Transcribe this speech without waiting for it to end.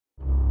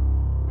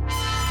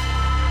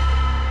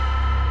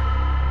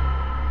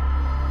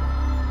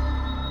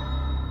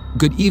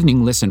Good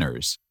evening,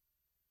 listeners.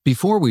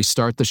 Before we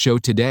start the show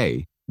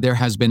today, there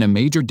has been a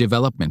major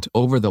development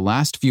over the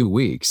last few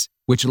weeks,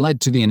 which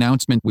led to the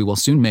announcement we will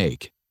soon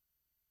make.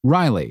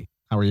 Riley.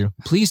 How are you?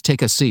 Please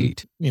take a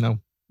seat.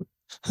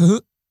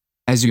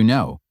 As you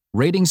know,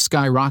 ratings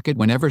skyrocket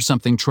whenever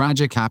something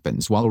tragic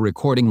happens while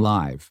recording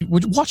live.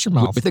 Would you watch your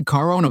mouth? With the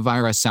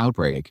coronavirus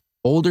outbreak,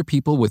 older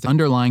people with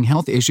underlying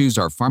health issues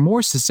are far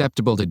more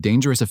susceptible to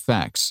dangerous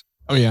effects.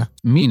 Oh, yeah.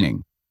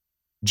 Meaning,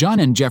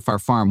 John and Jeff are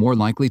far more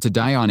likely to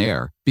die on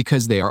air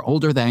because they are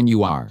older than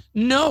you are.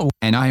 No.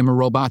 And I am a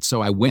robot,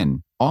 so I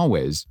win,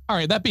 always. All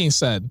right, that being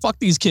said, fuck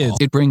these kids.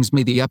 It brings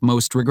me the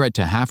utmost regret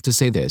to have to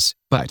say this,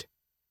 but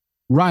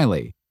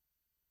Riley,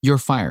 you're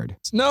fired.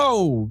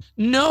 No.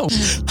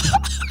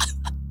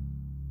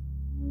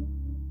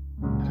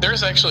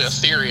 There's actually a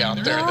theory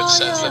out there that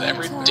says that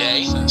every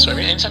day, so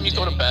anytime you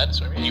go to bed,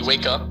 when you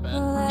wake up,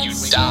 you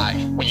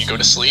die when you go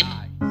to sleep,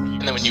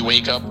 and then when you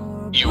wake up,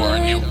 you're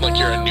a new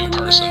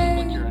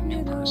person.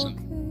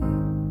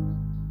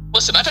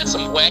 Listen, I've had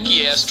some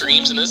wacky ass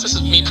dreams, and this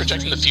is me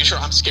projecting the future.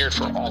 I'm scared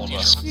for all of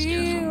us.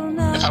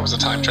 If I was a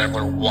time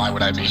traveler, why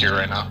would I be here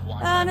right now?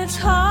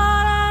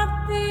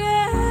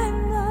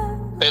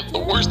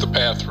 Where's the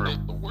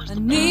bathroom?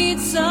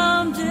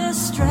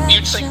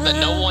 You'd think that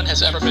no one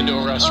has ever been to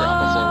a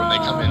restaurant before when they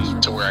come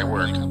in to where I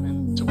work.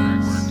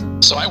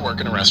 So I work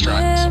in a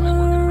restaurant.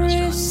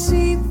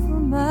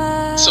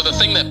 So the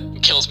thing that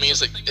kills me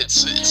is that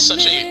it's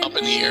such a up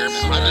in the air.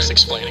 I'm just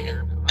explaining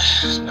it.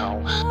 No.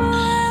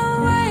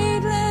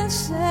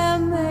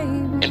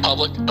 In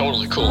public,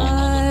 totally cool.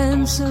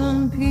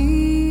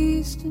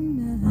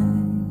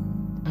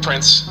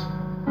 Prince.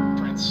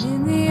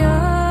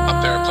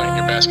 Up there playing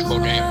your basketball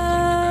game.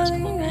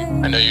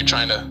 I know you're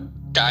trying to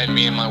guide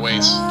me in my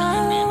ways.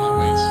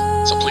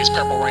 So please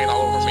purple rain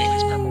all over me.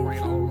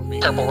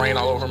 Purple rain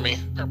all over me.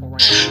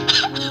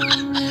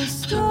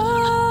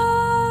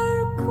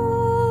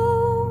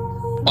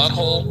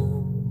 Butthole.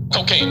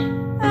 Cocaine.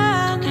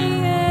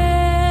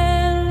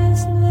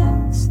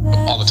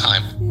 All the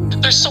time.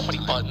 There's so many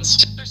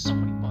buttons.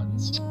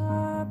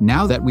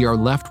 Now that we are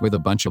left with a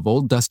bunch of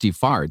old dusty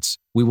farts,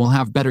 we will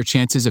have better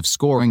chances of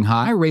scoring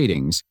high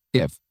ratings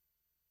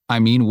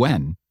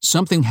when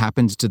something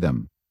happens to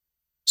them.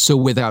 So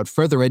without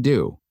further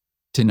ado,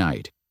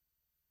 tonight,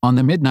 on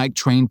the Midnight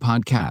Train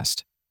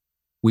podcast,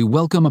 we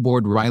welcome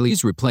aboard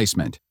Riley's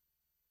replacement,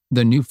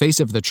 the new face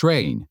of the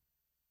train,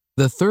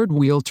 the third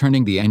wheel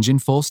turning the engine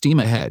full steam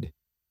ahead.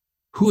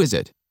 Who is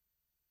it?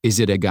 Is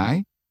it a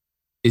guy?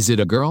 Is it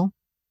a girl?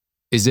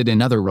 Is it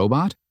another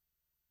robot?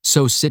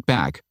 So sit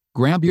back,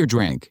 grab your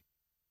drink,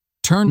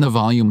 turn the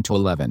volume to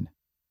 11.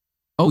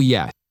 Oh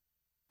yeah.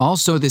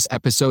 Also, this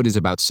episode is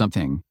about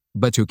something,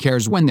 but who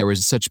cares when there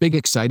is such big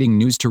exciting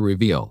news to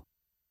reveal?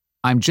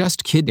 I'm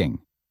just kidding.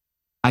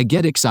 I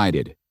get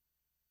excited.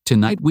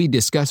 Tonight we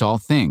discuss all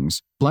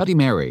things Bloody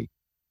Mary.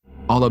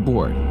 All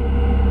aboard.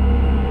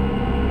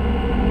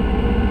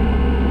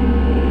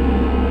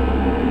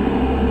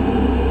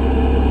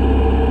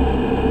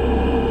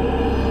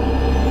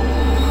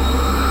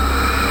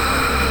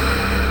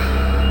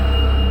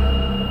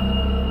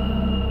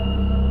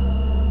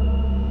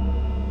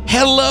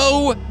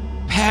 Hello,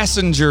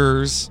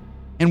 passengers,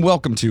 and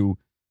welcome to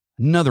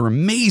another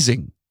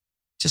amazing,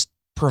 just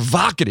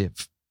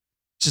provocative,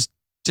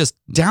 just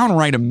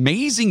downright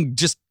amazing,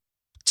 just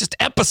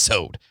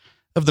episode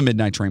of the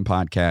Midnight Train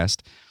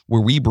podcast,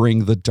 where we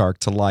bring the dark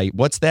to light.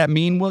 What's that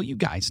mean? Well, you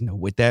guys know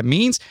what that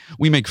means.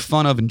 We make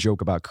fun of and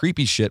joke about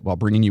creepy shit while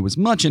bringing you as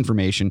much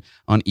information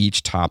on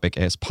each topic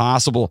as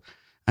possible.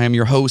 I am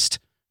your host,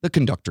 the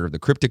conductor of the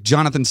cryptic,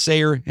 Jonathan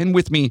Sayer, and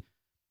with me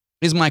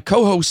is my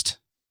co-host,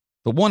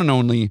 the one and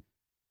only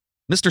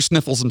Mr.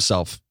 Sniffles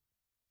himself,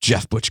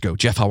 Jeff Butchko.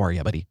 Jeff, how are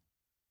you, buddy?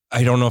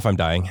 I don't know if I'm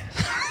dying.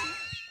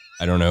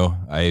 I don't know.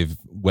 I've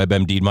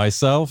WebMD'd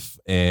myself,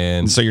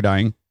 and So you're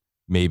dying?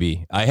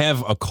 Maybe. I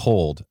have a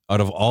cold.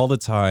 Out of all the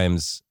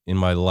times in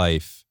my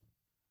life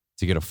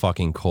to get a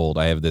fucking cold,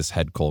 I have this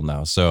head cold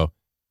now. So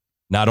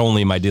not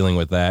only am I dealing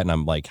with that, and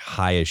I'm like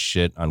high as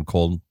shit on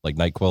cold, like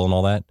NyQuil and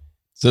all that.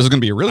 So this is going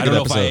to be a really good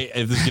episode.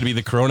 If this is going to be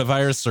the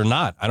coronavirus or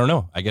not. I don't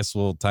know. I guess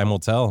time will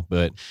tell.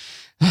 But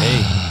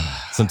hey,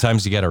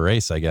 sometimes you got to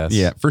race, I guess.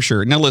 Yeah, for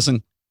sure. Now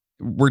listen,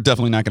 we're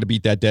definitely not going to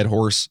beat that dead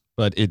horse,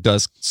 but it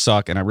does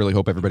suck, and I really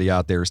hope everybody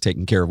out there is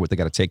taking care of what they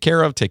got to take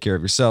care of. Take care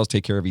of yourselves.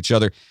 Take care of each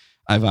other.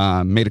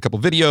 I've made a couple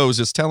videos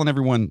just telling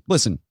everyone,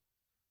 listen,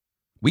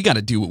 we got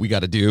to do what we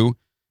got to do.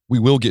 We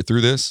will get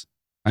through this.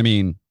 I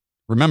mean,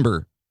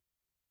 remember,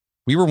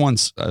 we were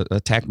once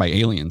attacked by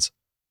aliens.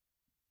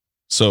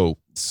 So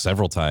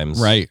several times,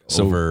 right?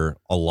 Over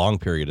a long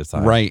period of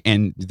time, right?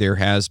 And there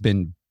has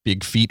been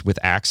big feet with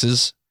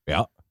axes.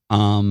 Yeah.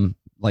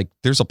 Like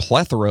there's a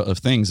plethora of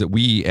things that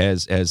we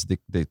as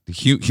the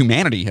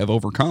humanity have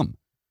overcome.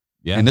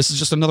 Yeah. And this is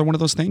just another one of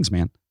those things,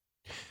 man.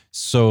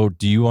 So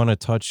do you want to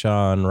touch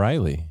on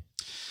Riley?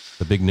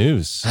 The big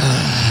news.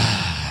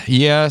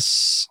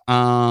 Yes.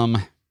 So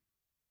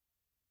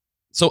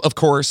of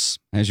course,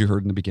 as you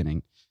heard in the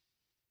beginning,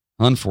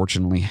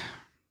 unfortunately,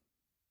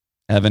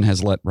 Evan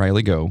has let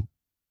Riley go.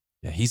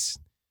 Yeah,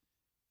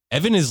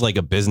 Evan is like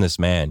a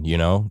businessman, you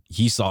know?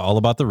 He's all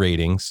about the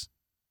ratings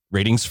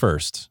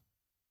first.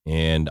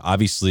 And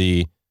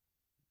obviously,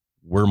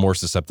 we're more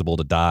susceptible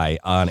to die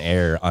on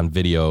air, on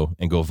video,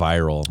 and go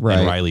viral. Right.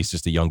 And Riley's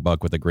just a young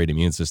buck with a great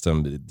immune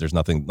system. There's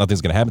nothing's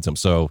going to happen to him.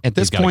 So at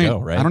this he's gotta point, go,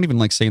 right? I don't even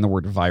like saying the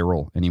word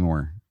viral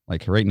anymore.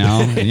 Like right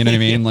now, you know what I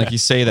mean? Like you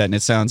say that and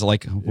it sounds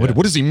like, what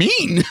does he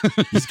mean?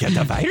 He's got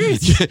the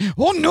virus.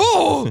 Oh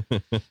no.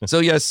 So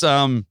yes,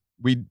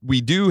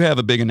 we do have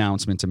a big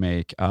announcement to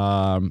make.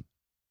 And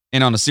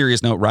on a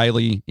serious note,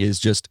 Riley is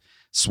just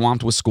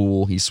swamped with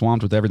school. He's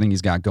swamped with everything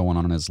he's got going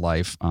on in his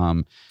life.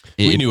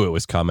 We knew it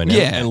was coming.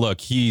 Yeah. And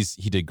look, he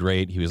did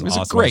great. He was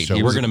awesome. great. On the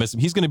show. We're going to miss him.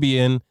 He's going to be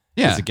in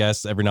as a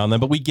guest every now and then,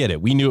 but we get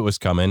it. We knew it was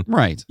coming.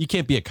 Right. You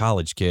can't be a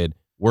college kid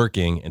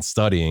working and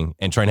studying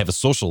and trying to have a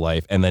social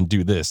life and then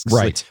do this.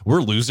 Right. Like,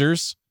 we're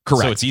losers.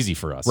 Correct. So it's easy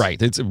for us. Right.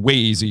 It's way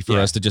easy for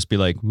us to just be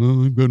like,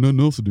 well, I've got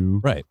nothing else to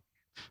do. Right.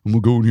 I'm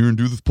going to go in here and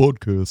do this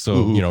podcast.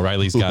 So,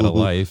 Riley's got a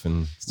life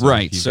and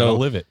he's got to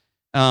live it.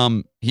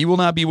 He will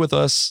not be with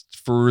us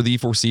for the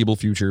foreseeable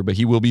future, but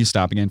he will be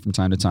stopping in from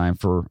time to time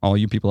for all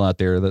you people out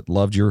there that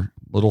loved your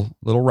little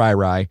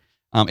Rai.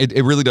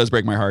 It really does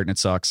break my heart and it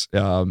sucks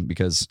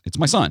because it's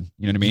my son.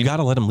 You know what I mean? You got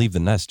to let him leave the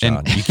nest,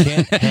 John. You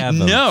can't have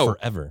him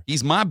forever.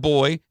 He's my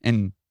boy.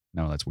 And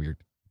no, that's weird.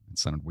 It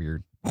sounded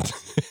weird.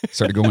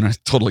 Started going in a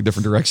totally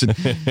different direction.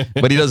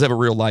 But he does have a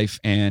real life.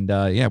 And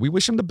we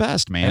wish him the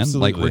best, man.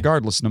 Absolutely. Like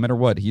regardless, no matter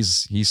what,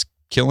 he's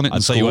killing it. I'll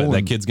tell you what,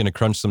 that kid's going to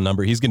crunch some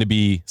number. He's going to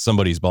be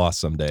somebody's boss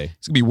someday.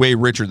 He's going to be way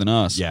richer than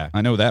us. Yeah.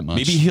 I know that much.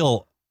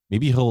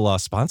 Maybe he'll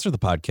sponsor the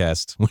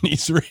podcast when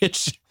he's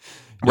rich.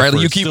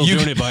 Riley, you keep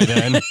doing it by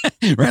then.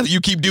 Riley,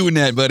 you keep doing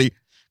that, buddy,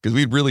 because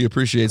we'd really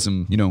appreciate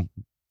some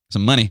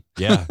money.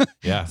 Yeah,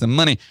 yeah, some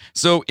money.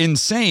 So, in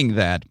saying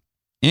that,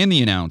 in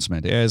the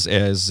announcement, as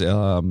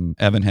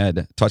Evan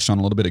had touched on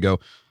a little bit ago,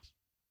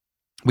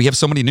 we have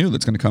somebody new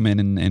that's going to come in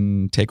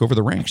and take over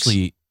the ranks.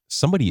 Actually,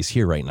 somebody is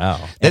here right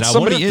now. That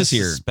somebody is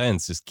here.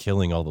 Suspense is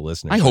killing all the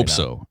listeners. I hope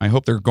so. I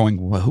hope they're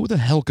going, well, who the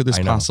hell could this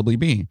possibly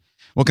be?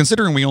 Well,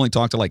 considering we only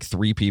talked to like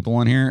 3 people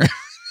on here.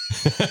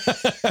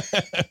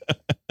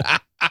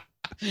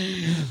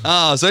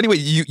 So anyway,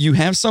 you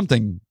have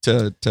something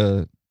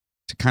to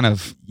kind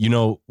of,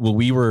 when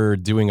we were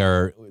doing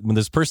when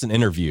this person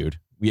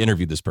we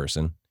interviewed this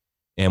person,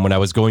 and when I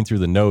was going through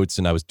the notes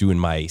and I was doing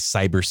my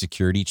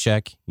cybersecurity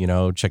check,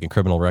 checking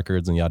criminal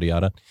records and yada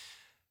yada,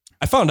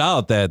 I found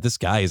out that this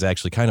guy is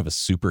actually kind of a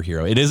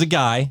superhero. It is a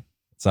guy.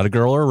 It's not a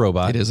girl or a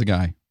robot. It is a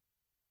guy.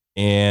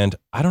 And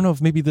I don't know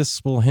if maybe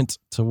this will hint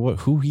to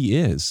who he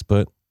is,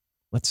 but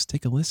let's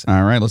take a listen.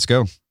 All right, let's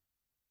go.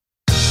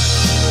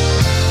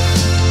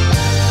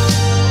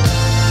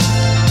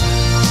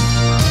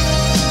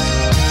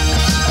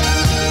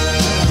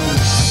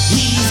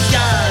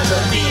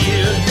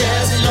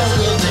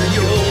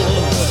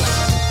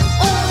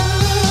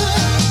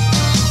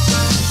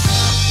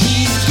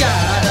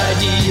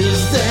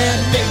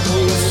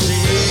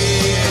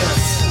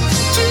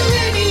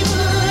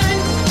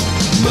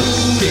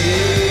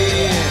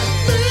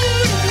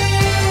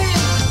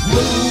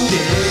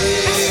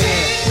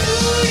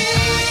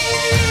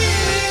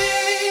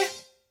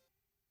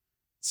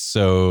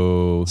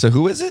 So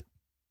who is it?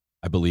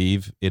 I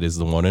believe it is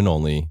the one and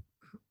only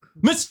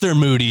Mr.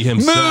 Moody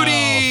himself.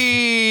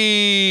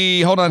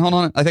 Moody! Hold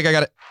on. I think I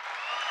got it.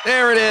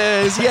 There it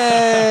is.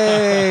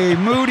 Yay!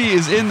 Moody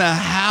is in the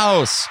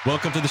house.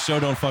 Welcome to the show.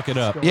 Don't fuck it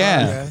up.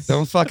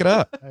 Don't fuck it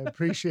up. I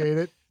appreciate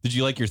it. Did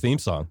you like your theme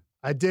song?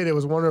 I did. It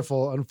was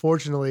wonderful.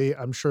 Unfortunately,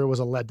 I'm sure it was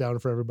a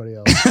letdown for everybody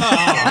else.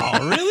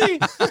 Oh,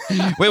 really?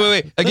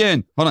 Wait.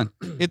 Again, hold on.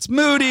 It's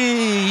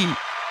Moody.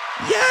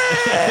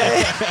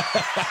 Yay!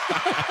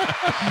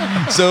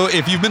 So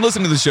if you've been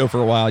listening to the show for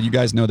a while, you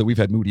guys know that we've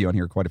had Moody on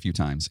here quite a few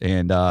times,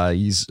 and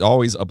he's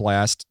always a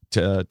blast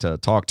to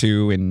talk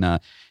to, and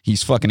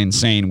he's fucking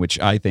insane, which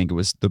I think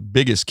was the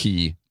biggest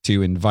key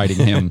to inviting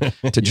him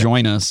to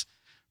join us,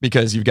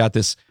 because you've got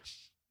this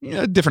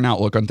different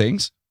outlook on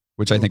things,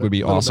 which I think would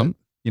be awesome.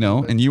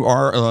 And you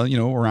are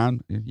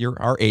around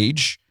our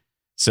age,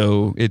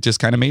 so it just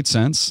kind of made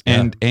sense,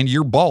 and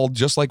you're bald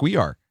just like we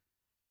are,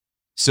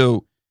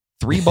 so.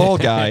 3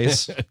 bald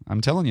guys.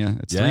 I'm telling you,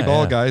 it's 3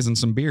 bald guys and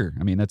some beer.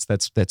 I mean,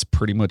 that's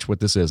pretty much what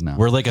this is now.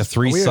 We're like a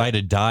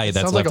 3-sided die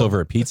that's left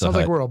over at Pizza Hut.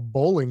 Sounds like we're a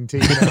bowling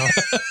team now.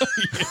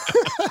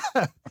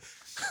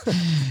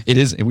 It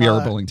is. We are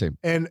a bowling team.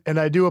 And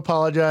I do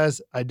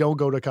apologize. I don't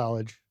go to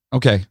college.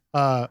 Okay.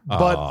 But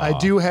I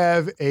do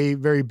have a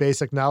very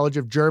basic knowledge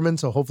of German,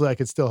 so hopefully I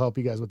could still help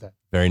you guys with that.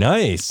 Very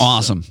nice.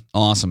 Awesome.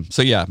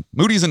 So yeah,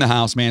 Moody's in the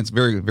house, man. It's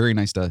very, very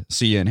nice to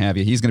see you and have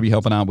you. He's going to be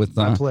helping out with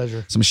my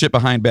pleasure. Some shit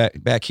behind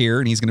back here,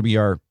 and he's going to be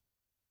our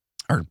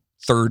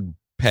third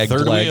leg.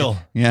 Wheel.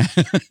 Yeah,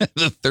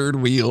 the third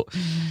wheel.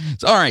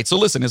 So, all right. So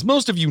listen, as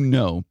most of you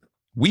know,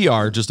 we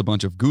are just a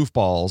bunch of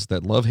goofballs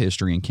that love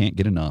history and can't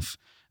get enough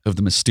of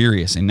the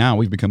mysterious. And now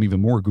we've become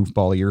even more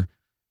goofballier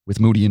with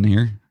Moody in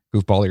here.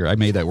 Goofball ear. I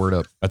made that word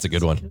up. That's a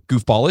good one.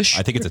 Goofballish.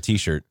 I think it's a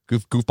t-shirt.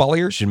 Goofball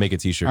ear. Should make a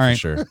t-shirt All for right.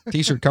 sure.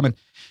 T-shirt coming.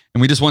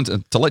 And we just want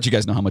to let you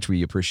guys know how much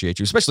we appreciate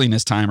you, especially in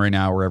this time right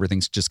now where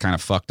everything's just kind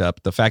of fucked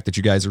up. The fact that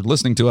you guys are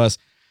listening to us,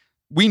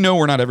 we know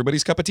we're not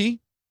everybody's cup of tea,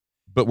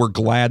 but we're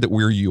glad that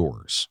we're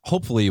yours.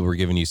 Hopefully we're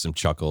giving you some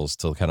chuckles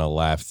to kind of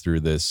laugh through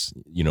this,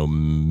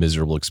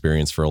 miserable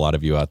experience for a lot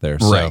of you out there.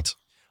 So Right.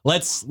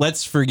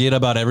 let's forget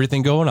about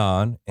everything going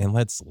on and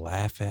let's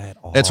laugh at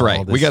all. That's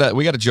right. this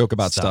We gotta joke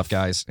about stuff. stuff,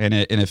 guys. And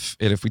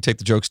if we take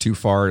the jokes too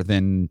far,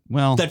 then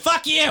Then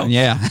fuck you.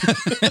 yeah.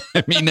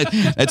 I mean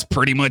that's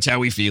pretty much how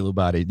we feel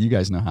about it. You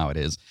guys know how it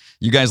is.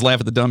 You guys laugh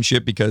at the dumb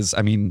shit because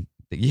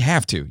you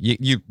have to.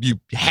 You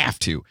have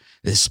to,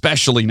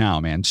 especially now,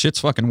 man. Shit's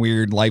fucking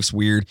weird. Life's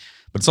weird,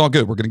 but it's all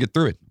good. We're gonna get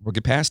through it. We'll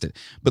get past it.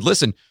 But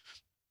listen,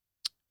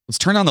 let's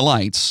turn on the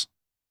lights,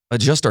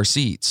 adjust our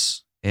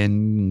seats,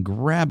 and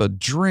grab a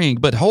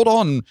drink. But hold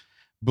on,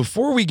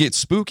 before we get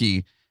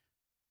spooky,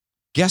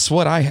 guess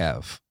what I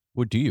have?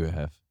 What do you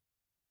have?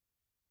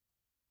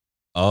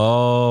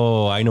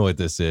 Oh, I know what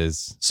this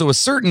is. So a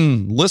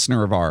certain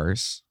listener of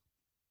ours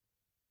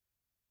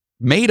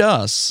made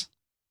us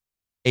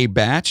a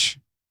batch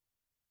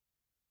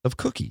of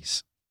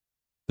cookies.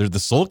 They're the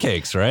soul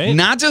cakes, right?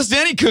 Not just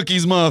any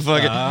cookies,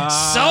 motherfucker.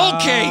 Soul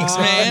cakes,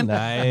 man.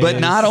 Nice. But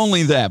not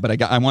only that, but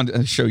I wanted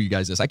to show you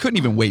guys this. I couldn't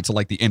even wait till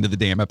like the end of the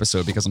damn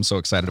episode because I'm so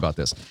excited about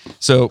this.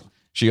 So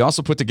she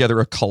also put together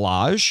a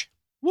collage.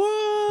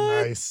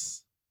 What?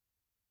 Nice.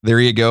 There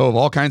you go, of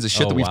all kinds of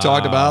shit Oh, that we've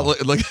talked about. wow.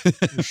 Look,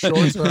 Your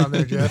shorts are on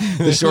there, Jeff.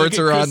 the shorts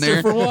are on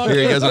there. Christopher Walken.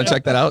 Here, you guys want to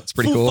check that out? It's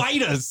pretty Foo cool.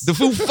 Fighters. The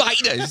Foo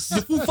Fighters.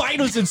 The Foo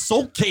Fighters and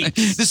soul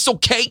cakes. The soul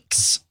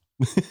cakes.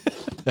 We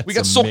got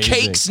That's soul amazing.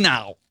 cakes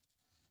now.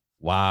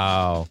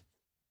 Wow.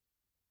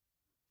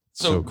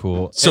 So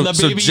cool. so- And the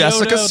so baby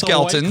Jessica Yoda, the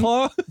Skelton-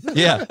 White Claw?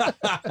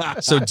 Yeah.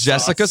 So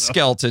Jessica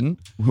Skelton,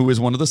 who is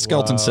one of the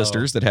Skelton Wow.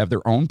 sisters that have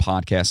their own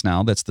podcast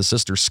now, that's the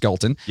Sister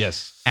Skelton,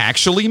 Yes.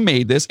 actually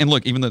made this. And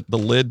look, even the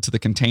lid to the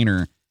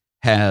container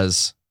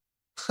has,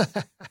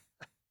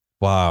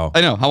 Wow.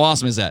 I know, how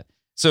awesome is that?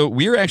 So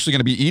we're actually going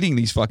to be eating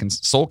these fucking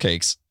soul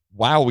cakes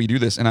while we do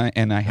this. And I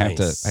have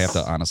Nice.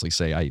 to honestly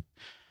say, I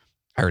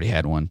already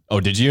had one. Oh,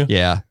 did you?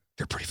 Yeah.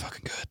 They're pretty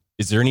fucking good.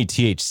 Is there any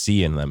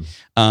THC in them?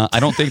 I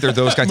don't think they're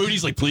those kinds.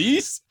 Moody's like,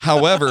 please?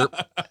 However,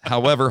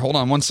 hold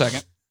on one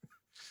second.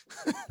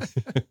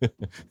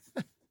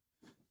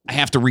 I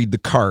have to read the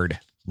card.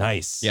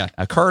 Nice. Yeah,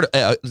 a card,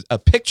 a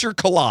picture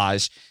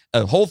collage,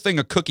 a whole thing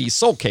of cookies,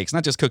 soul cakes,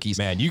 not just cookies.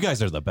 Man, you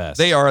guys are the best.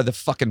 They are the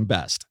fucking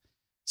best.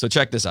 So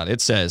check this out.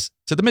 It says,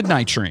 to the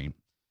Midnight Train,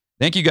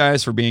 thank you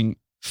guys for being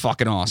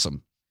fucking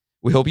awesome.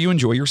 We hope you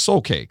enjoy your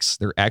soul cakes.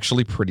 They're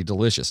actually pretty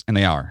delicious. And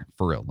they are,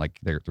 for real. Like,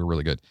 they're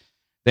really good.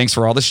 Thanks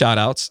for all the shout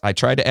outs. I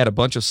tried to add a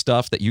bunch of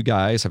stuff that you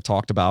guys have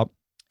talked about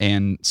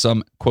and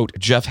some, quote,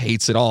 Jeff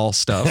hates it all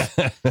stuff.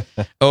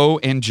 Oh,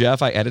 and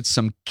Jeff, I added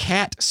some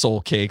cat soul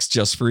cakes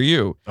just for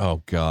you.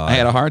 Oh, God. I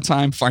had a hard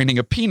time finding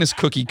a penis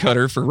cookie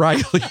cutter for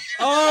Riley.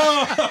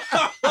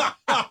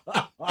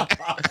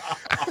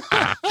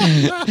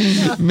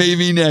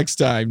 Maybe next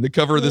time. The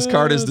cover of this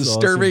card is That's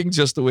disturbing,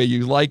 just the way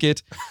you like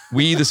it.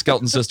 We, the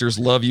Skelton sisters,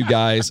 love you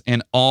guys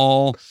and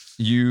all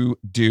you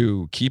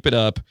do. Keep it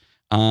up.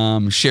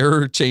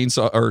 Share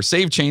chainsaw or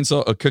save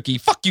chainsaw a cookie.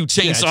 Fuck you, Yeah,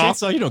 chainsaw.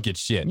 chainsaw, you don't get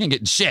shit. You ain't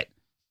getting shit.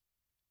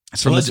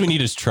 It's from Unless the- we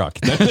need his truck.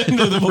 Then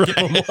we'll give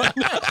him one.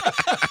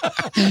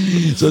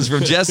 So it's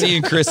from Jesse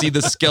and Chrissy,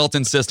 the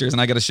Skelton sisters,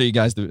 and I got to show you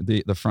guys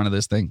the front of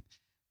this thing.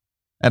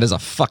 That is a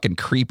fucking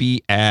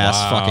creepy ass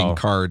Wow. fucking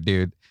card,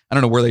 dude. I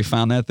don't know where they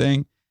found that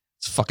thing.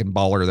 It's fucking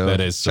baller though. That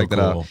is so Check that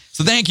out. cool.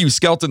 So thank you,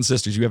 Skelton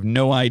sisters. You have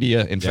no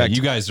idea. In Yeah, fact,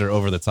 you guys are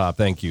over the top.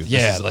 Thank you.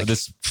 Yeah,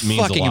 This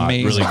means a fucking lot.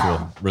 amazing. Really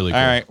cool. Really cool.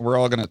 all right, we're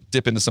all gonna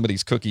dip into some of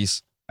these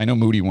cookies. I know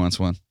Moody wants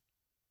one.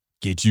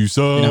 Get you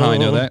some. You know how I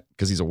know that?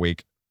 Because he's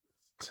awake.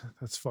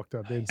 That's fucked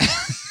up, dude.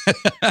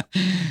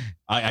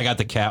 I got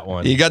the cat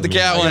one. You got the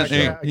cat I one. got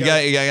cat. I You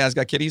got- guys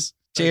got kitties?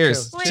 I got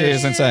Cheers. kitties.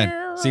 Cheers inside.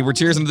 See, we're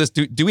cheers into this.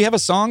 Do we have a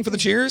song for the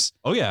cheers?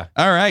 Oh, yeah.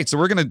 All right, so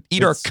we're gonna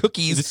eat our It's-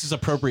 cookies. This is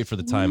appropriate for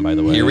the time, by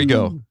the way. Here we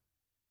go.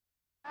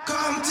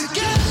 Come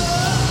together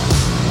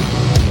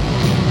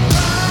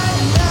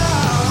right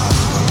now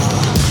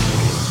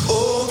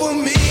over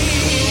me.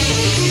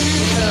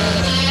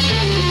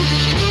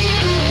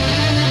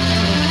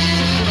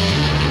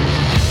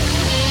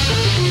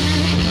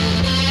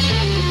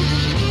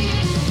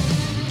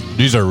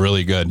 These are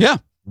really good. Yeah.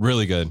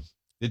 Really good.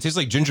 It tastes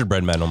like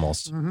gingerbread men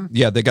almost. Mhm.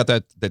 Yeah, they got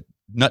that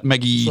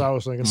nutmeggy, That's what I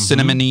was thinking.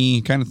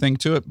 cinnamony kind of thing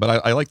to it.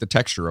 But I like the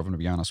texture of them, to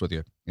be honest with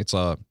you. It's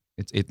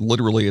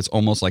literally it's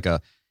almost like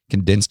a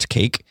condensed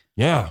cake.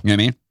 Yeah. You know what I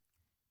mean?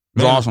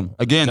 It's Man, awesome.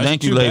 Again, That's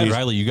thank you, too bad, ladies.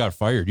 Riley, you got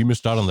fired. You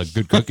missed out on the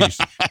good cookies.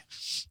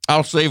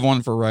 I'll save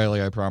one for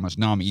Riley, I promise.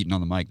 Now I'm eating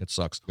on the mic. That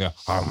sucks. Yeah.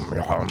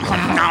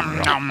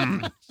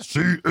 C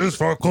is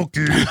for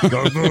cookie.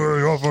 That's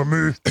for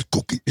me. This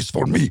cookie is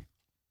for me.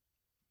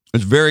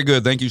 It's very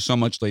good. Thank you so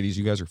much, ladies.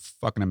 You guys are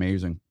fucking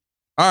amazing.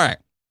 All right.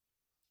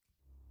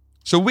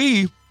 So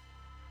we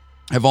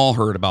have all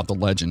heard about the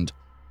legend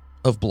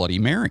of Bloody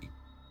Mary.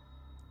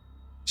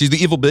 She's the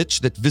evil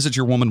bitch that visits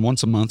your woman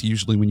once a month,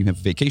 usually when you have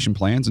vacation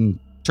plans, and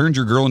turns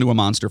your girl into a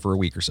monster for a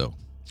week or so.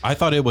 I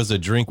thought it was a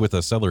drink with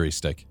a celery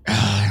stick.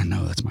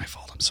 No, that's my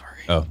fault. I'm sorry.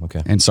 Oh,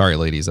 okay. And sorry,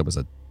 ladies, that was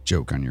a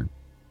joke on your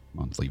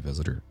monthly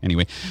visitor.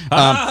 Anyway. There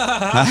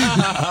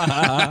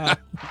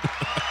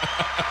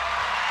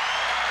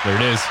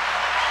it is.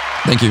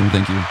 Thank you.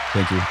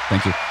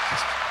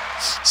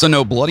 So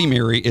no, Bloody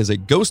Mary is a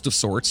ghost of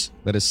sorts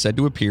that is said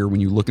to appear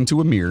when you look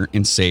into a mirror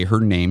and say her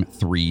name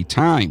 3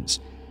 times.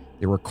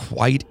 There are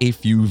quite a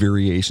few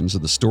variations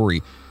of the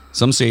story.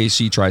 Some say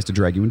she tries to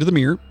drag you into the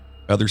mirror.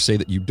 Others say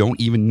that you don't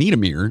even need a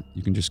mirror.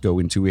 You can just go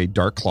into a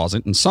dark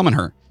closet and summon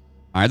her.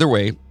 Either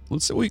way,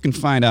 let's see what we can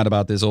find out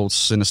about this old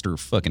sinister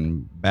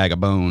fucking bag of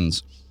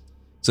bones.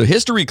 So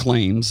history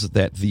claims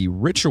that the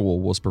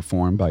ritual was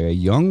performed by a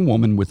young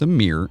woman with a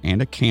mirror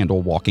and a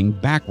candle walking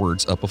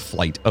backwards up a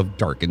flight of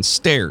darkened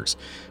stairs,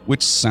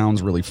 which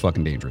sounds really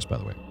fucking dangerous, by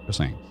the way. Just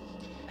saying.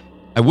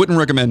 I wouldn't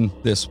recommend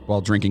this while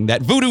drinking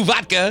that voodoo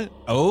vodka.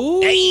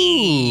 Oh.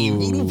 Hey,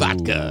 voodoo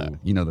vodka.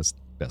 You know, that's the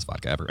best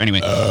vodka ever. Anyway,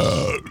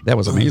 that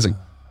was amazing.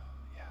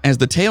 As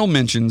the tale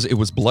mentions, it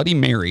was Bloody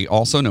Mary,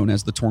 also known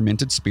as the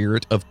tormented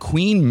spirit of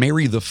Queen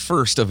Mary I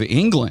of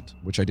England,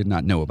 which I did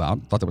not know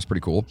about. Thought that was pretty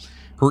cool.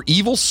 Her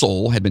evil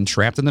soul had been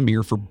trapped in the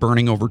mirror for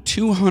burning over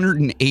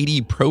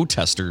 280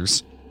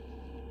 protesters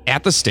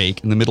at the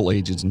stake in the Middle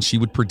Ages, and she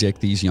would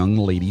predict these young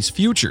ladies'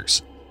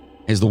 futures.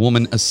 As the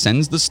woman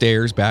ascends the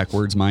stairs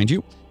backwards, mind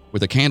you,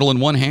 with a candle in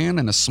one hand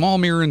and a small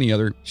mirror in the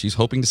other, she's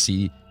hoping to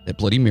see that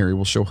Bloody Mary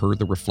will show her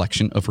the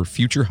reflection of her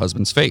future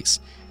husband's face.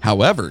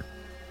 However,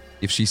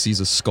 if she sees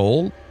a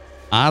skull,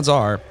 odds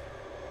are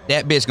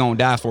that bitch gonna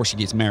die before she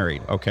gets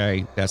married,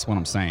 okay? That's what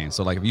I'm saying.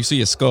 So, like, if you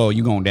see a skull,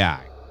 you gonna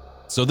die.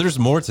 So there's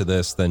more to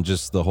this than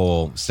just the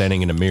whole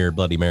standing in a mirror,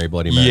 Bloody Mary,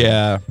 Bloody Mary.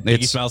 Yeah.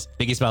 Biggie smells,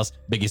 Biggie smells,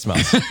 Biggie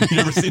smells. You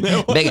never seen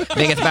that one?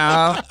 Biggest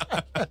smile.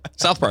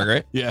 South Park,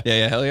 right? Yeah.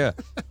 Yeah, hell yeah.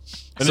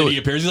 And then he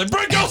appears, he's like,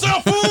 break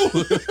yourself,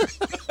 fool!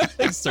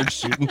 He starts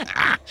shooting.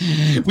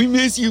 We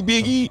miss you,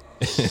 Biggie.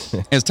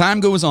 As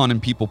time goes on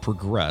and people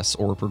progress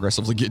or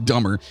progressively get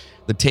dumber,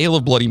 the tale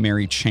of Bloody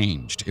Mary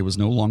changed. It was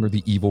no longer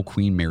the evil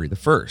Queen Mary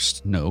I.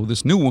 No,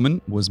 this new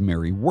woman was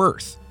Mary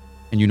Worth.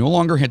 And you no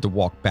longer had to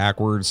walk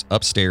backwards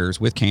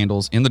upstairs with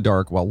candles in the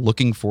dark while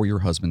looking for your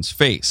husband's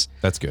face.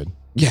 That's good.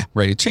 Yeah,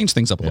 right. It changed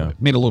things up a little bit,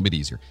 made it a little bit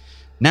easier.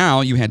 Now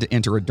you had to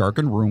enter a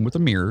darkened room with a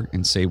mirror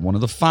and say one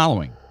of the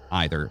following.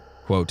 Either,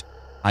 quote,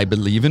 I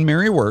believe in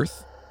Mary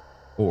Worth,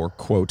 or,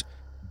 quote,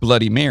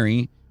 Bloody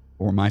Mary,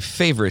 or my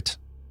favorite,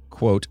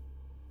 quote,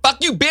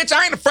 fuck you, bitch,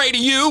 I ain't afraid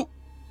of you.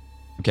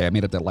 Okay, I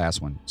made up that last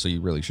one, so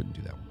you really shouldn't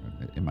do that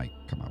one. It might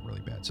come out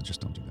really bad, so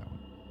just don't do that one.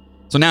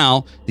 So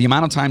now, the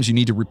amount of times you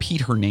need to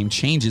repeat her name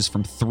changes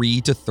from 3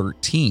 to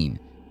 13,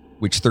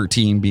 which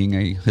 13 being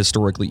a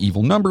historically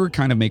evil number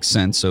kind of makes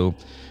sense. So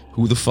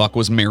who the fuck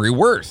was Mary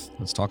Worth?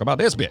 Let's talk about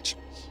this bitch.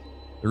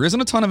 There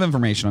isn't a ton of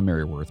information on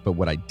Mary Worth, but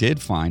what I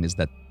did find is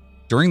that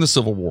during the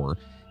Civil War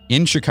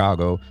in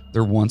Chicago,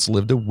 there once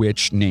lived a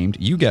witch named,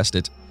 you guessed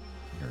it,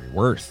 Mary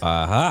Worth.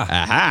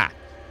 Aha.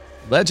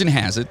 Legend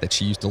has it that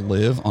she used to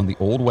live on the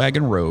old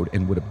wagon road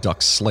and would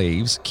abduct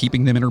slaves,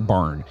 keeping them in her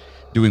barn,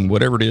 doing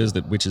whatever it is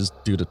that witches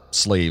do to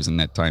slaves in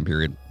that time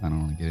period. I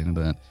don't want to get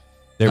into that.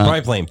 They're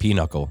probably playing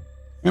Pinochle.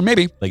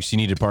 Maybe. Like she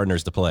needed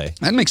partners to play.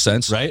 That makes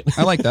sense. Right?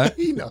 I like that.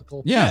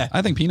 Pinochle. Yeah,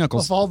 I think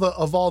Pinocle's...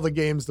 Of all the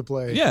games to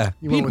play, Yeah.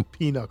 you went with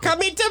Pinochle.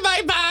 Come into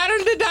my barn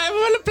and I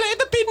want to play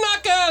the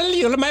Pinochle.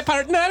 You're my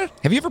partner.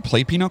 Have you ever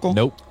played Pinochle?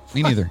 Nope.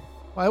 Me neither.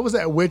 Why was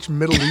that witch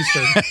Middle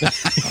Eastern?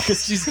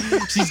 Because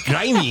she's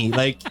grimy.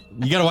 Like,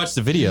 you got to watch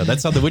the video.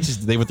 That's how the witches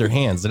do they with their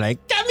hands. They're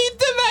like, come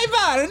into my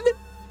barn.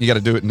 You got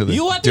to do it into the...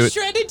 You want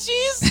shredded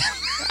cheese?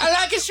 I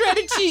like a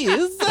shredded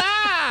cheese.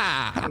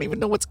 I don't even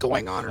know what's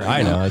going on right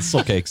I now. know. It's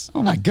soul cakes.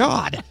 Oh, my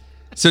God.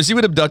 So she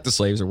would abduct the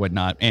slaves or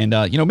whatnot. And,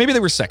 maybe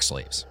they were sex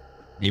slaves.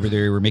 Maybe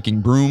they were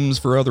making brooms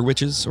for other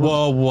witches.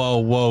 Or...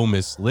 Whoa,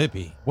 Miss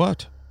Lippy.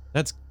 What?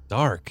 That's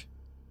dark.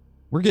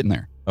 We're getting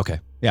there. Okay.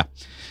 Yeah.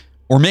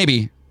 Or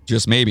maybe,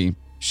 just maybe,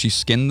 she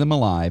skinned them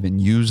alive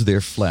and used their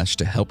flesh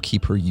to help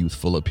keep her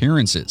youthful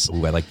appearances.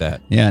 Ooh, I like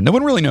that. Yeah, no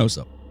one really knows,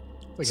 though.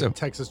 Like So- a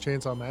Texas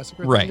Chainsaw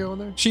Massacre Right. thing going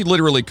there? She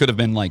literally could have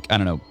been like, I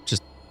don't know,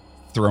 just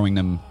throwing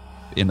them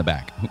in the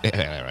back.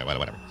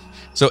 Whatever.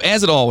 So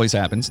as it always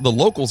happens, the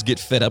locals get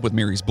fed up with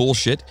Mary's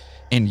bullshit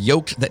and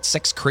yoked that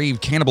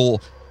sex-craved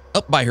cannibal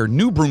up by her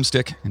new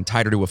broomstick and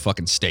tied her to a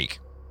fucking stake.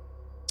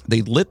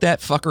 They lit that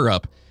fucker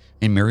up,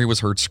 and Mary was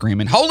heard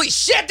screaming, "Holy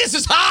shit, this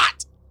is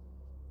hot!"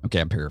 Okay,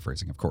 I'm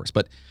paraphrasing, of course,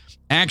 but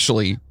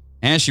actually,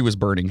 as she was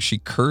burning, she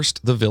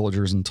cursed the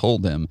villagers and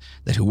told them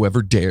that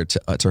whoever dared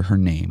to utter her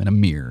name in a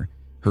mirror,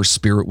 her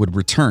spirit would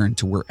return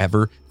to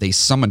wherever they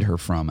summoned her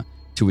from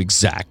to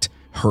exact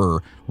her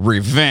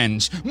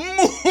revenge.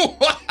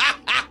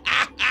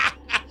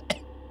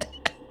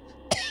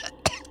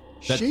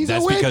 She's a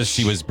That's witch. because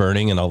she was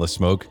burning and all the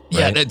smoke.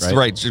 Yeah, right? that's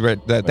right. She's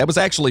right. That was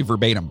actually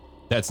verbatim.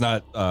 That's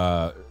not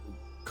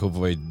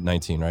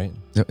COVID-19, right?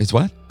 It's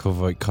what?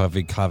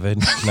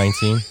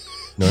 COVID-19?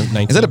 No,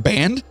 19? Is that a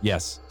band?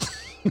 Yes.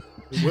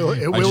 It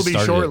will just be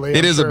started shortly. It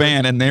I'm is sure. a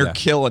band, and they're Yeah.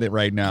 killing it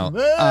right now.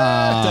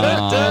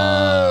 Da-da-da.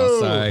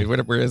 Sorry,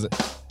 where is it?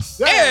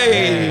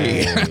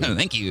 Hey!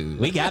 Thank you.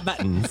 We got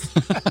buttons.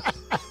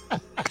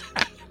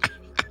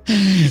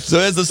 So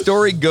as the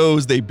story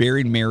goes, they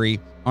buried Mary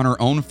on her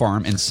own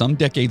farm, and some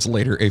decades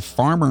later, a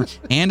farmer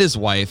and his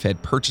wife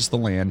had purchased the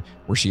land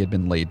where she had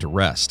been laid to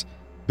rest,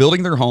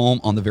 building their home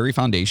on the very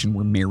foundation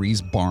where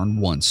Mary's barn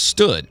once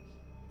stood.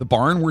 The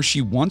barn where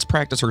she once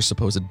practiced her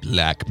supposed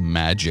black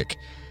magic.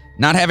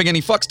 Not having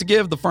any fucks to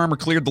give, the farmer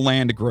cleared the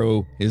land to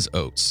grow his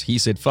oats. He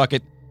said, fuck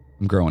it,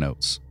 I'm growing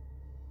oats.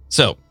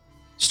 So,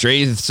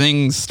 strange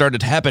things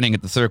started happening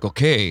at the Circle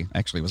K.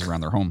 Actually, it was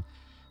around their home.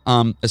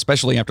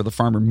 Especially after the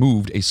farmer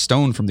moved a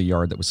stone from the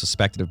yard that was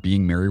suspected of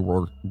being Mary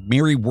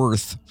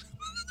Worth's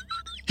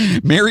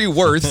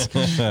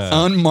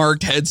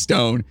unmarked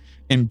headstone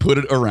and put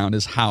it around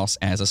his house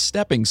as a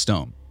stepping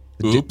stone.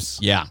 Oops.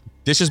 Yeah.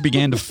 Dishes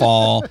began to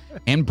fall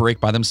and break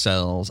by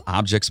themselves.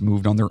 Objects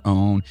moved on their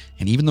own.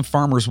 And even the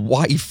farmer's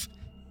wife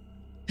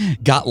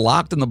got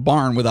locked in the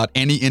barn without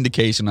any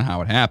indication of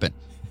how it happened.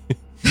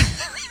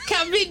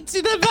 Come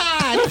into the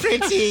barn,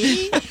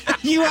 pretty.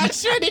 You want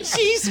shredded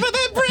cheese for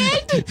the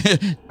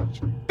bread?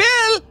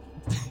 Bill!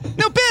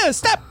 No, Bill,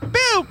 stop!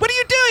 Bill, what are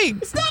you doing?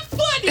 It's not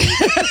funny.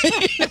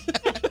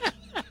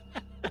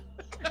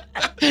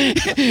 I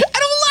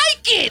don't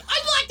like it!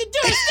 I'd like to do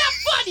it. It's not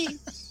funny.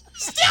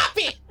 Stop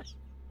it.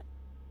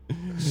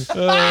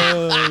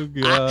 Oh,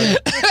 God.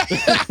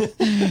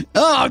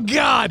 Oh,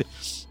 God!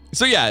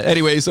 So yeah,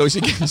 anyway, so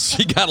she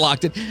got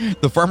locked in.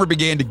 The farmer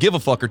began to give a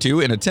fuck or two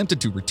and attempted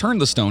to return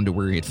the stone to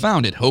where he had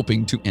found it,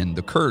 hoping to end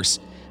the curse.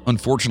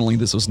 Unfortunately,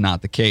 this was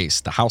not the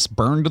case. The house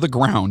burned to the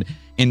ground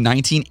in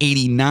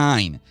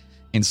 1989,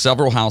 and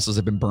several houses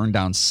have been burned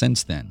down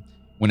since then.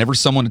 Whenever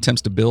someone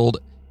attempts to build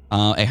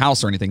a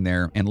house or anything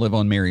there and live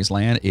on Mary's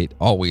land, it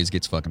always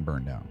gets fucking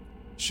burned down.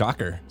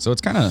 Shocker. So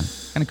it's kind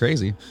of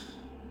crazy.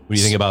 What do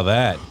you think about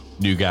that,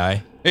 new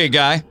guy? Hey,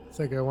 guy. I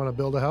think I want to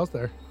build a house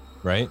there.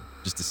 Right?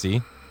 Just to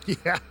see.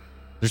 Yeah.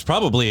 There's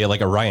probably like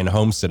a Ryan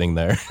Holmes sitting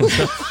there.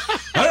 I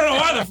don't know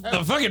why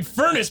the fucking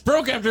furnace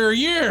broke after a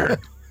year.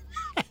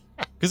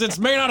 Because it's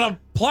made out of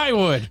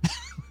plywood.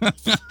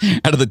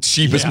 Out of the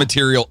cheapest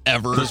material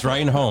ever. There's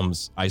Ryan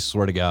Holmes. I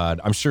swear to God.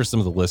 I'm sure some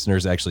of the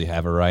listeners actually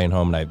have a Ryan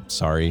Holmes, and I'm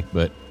sorry,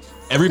 but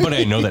everybody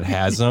I know that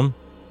has them,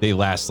 they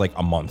last like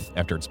a month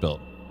after it's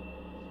built.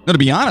 No, to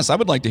be honest, I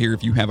would like to hear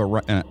if you have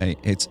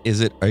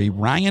is it a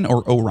Ryan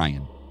or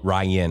Orion?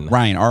 Ryan,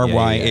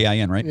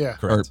 R-Y-A-I-N, right? Yeah.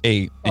 Or Correct.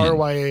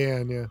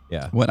 R-Y-A-N, yeah.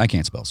 Yeah. What? I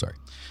can't spell, sorry.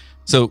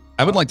 So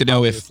I would like to know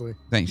Obviously. if,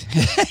 thanks.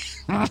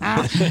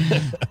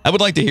 I would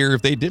like to hear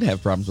if they did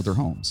have problems with their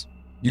homes.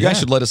 You guys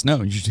should let us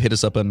know. You should hit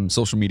us up on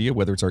social media,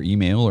 whether it's our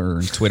email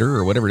or Twitter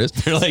or whatever it is.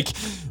 They're like,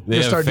 they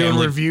You have start doing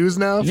family, reviews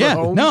now for Yeah,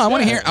 homes? no, I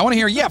want to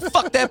hear, yeah,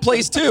 fuck that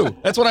place too.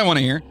 That's what I want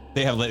to hear.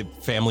 they have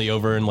like family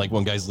over, and like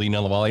one guy's leaning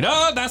on the wall, like,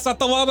 no, that's not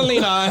the wall to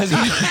lean on.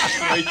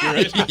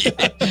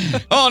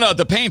 Oh no,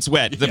 the paint's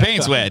wet. The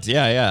paint's wet.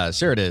 Yeah,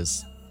 sure it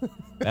is.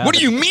 What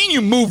do you mean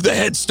you moved the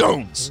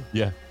headstones?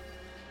 Yeah.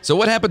 So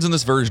what happens in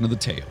this version of the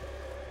tale?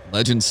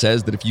 Legend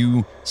says that if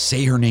you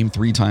say her name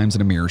 3 times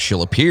in a mirror,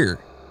 she'll appear,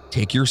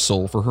 take your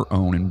soul for her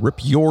own, and rip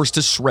yours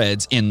to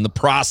shreds in the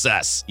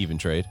process. Even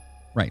trade.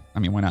 Right. I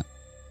mean, why not?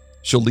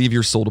 She'll leave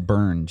your soul to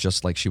burn,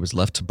 just like she was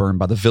left to burn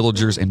by the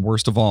villagers, and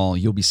worst of all,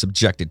 you'll be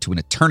subjected to an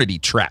eternity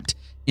trapped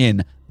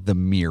in the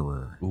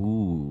mirror.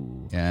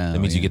 Ooh. Yeah. That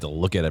means you get to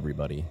look at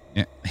everybody.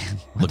 Yeah.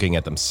 Looking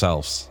at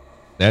themselves.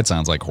 That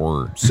sounds like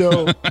horror.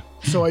 So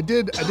I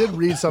did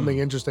read something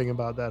interesting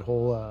about that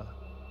whole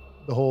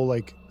the whole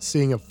like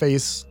seeing a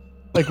face,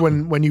 like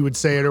when you would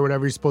say it or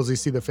whatever, you supposedly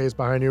see the face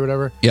behind you or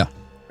whatever. Yeah.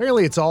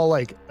 Apparently it's all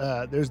like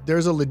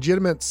there's a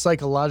legitimate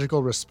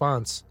psychological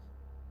response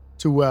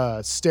to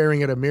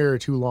staring at a mirror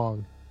too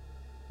long.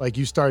 Like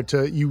you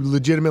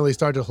legitimately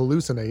start to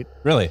hallucinate.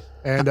 Really?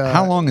 And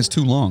How long is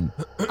too long?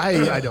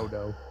 I don't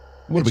know.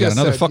 What, It we got just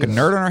another said, fucking you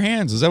know, nerd on our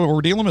hands? Is that what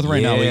we're dealing with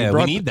right now? Yeah, You we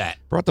brought- need that.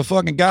 Brought the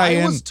fucking guy I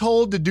in. was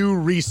told to do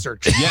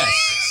research. Yes.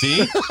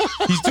 See?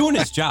 He's doing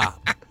his job.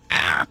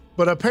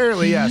 But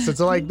apparently, yes, it's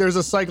like there's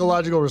a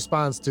psychological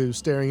response to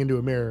staring into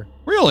a mirror.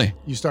 Really?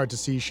 You start to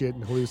see shit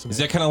and hallucinate. Is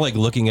that kind of like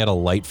looking at a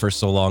light for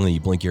so long that you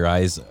blink your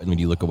eyes and when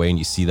you look away and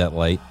you see that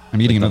light?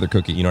 I'm eating another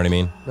cookie. You know what I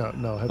mean? No,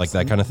 Like that's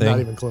that kind of thing? Not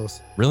even close.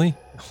 Really?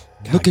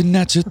 Looking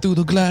at you through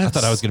the glass. I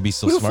thought I was going to be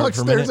so Who the smart fuck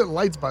for a stares minute. at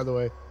lights, by the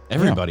way?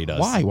 Everybody does.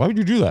 Why? Why would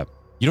you do that?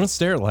 You don't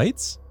stare at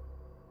lights?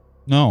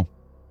 No.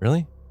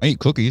 Really? I eat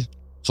cookies.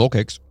 Soul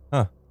cakes.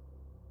 I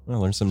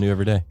learn something new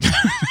every day.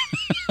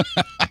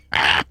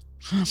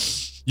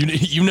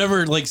 You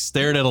never like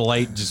stared at a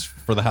light just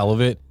for the hell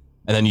of it,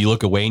 and then you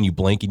look away and you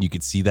blink and you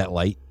could see that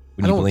light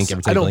when you blink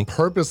every time I you don't blink?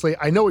 purposely.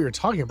 I know what you're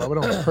talking about, but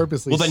I don't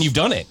purposely. Well, then you've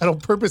done it. I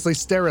don't purposely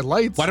stare at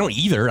lights. Well, I don't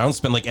either. I don't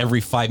spend like every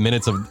 5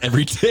 minutes of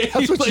every day.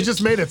 That's what you like-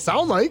 just made it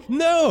sound like.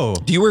 No.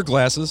 Do you wear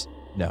glasses?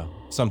 No.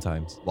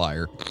 Sometimes.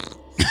 Liar.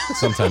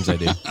 Sometimes I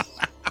do.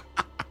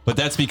 But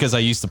that's because I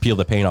used to peel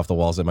the paint off the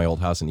walls at my old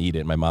house and eat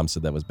it. And my mom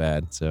said that was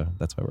bad. So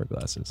that's why I wear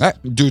glasses.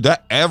 Dude,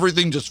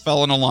 everything just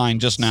fell in a line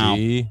just now.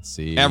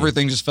 See.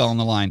 Everything just fell in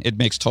the line. It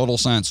makes total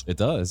sense. It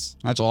does.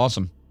 That's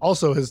awesome.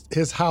 Also,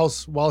 his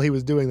house, while he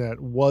was doing that,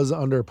 was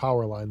under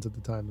power lines at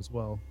the time as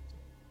well.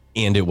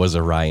 And it was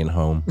a Ryan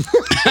home.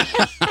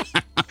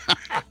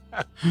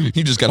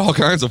 You just got all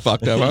kinds of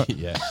fucked up, huh?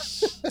 Yeah.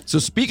 So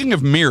speaking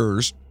of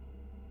mirrors,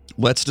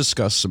 let's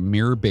discuss some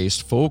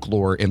mirror-based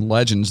folklore and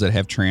legends that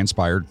have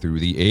transpired through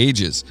the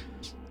ages.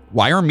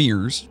 Why are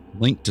mirrors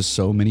linked to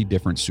so many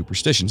different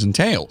superstitions and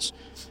tales?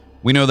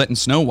 We know that in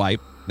Snow White,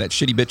 that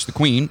shitty bitch, the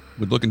queen,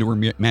 would look into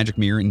her magic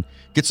mirror and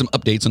get some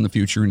updates on the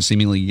future and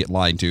seemingly get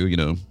lied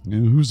to,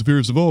 who's the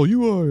fairest of all?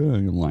 You are.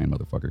 You lying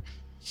motherfucker.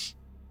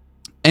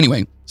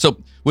 Anyway,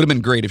 so would have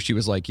been great if she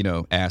was like,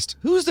 asked,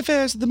 who's the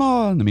fairest of them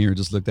all? And the mirror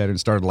just looked at her and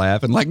started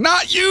laughing like,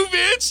 not you,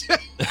 bitch.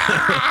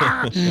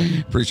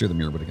 Pretty sure the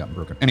mirror would have gotten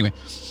broken. Anyway,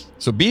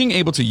 so being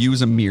able to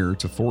use a mirror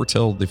to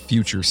foretell the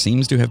future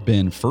seems to have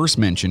been first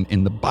mentioned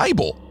in the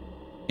Bible.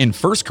 In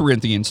 1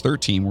 Corinthians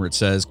 13, where it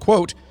says,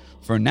 quote,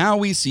 for now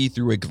we see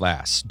through a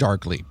glass,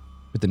 darkly,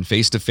 but then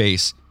face to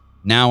face.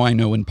 Now I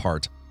know in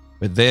part,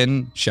 but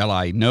then shall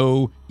I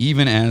know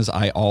even as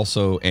I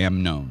also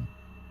am known.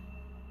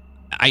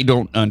 I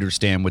don't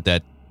understand what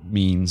that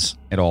means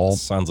at all.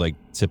 Sounds like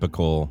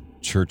typical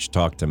church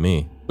talk to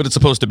me. But it's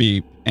supposed to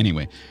be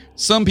anyway.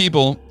 Some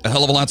people, a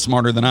hell of a lot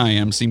smarter than I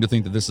am, seem to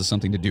think that this is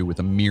something to do with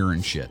a mirror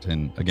and shit.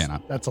 And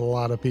again, that's a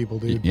lot of people,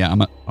 dude. Yeah,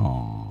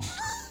 well,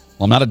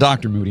 I'm not a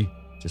doctor, Moody.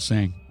 Just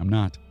saying, I'm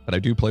not. But I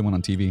do play one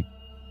on TV.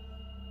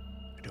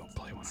 I don't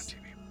play one on TV.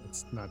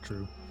 That's not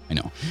true. I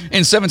know.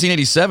 In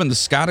 1787, the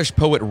Scottish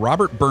poet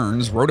Robert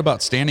Burns wrote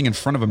about standing in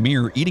front of a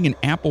mirror, eating an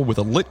apple with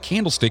a lit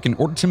candlestick in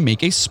order to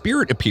make a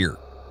spirit appear.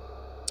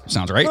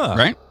 Sounds right,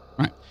 right?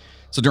 Right.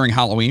 So during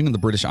Halloween in the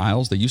British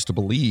Isles, they used to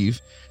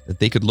believe that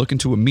they could look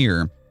into a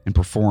mirror and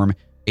perform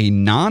a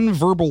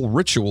non-verbal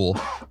ritual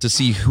to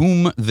see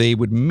whom they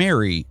would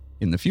marry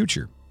in the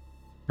future.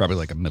 Probably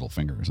like a middle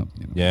finger or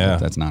something. Yeah.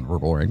 That's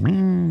non-verbal, right?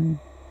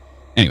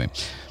 Anyway,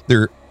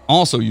 there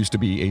also used to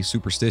be a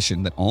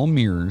superstition that all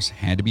mirrors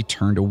had to be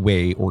turned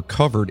away or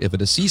covered if a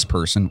deceased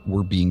person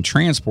were being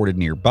transported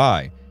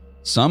nearby.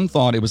 Some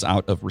thought it was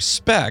out of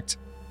respect,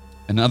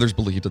 and others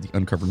believed that the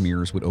uncovered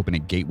mirrors would open a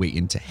gateway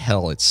into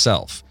hell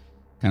itself.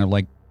 Kind of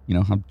like,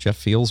 how Jeff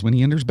feels when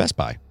he enters Best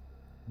Buy.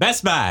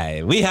 Best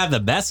Buy, we have the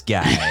best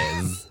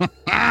guys.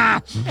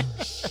 I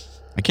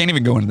can't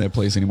even go into that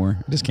place anymore.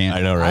 I just can't.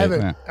 I know, right?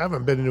 I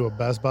haven't been into a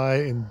Best Buy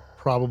in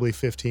probably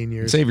 15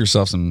 years. Save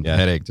yourself some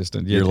headache.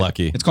 You're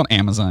lucky. It's called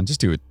Amazon. Just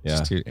do it. Yeah.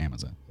 Just do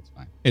Amazon. It's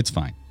fine. It's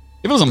fine.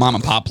 If it was a mom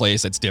and pop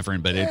place, it's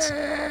different, but it's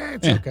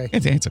okay.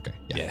 It's okay.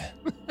 Yeah.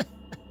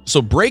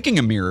 So breaking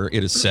a mirror,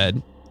 it is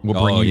said, will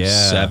bring you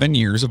 7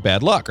 years of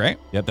bad luck, right?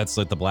 Yep, that's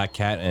like the black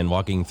cat and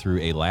walking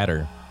through a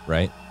ladder,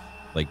 right?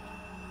 Like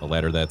a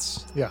ladder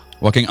that's... Yeah.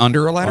 Walking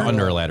under a ladder?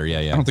 Under a ladder, yeah.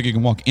 I don't think you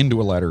can walk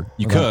into a ladder.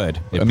 You could.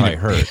 It might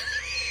hurt.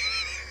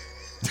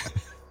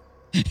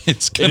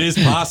 It is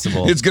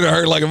possible. It's going to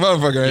hurt like a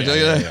motherfucker, I tell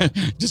you that.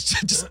 Yeah.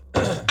 Just,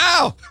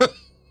 ow!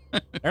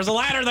 There's a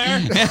ladder there.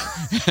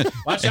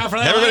 Watch out for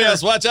that Everybody ladder.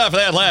 else, watch out for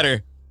that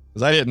ladder.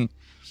 Because I didn't.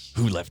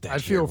 Who left that I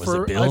here? Was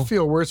it Bill? I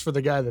feel worse for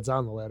the guy that's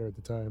on the ladder at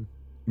the time.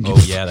 Oh,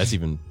 yeah, that's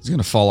even... He's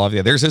going to fall off.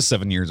 Yeah, there's his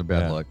 7 years of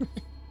bad luck.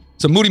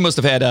 So Moody must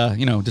have had,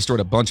 destroyed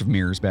a bunch of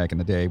mirrors back in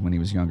the day when he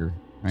was younger,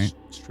 right?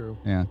 It's true.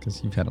 Yeah,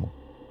 because you've had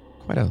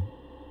quite a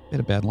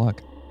bit of bad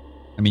luck.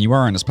 I mean, you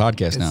are on this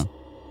podcast now.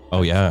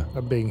 Oh, yeah.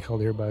 I'm being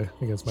held here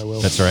against my will.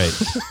 That's right.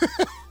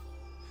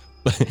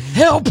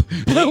 Help!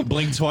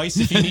 Blink twice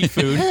if you need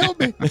food. Help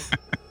me.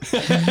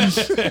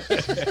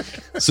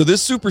 So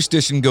this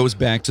superstition goes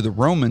back to the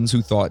Romans,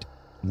 who thought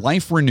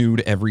life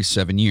renewed every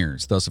 7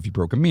 years. Thus, if you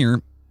broke a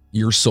mirror,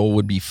 your soul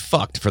would be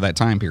fucked for that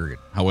time period.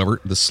 However,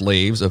 the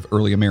slaves of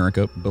early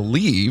America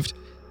believed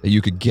that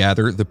you could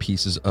gather the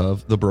pieces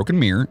of the broken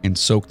mirror and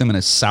soak them in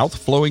a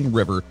south-flowing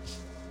river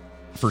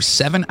for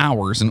 7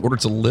 hours in order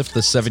to lift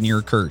the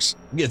 7-year curse.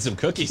 Get some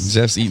cookies.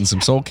 Jeff's eating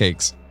some soul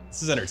cakes.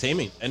 This is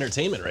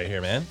entertainment right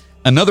here, man.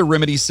 Another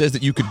remedy says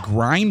that you could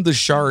grind the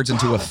shards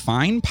into a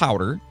fine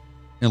powder,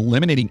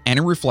 eliminating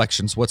any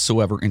reflections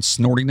whatsoever and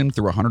snorting them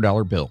through a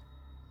 $100 bill.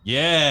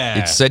 Yeah.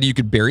 It said you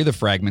could bury the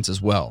fragments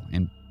as well.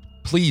 And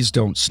please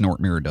don't snort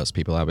mirror dust,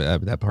 people.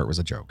 That part was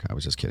a joke. I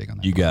was just kidding on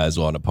that. You guys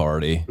want a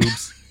party?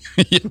 Oops.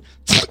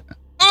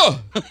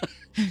 Oh,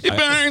 it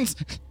burns.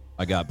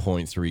 I got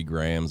 0.3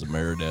 grams of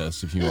mirror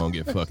dust if you want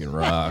to get fucking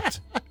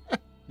rocked.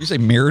 You say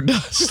mirror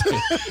dust?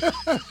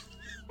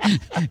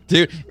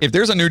 Dude, if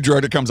there's a new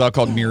drug that comes out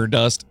called mirror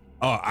dust.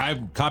 Oh,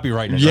 I'm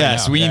copywriting it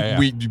yes, right now.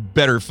 we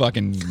better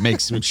fucking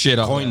make some shit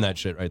up. Coin that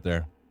shit right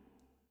there.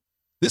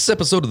 This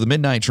episode of the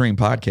Midnight Train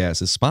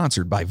podcast is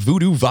sponsored by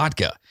Voodoo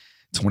Vodka.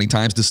 20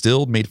 times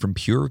distilled, made from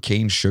pure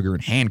cane sugar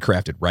and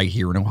handcrafted right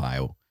here in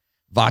Ohio.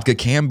 Vodka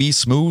can be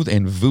smooth,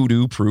 and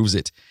Voodoo proves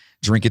it.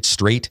 Drink it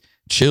straight,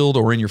 chilled,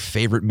 or in your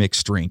favorite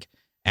mixed drink.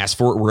 Ask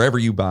for it wherever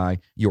you buy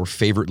your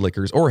favorite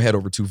liquors, or head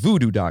over to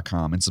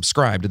voodoo.com and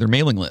subscribe to their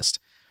mailing list.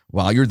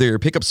 While you're there,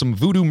 pick up some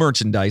Voodoo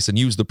merchandise and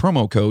use the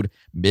promo code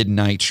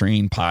Midnight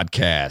Train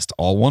Podcast,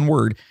 all one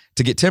word,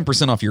 to get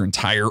 10% off your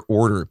entire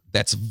order.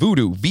 That's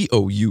Voodoo,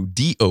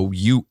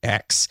 VOUDOUX.com.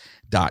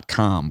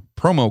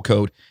 Promo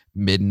code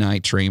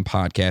Midnight Train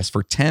Podcast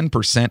for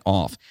 10%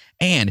 off.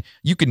 And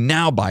you can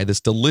now buy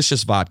this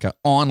delicious vodka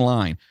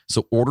online.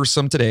 So order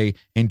some today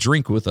and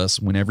drink with us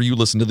whenever you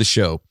listen to the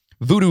show.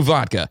 Voodoo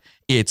Vodka,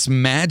 it's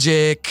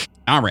magic.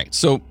 All right,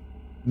 so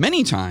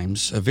many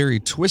times, a very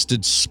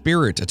twisted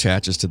spirit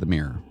attaches to the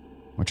mirror,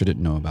 which I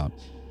didn't know about.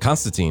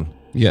 Constantine.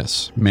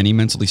 Yes, many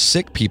mentally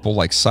sick people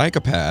like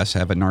psychopaths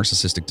have a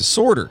narcissistic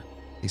disorder.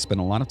 They spend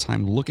a lot of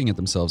time looking at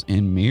themselves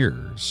in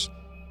mirrors.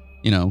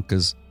 You know,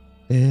 because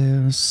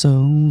they're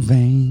so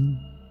vain.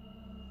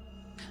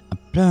 I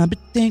probably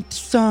think the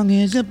song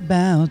is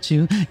about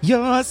you.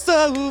 You're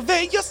so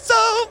vain, you're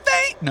so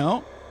vain.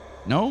 No,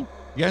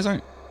 you guys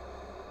aren't.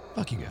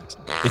 Fuck you guys.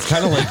 It's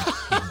kind of like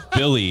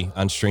Billy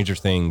on Stranger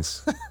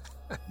Things.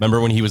 Remember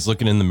when he was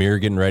looking in the mirror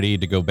getting ready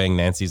to go bang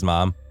Nancy's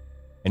mom?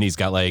 And he's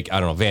got like, I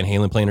don't know, Van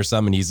Halen playing or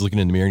something. And he's looking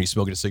in the mirror and he's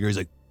smoking a cigarette. He's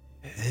like,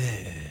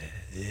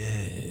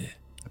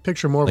 I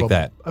picture more like of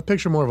that. I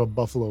picture more of a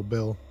Buffalo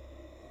Bill.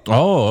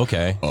 Oh,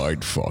 okay.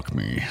 I'd fuck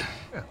me.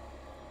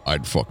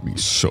 I'd fuck me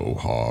so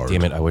hard.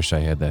 Damn it. I wish I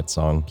had that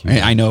song.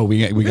 Hey, I know, we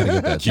got to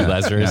get that. Q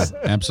Lazarus. Yeah,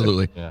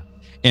 absolutely. Yeah.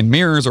 And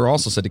mirrors are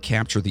also said to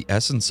capture the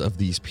essence of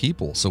these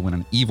people. So when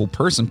an evil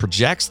person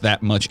projects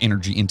that much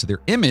energy into their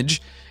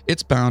image,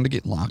 it's bound to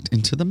get locked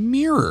into the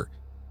mirror.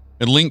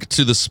 A link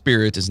to the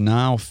spirit is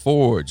now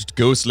forged.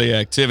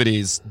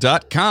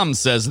 Ghostlyactivities.com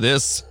says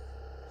this.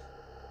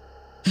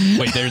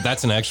 Wait,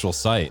 that's an actual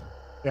site.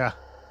 Yeah.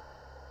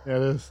 Yeah,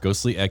 it is.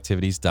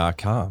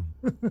 Ghostlyactivities.com.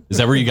 Is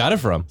that where you got it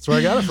from? That's where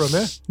I got it from,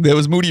 man. That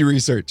was Moody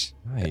Research.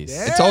 Nice.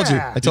 Yeah. I told you.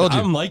 Dude,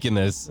 I'm liking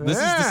this. This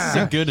is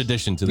a good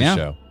addition to the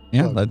show.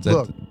 Yeah, Look, that's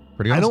look,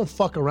 pretty awesome. I don't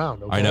fuck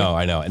around. Okay? I know.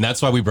 And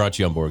that's why we brought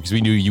you on board, because we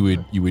knew you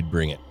would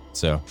bring it.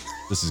 So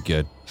this is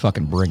good.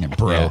 Fucking bring it,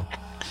 bro. Yeah.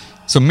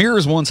 So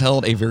mirrors once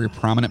held a very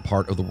prominent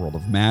part of the world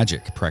of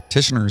magic.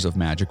 Practitioners of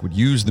magic would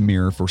use the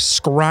mirror for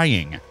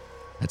scrying.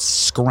 That's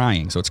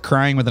scrying. So it's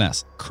crying with an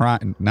S.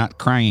 Not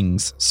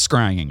crying's,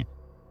 scrying.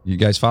 You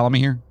guys follow me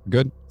here?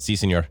 Good? Si,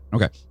 senor.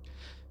 Okay.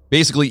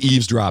 Basically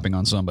eavesdropping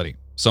on somebody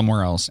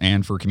somewhere else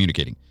and for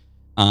communicating.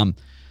 Oh,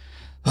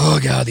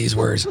 God, these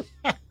words.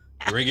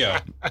 Here we go.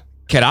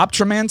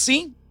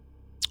 Catoptromancy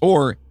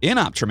or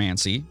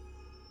inoptromancy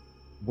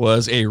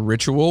was a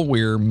ritual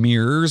where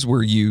mirrors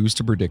were used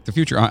to predict the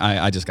future.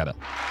 I just got to.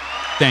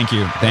 Thank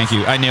you.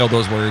 I nailed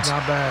those words.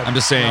 Not bad. I'm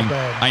just saying. Not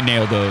bad. I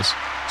nailed those.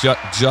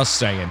 Just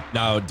saying.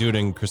 Now do it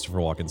in Christopher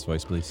Walken's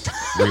voice, please.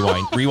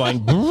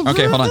 Rewind.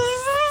 Okay, hold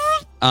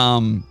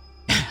on.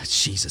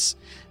 Jesus.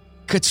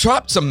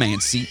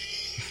 Catoptromancy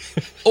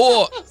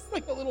or It's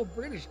like a little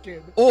British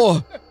kid.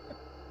 or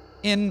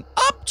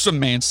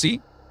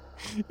inoptromancy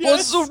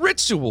was a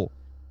ritual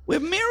where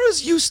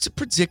mirrors used to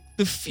predict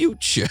the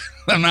future.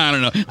 I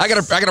don't know. I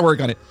gotta work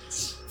on it.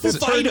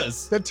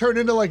 That turned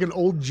into like an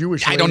old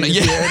Jewish. I don't know. lady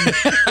at the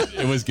Yeah. end.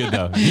 It was good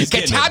though. He's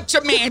getting it.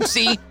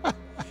 Catoptromancy.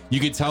 You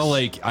could tell,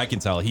 I can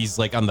tell he's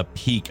like on the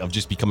peak of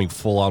just becoming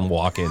full on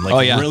walking. Like Oh,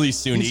 yeah. really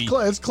soon.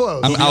 It's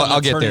close. I'll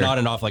get turn there. it on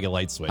and off like a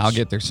light switch. I'll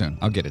get there soon.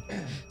 I'll get it.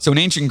 So in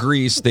ancient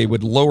Greece, they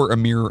would lower a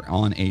mirror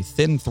on a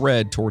thin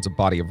thread towards a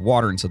body of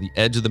water until the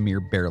edge of the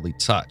mirror barely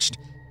touched.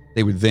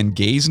 They would then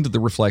gaze into the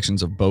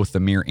reflections of both the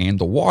mirror and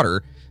the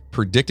water,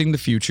 predicting the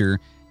future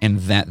and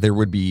that there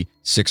would be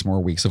 6 more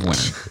weeks of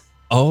winter.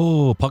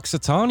 Oh,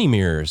 Puxatani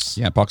mirrors.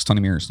 Yeah,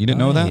 Puxatani mirrors. You didn't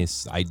know that?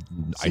 Nice. I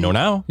know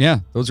now. Yeah,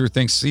 those are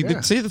things. See,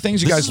 Yeah. see the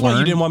things you This guys is why learn.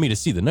 you didn't want me to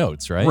see the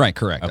notes, right? Right,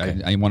 correct. Okay.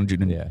 I wanted you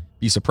to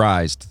be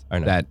surprised I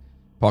know. that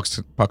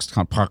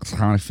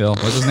Puxatani Phil,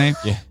 what's his name?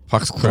 Yeah.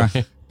 Pucks.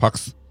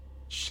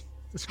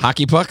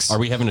 Hockey pucks? Are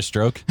we having a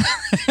stroke?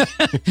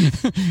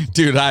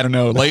 Dude, I don't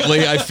know.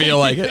 Lately, I feel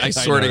like it. I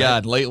swear know, to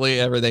God. Lately,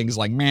 everything's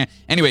like, man.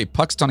 Anyway,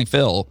 Puxatani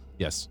Phil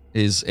Yes.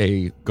 is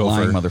a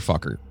Gopher. lying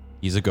motherfucker.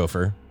 He's a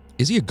gopher.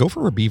 Is he a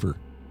gopher or a beaver?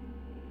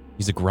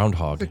 He's a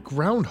groundhog. The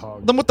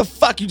groundhog. Then what the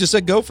fuck? You just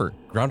said gopher.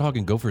 Groundhog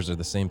and gophers are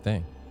the same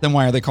thing. Then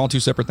why are they called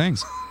 2 separate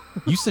things?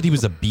 You said he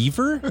was a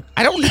beaver?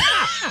 I don't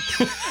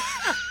know.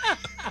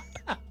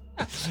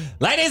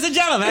 Ladies and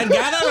gentlemen,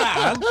 gather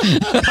round.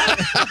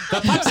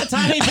 The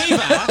Puxatani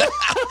Beaver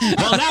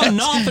will now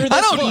gnaw through this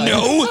I don't wood.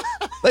 know.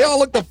 They all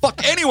look the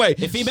fuck anyway.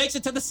 If he makes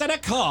it to the center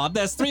cord,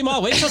 there's 3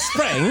 more weeks of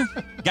spring.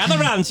 Gather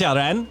round,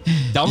 children.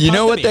 Don't You pop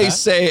know the what they beaver.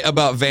 say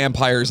about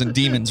vampires and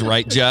demons,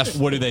 right, Jeff?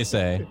 What do they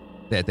say?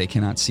 That they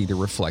cannot see the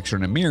reflection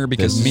in a mirror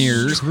because This is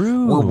mirrors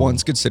true. were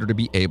once considered to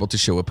be able to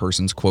show a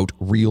person's, quote,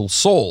 real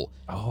soul.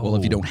 Well,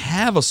 if you don't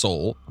have a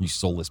soul, You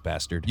soulless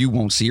bastard. you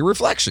won't see a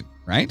reflection,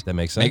 right? That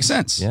makes sense. Makes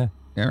sense. Yeah.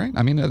 All right.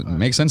 I mean, it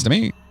makes sense to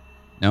me.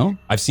 No?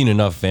 I've seen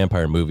enough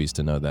vampire movies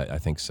to know that. I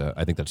think so.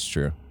 I think that's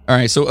true. All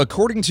right. So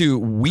according to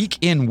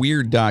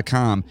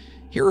weekinweird.com,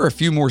 here are a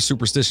few more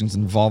superstitions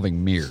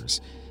involving mirrors.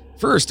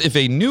 First, if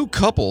a new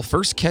couple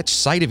first catch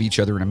sight of each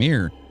other in a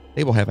mirror,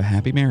 they will have a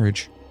happy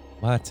marriage.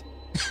 What?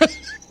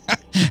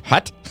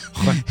 Hut?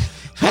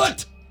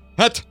 What?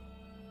 Hut?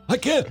 I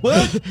can't.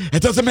 What?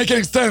 It doesn't make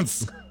any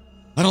sense.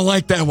 I don't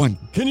like that one.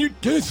 Can you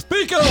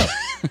speak up?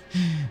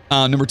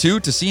 Number 2,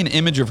 to see an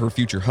image of her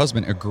future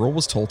husband, a girl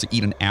was told to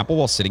eat an apple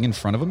while sitting in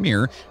front of a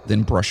mirror,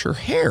 then brush her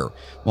hair.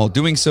 While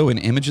doing so, an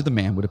image of the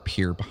man would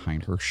appear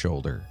behind her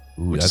shoulder.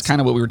 Which is kind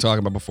of what we were talking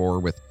about before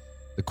with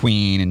the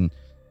queen. And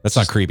that's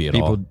not creepy at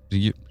all.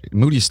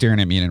 Moody's staring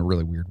at me in a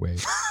really weird way.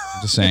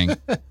 I'm just saying.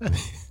 I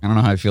don't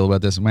know how I feel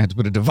about this. I might have to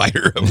put a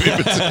divider up.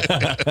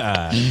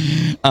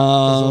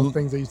 Those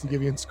things they used to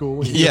give you in school.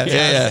 When you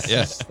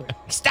Yeah.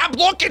 Stop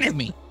looking at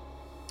me.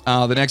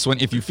 The next one,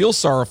 if you feel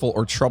sorrowful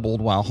or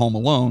troubled while home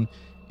alone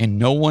and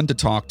no one to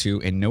talk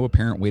to and no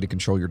apparent way to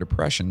control your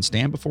depression,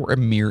 stand before a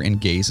mirror and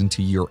gaze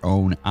into your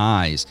own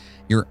eyes.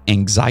 Your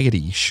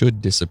anxiety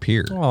should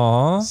disappear.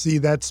 Aww. See,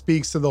 that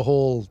speaks to the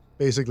whole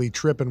basically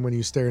tripping when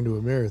you stare into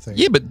a mirror thing.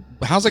 Yeah, but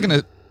how's that going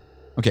to...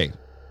 Okay,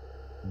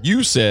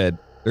 you said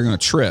they're going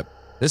to trip.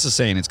 This is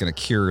saying it's going to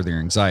cure their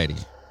anxiety.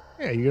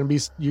 Yeah, you're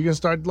gonna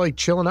start like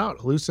chilling out,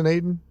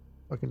 hallucinating,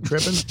 fucking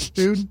tripping,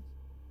 dude.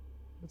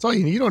 That's all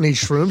you need. You don't need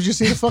shrooms. You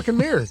just need a fucking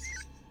mirror.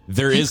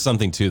 There is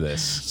something to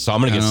this. So I'm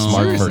going to get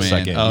smart for a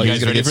second. Oh, you guys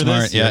guys ready for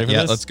this?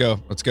 Yeah, let's go.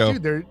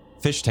 Dude,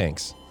 Fish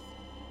tanks,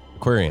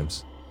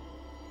 aquariums.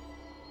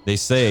 They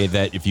say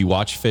that if you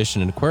watch fish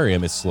in an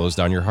aquarium, it slows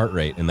down your heart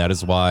rate. And that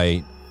is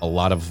why a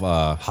lot of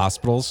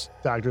hospitals,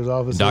 doctor's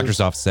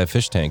offices have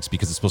fish tanks,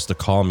 because it's supposed to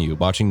calm you.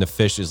 Watching the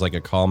fish is like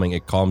a calming.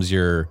 It calms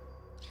your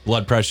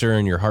blood pressure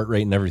and your heart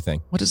rate and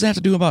everything. What does that have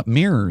to do about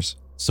mirrors?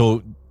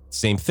 So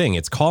same thing.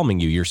 It's calming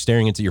you. You're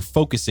you're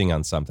focusing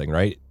on something,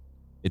 right?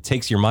 It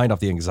takes your mind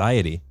off the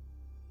anxiety.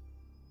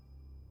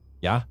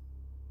 Yeah.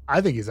 I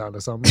think he's onto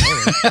something.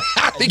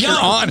 I think you're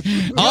on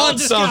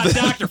something.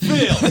 Dr.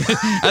 Phil.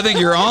 I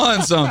think you're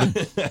on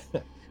something.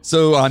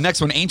 So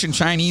next one, ancient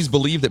Chinese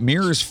believed that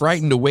mirrors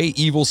frightened away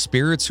evil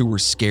spirits who were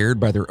scared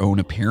by their own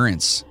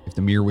appearance. If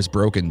the mirror was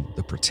broken,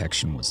 the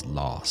protection was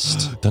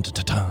lost. Dun, dun,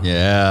 dun, dun.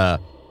 Yeah.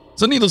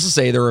 So needless to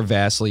say, there are a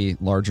vastly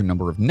larger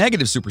number of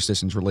negative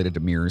superstitions related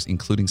to mirrors,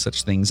 including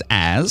such things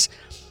as,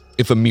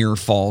 if a mirror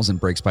falls and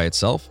breaks by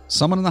itself,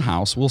 someone in the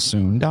house will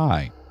soon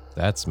die.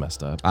 That's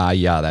messed up.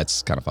 Yeah,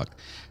 that's kind of fucked.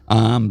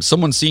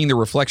 Someone seeing the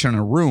reflection in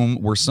a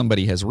room where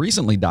somebody has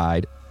recently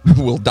died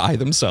will die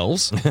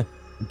themselves.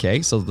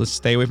 Okay, so let's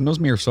stay away from those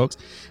mirrors, folks.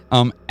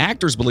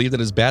 Actors believe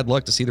that it's bad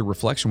luck to see the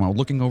reflection while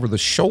looking over the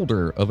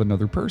shoulder of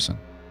another person.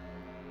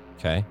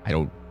 Okay.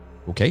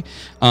 Okay.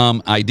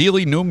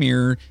 Ideally, no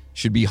mirror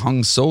should be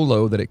hung so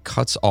low that it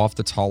cuts off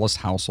the tallest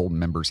household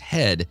member's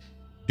head.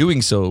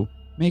 Doing so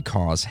may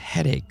cause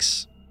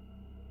headaches.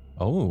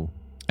 Oh.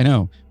 I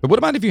know. But what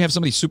about if you have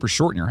somebody super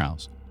short in your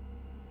house?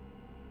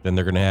 Then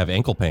they're going to have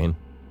ankle pain.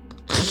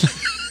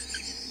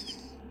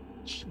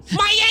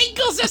 My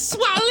ankles are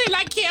swollen.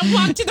 I can't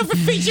walk to the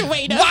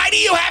refrigerator. Why do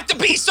you have to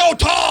be so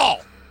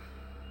tall?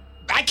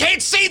 I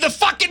can't see the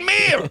fucking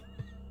mirror.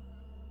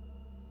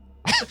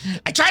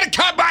 I try to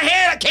cut my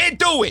hair. I can't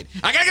do it.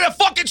 I gotta get a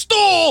fucking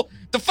stool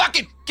to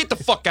fucking get the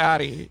fuck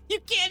out of here. You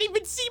can't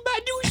even see my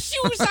new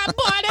shoes I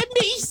bought at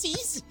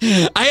Macy's.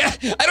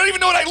 I don't even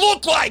know what I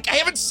look like. I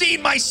haven't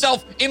seen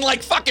myself in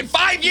like fucking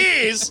 5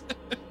 years.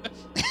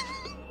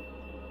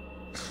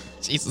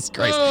 Jesus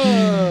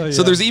Christ.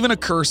 So there's even a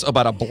curse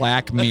about a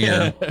black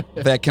mirror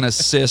that can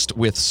assist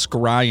with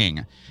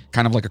scrying,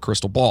 kind of like a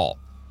crystal ball.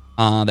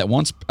 That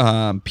once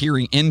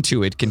peering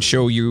into it can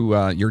show you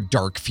your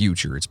dark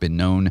future. It's been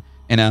known,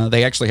 and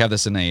they actually have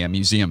this in a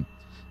museum.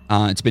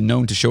 It's been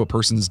known to show a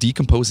person's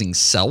decomposing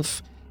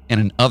self, and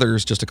in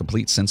others, just a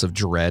complete sense of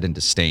dread and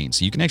disdain.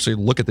 So you can actually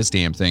look at this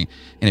damn thing,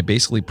 and it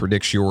basically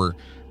predicts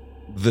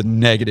the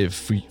negative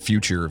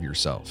future of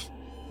yourself.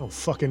 I don't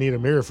fucking need a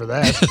mirror for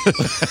that.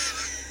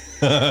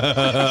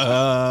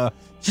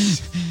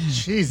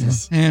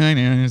 Jesus. Yeah, I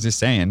know. I was just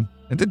saying.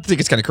 I did think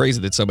it's kind of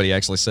crazy that somebody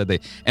actually said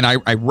and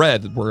I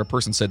read where a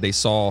person said they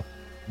saw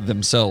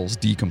themselves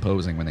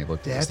decomposing when they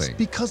looked at this That's thing.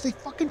 because they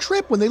fucking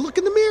trip when they look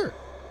in the mirror.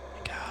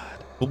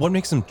 But what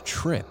makes them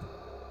trip?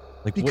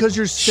 Like Because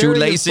you're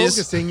staring and shoelaces?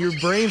 focusing, your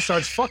brain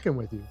starts fucking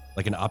with you.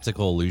 like an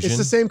optical illusion. It's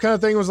the same kind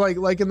of thing was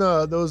like in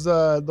those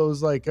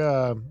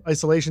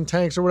isolation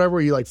tanks or whatever,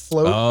 where you like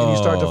float and you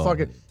start to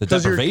fucking the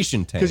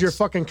deprivation tanks. because you're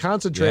fucking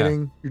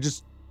concentrating. You're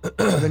just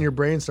and then your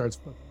brain starts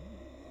fucking.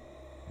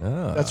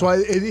 Oh. That's why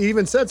it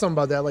even said something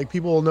about that. Like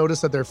people will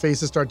notice that their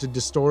faces start to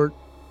distort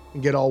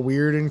and get all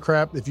weird and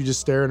crap if you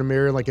just stare in a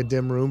mirror in like a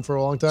dim room for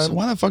a long time. So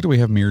why the fuck do we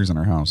have mirrors in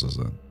our houses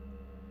then?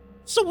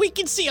 So we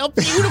can see how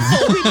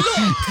beautiful we look.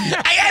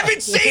 I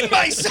haven't seen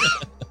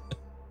myself.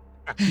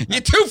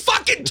 You're too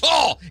fucking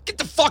tall. Get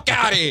the fuck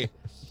out of here.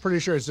 Pretty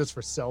sure it's just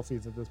for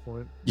selfies at this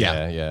point.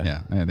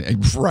 Yeah.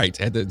 Right.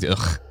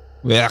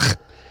 Ugh.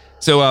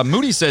 So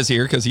Moody says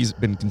here, because he's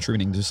been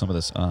contributing to some of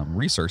this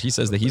research, he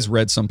says that he's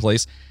read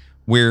someplace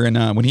where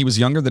when he was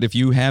younger that if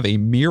you have a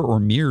mirror or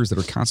mirrors that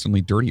are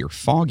constantly dirty or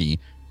foggy,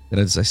 that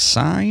is a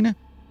sign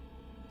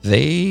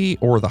they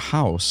or the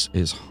house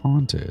is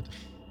haunted.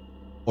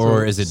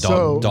 Or is it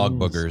dog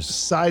boogers?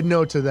 Side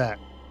note to that.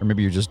 Or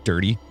maybe you're just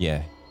dirty.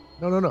 Yeah.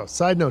 No.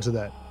 Side note to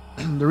that.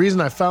 The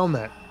reason I found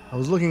that, I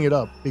was looking it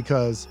up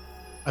because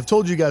I've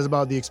told you guys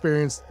about the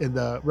experience in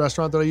the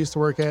restaurant that I used to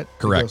work at.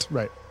 Correct.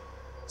 Right.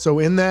 So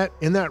in that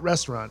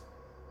restaurant,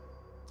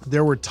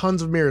 there were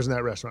tons of mirrors in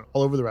that restaurant,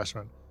 all over the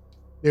restaurant.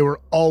 They were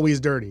always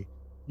dirty.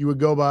 You would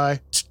go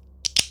by.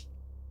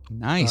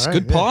 Nice. All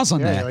right, Good pause on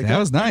yeah, that. like that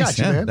was nice. got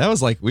you, Yeah, man. that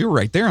was like, we were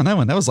right there on that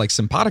one. That was like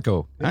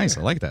simpatico. Nice.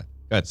 I like that.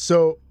 Good.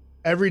 So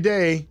every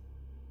day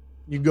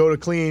you go to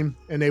clean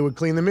and they would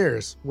clean the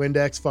mirrors,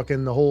 Windex,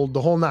 fucking the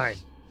whole nine.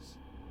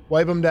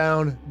 Wipe them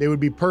down. They would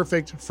be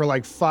perfect for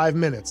like 5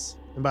 minutes.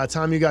 And by the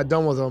time you got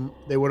done with them,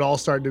 they would all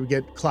start to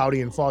get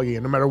cloudy and foggy.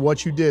 And no matter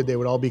what you did, they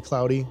would all be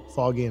cloudy,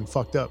 foggy, and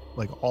fucked up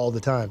like all the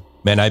time.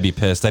 Man, I'd be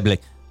pissed. I'd be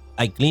like,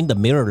 I cleaned the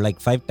mirror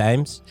like 5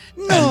 times,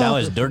 and now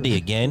it's dirty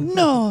again.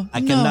 No, I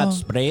cannot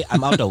spray.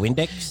 I'm out of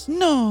Windex.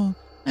 No,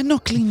 I no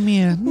clean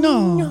mirror.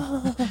 No,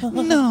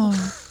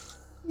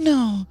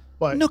 no.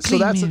 But No so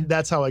clean mirror.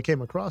 that's how I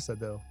came across that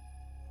though.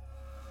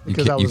 You,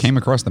 Because you came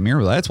across the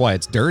mirror. That's why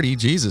it's dirty.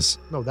 Jesus.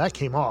 No, that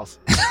came off.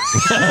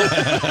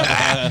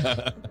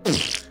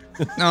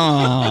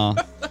 Oh,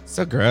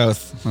 so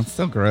gross. That's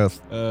so gross.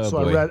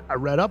 So I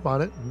read up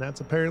on it, and that's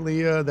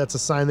apparently that's a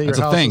sign that That's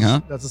your a house thing, is,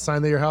 huh? That's a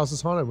sign that your house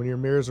is haunted when your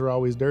mirrors are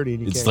always dirty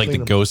and you it's can't like the clean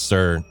them. ghosts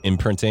are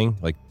imprinting.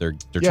 Like they're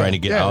trying to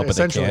get out, but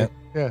they essentially. can't.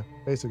 Yeah,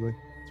 basically.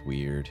 It's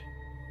weird.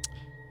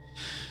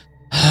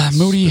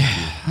 Moody,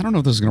 I don't know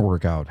if this is going to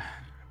work out.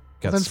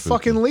 Got Then spooky.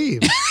 fucking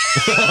leave.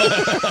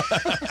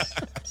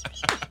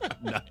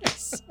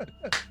 Nice.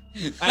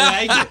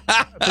 I like it.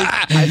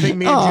 I think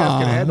me and Jeff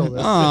can handle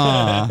this.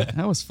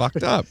 That was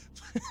fucked up.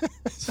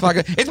 It's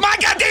my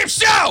goddamn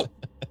show!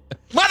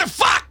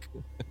 Motherfuck!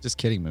 Just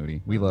kidding,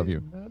 Moody. We love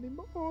you. Not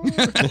anymore.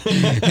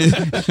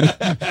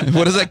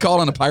 What is that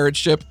called on a pirate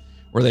ship?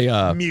 Where they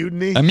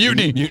Mutiny. a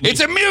mutiny.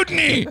 It's a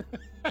mutiny!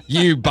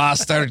 You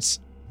bastards.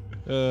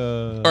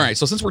 All right,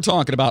 so since we're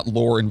talking about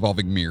lore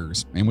involving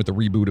mirrors, and with the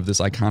reboot of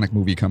this iconic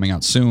movie coming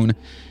out soon,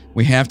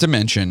 we have to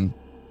mention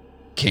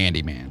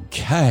Candyman.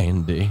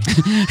 Candy.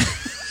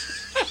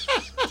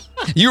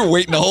 You were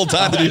waiting the whole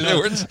time to do the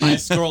words. I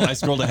scrolled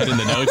ahead in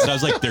the notes, and I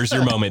was like, "There's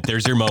your moment.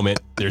 There's your moment.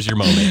 There's your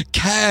moment."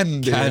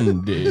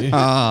 Candy.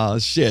 Oh,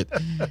 shit.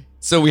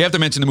 So we have to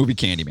mention the movie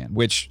Candyman,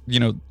 which, you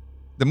know,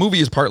 the movie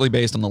is partly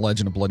based on the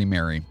legend of Bloody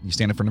Mary. You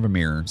stand in front of a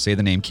mirror, say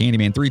the name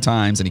Candyman 3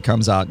 times, and he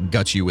comes out and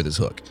guts you with his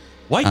hook.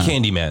 Why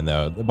Candyman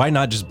though? Why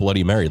not just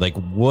Bloody Mary? Like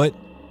what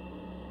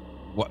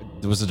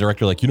was the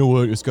director like? You know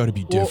what? It's got to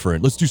be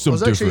different. Let's do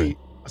something different.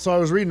 So I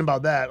was reading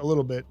about that a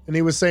little bit, and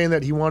he was saying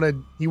that he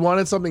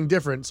wanted something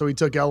different, so he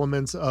took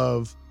elements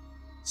of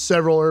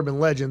several urban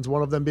legends.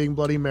 One of them being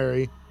Bloody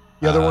Mary,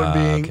 the other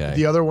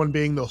one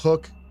being the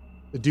hook,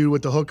 the dude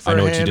with the hook for I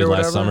know a what you hand did or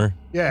last whatever. summer.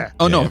 Yeah.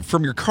 Oh, no,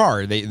 from your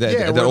car.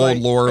 That where, old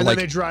lore. And like,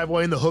 then they drive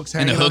away, and the hook's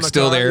and hanging the on hook's the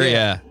still car. there,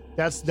 yeah.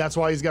 That's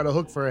why he's got a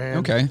hook for a hand.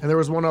 Okay. And there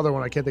was one other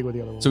one. I can't think what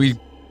the other one was. So he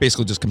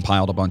basically just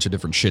compiled a bunch of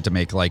different shit to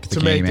make like the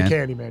to Candyman. make the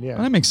Candyman, yeah.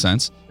 Well, that makes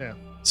sense. Yeah.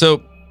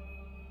 So,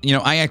 you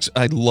know,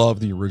 I love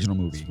the original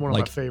movie. It's one of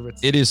my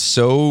favorites. It is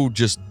so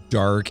just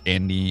dark,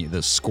 and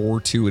the score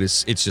to it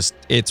is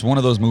it's one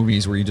of those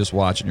movies where you just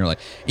watch and you're like,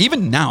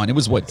 even now, and it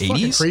was what, It's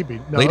fucking 80s?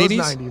 creepy. No, Late it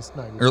was 80s?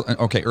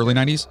 90s. Early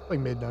 90s? Like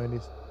mid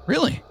 90s.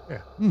 Really?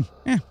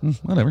 Yeah.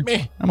 Whatever.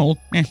 I'm old.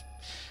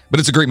 But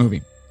it's a great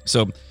movie.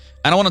 So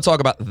I don't want to talk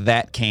about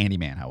that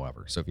Candyman,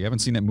 however. So if you haven't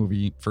seen that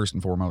movie, first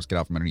and foremost, get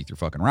out from underneath your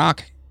fucking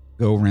rock.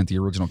 Go rent the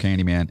original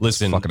Candyman.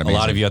 Listen, fucking a amazing.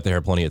 lot of you out there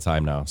have plenty of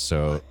time now,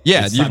 so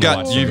Yeah, it's you've time to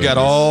watch some got movies.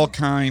 all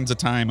kinds of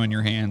time on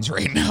your hands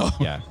right now.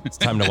 Yeah, it's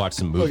time to watch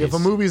some movies. Look, if a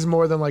movie's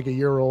more than like a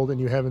year old and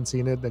you haven't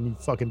seen it, then you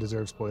fucking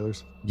deserve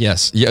spoilers.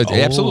 Yes. Yeah.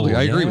 Absolutely.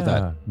 I agree with yeah.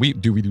 that. We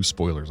do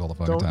spoilers all the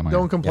fucking time.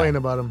 Don't complain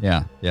about them.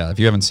 Yeah. Yeah. If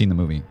you haven't seen the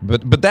movie,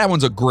 but that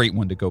one's a great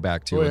one to go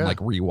back to Oh, and yeah. like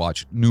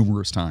rewatch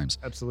numerous times.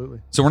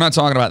 Absolutely. So we're not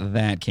talking about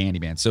that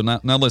Candyman. So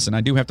now listen,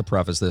 I do have to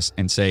preface this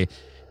and say,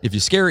 if you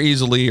scare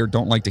easily or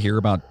don't like to hear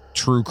about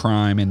true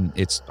crime and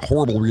its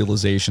horrible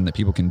realization that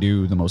people can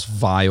do the most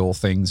vile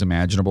things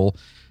imaginable,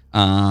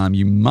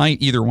 you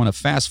might either want to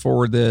fast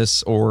forward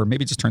this or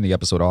maybe just turn the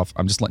episode off.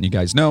 I'm just letting you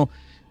guys know.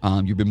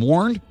 You've been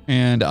warned,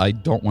 and I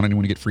don't want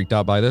anyone to get freaked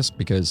out by this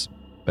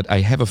but I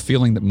have a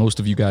feeling that most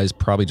of you guys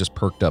probably just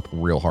perked up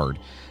real hard.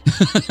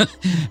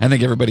 I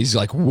think everybody's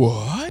like,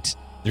 what?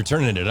 They're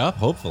turning it up,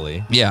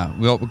 hopefully. Yeah,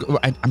 well,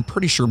 I'm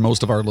pretty sure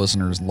most of our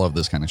listeners love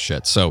this kind of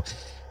shit. So,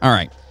 all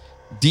right.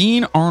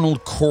 Dean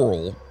Arnold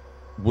Corll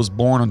was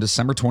born on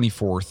December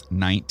 24th,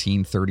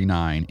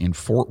 1939 in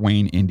Fort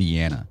Wayne,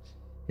 Indiana.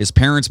 His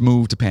parents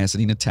moved to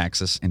Pasadena,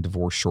 Texas, and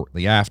divorced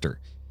shortly after.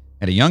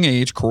 At a young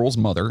age, Corll's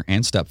mother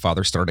and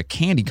stepfather started a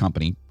candy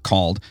company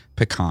called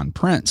Pecan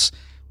Prince,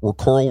 where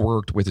Corll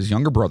worked with his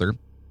younger brother,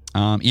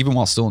 even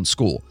while still in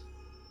school.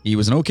 He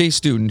was an okay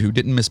student who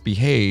didn't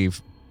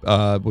misbehave,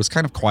 was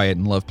kind of quiet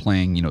and loved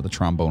playing, the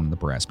trombone and the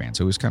brass band.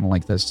 So he was kind of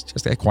like this,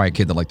 just that quiet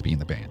kid that liked to be in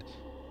the band.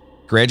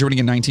 Graduating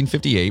in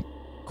 1958,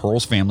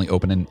 Corll's family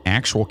opened an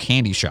actual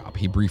candy shop.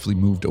 He briefly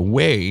moved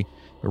away,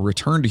 but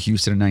returned to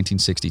Houston in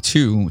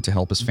 1962 to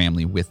help his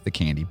family with the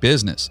candy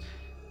business.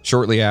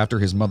 Shortly after,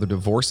 his mother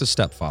divorced his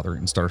stepfather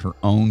and started her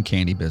own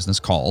candy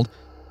business called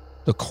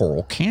the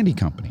Corll Candy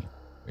Company,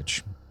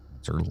 which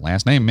It's her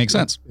last name. Makes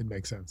sense. It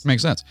makes sense.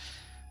 Makes sense.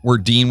 Where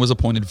Dean was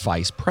appointed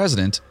vice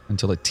president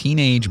until a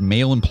teenage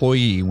male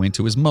employee went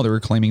to his mother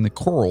claiming that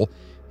Coral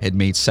had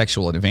made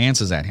sexual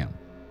advances at him.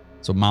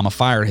 So Mama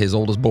fired his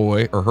oldest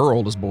boy, or her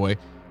oldest boy,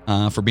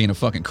 for being a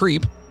fucking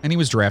creep, and he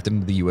was drafted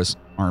into the U.S.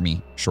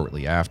 Army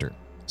shortly after.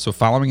 So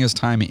following his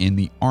time in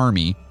the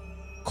Army,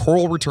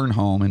 Coral returned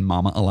home and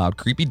Mama allowed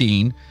creepy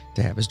Dean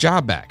to have his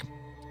job back.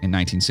 In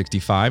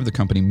 1965, the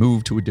company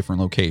moved to a different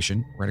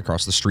location, right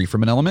across the street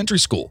from an elementary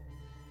school.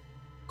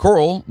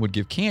 Coral would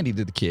give candy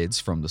to the kids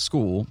from the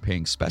school,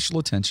 paying special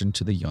attention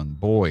to the young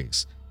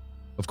boys.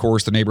 Of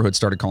course, the neighborhood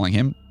started calling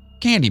him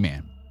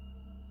Candyman.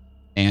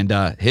 And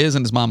his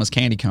and his mama's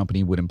candy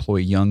company would employ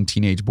young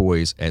teenage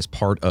boys as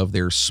part of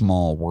their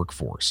small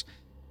workforce.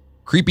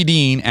 Creepy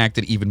Dean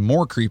acted even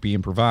more creepy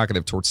and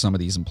provocative towards some of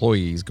these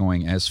employees,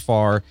 going as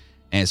far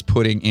as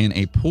putting in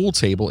a pool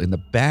table in the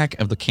back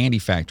of the candy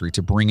factory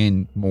to bring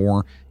in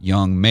more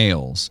young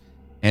males,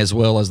 as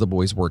well as the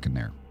boys working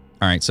there.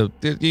 All right, so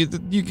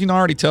you can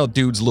already tell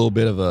dude's a little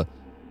bit of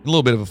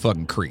a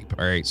fucking creep.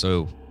 All right,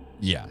 so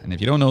yeah, and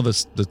if you don't know the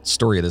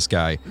story of this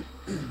guy,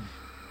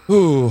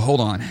 ooh,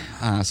 hold on.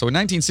 So in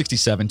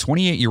 1967,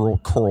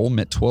 28-year-old Coral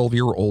met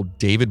 12-year-old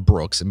David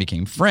Brooks and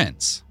became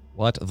friends.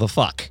 What the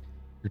fuck?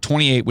 You're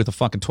 28 with a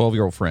fucking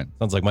 12-year-old friend.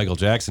 Sounds like Michael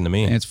Jackson to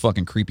me. And it's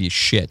fucking creepy as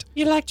shit.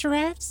 You like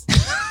giraffes?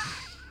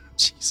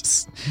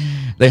 Jesus.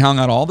 They hung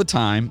out all the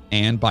time,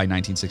 and by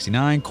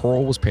 1969,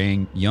 Coral was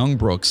paying young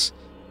Brooks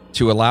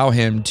to allow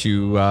him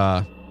to,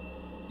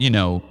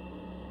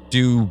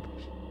 do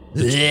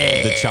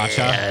the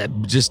cha-cha.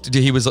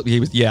 He was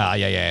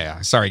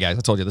yeah. Sorry guys,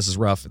 I told you this is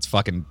rough. It's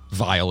fucking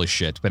vile as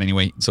shit. But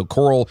anyway, so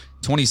Coral,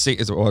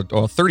 26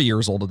 or 30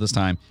 years old at this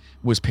time,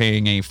 was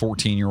paying a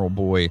 14-year-old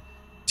boy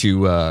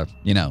to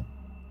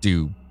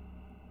do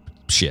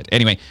shit.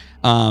 Anyway,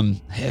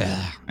 bottom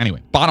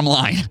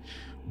line,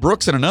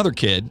 Brooks and another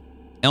kid,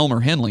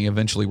 Elmer Henley,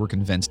 eventually were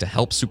convinced to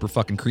help super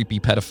fucking creepy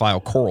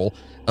pedophile Coral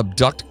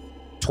abduct,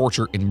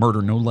 torture, and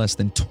murder no less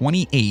than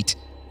 28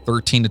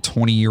 13 to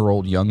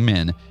 20-year-old young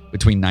men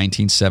between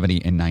 1970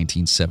 and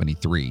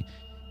 1973.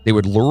 They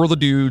would lure the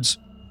dudes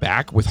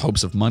back with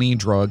hopes of money,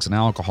 drugs, and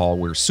alcohol,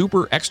 where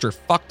super extra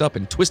fucked up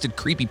and twisted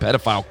creepy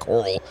pedophile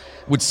Coral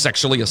would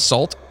sexually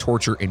assault,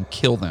 torture, and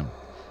kill them.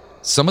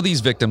 Some of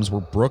these victims were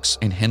Brooks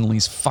and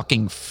Henley's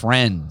fucking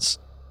friends.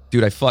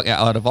 Dude,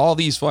 out of all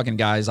these fucking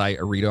guys I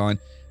read on,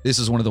 this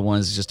is one of the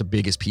ones that's just the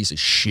biggest piece of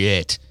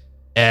shit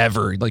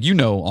ever. Like, you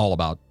know all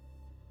about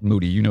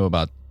Moody. You know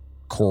about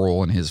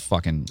Coral and his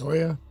fucking... Oh,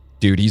 yeah.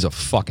 Dude, he's a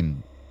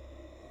fucking...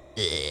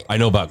 I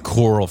know about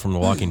Coral from The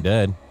Walking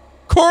Dead.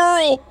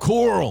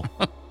 Coral!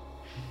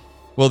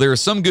 Well, there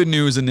is some good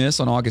news in this.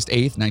 On August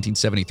 8th,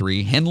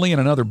 1973, Henley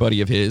and another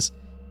buddy of his,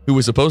 who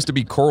was supposed to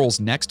be Coral's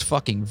next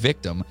fucking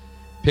victim,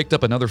 picked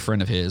up another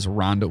friend of his,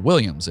 Rhonda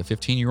Williams, a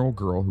 15-year-old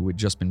girl who had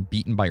just been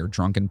beaten by her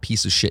drunken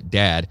piece of shit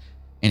dad.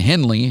 And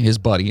Henley, his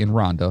buddy, and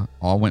Rhonda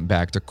all went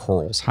back to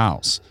Coral's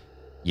house.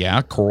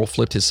 Yeah, Coral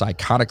flipped his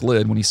psychotic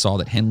lid when he saw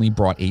that Henley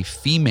brought a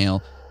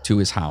female to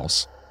his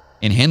house.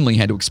 And Henley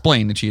had to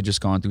explain that she had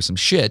just gone through some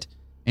shit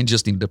and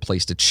just needed a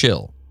place to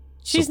chill.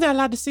 She's not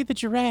allowed to see the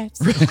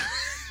giraffes.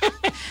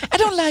 I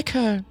don't like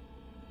her.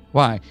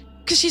 Why?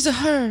 Because she's a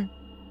her.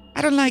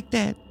 I don't like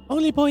that.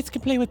 Only boys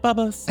can play with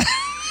bubbles.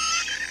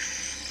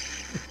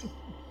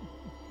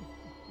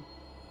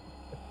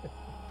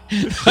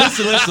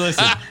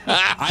 Listen.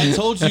 I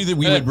told you that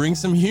we would bring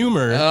some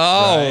humor.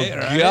 Oh,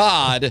 right?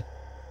 God.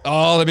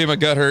 Oh, that made my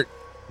gut hurt.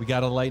 We got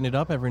to lighten it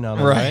up every now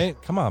and then,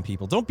 right? Come on,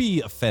 people. Don't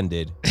be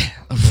offended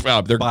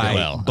by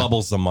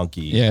Bubbles the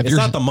monkey. Yeah, it's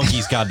not the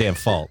monkey's goddamn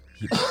fault.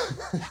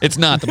 It's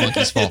not the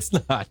monkey's fault.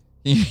 It's not.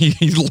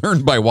 He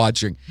learned by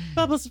watching.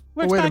 Bubbles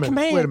works by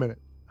command. Wait a minute.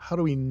 How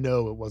do we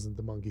know it wasn't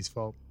the monkey's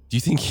fault? Do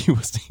you think he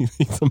was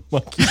the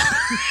monkey?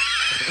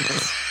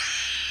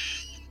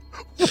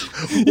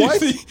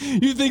 What?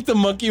 You think the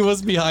monkey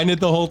was behind it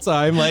the whole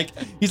time? Like,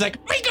 he's like,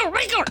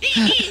 Rico.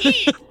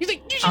 He's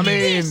like, you should do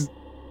this.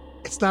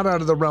 It's not out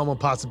of the realm of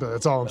possibility.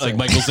 That's all I'm saying.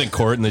 Like, Michael's in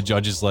court and the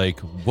judge is like,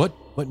 what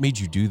made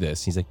you do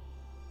this? He's like,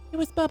 it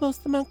was Bubbles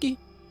the monkey.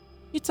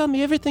 He told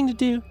me everything to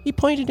do. He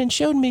pointed and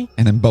showed me.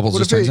 And then Bubbles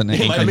just turns into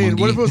angry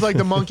monkey. What if it was like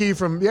the monkey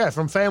from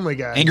Family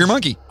Guy? Angry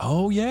monkey.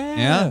 Oh, yeah.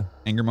 Yeah,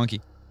 angry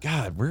monkey.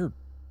 God, we're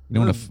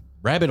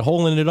rabbit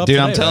holing it up Dude,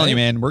 today, I'm telling right? you,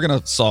 man, we're going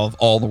to solve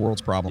all the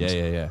world's problems.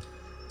 Yeah.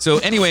 So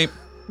anyway,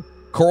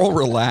 Coral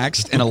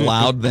relaxed and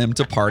allowed them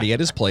to party at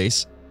his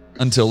place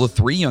until the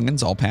three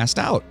youngins all passed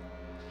out.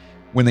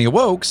 When they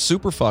awoke,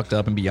 super fucked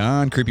up and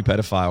beyond creepy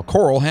pedophile,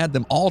 Coral had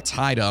them all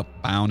tied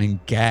up, bound, and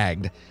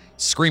gagged,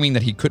 screaming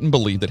that he couldn't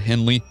believe that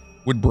Henley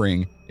would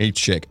bring a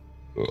chick.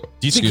 Do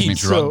you think he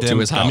drugged him? To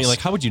his house? I mean, like,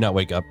 how would you not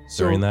wake up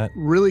during that?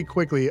 Really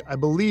quickly, I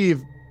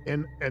believe,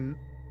 and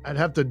I'd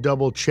have to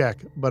double check,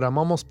 but I'm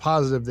almost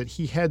positive that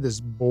he had this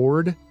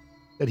board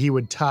that he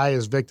would tie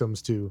his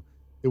victims to.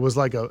 It was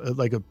like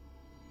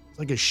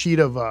a sheet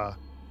of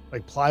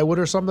like plywood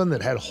or something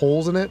that had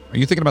holes in it. Are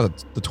you thinking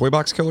about the toy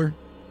box killer?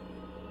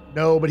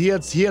 No, but he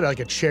had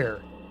like a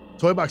chair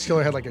Toy Box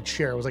Killer had like a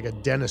chair. It was like a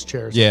dentist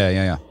chair. or Yeah, something.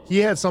 yeah, He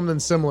had something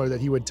similar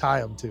that he would tie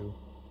him to.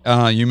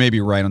 yeah. You may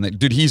be right on that,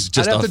 dude. He's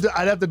just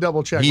I'd have to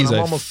double check. he's but I'm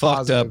a almost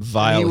fucked up, positive.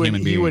 vile And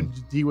human being.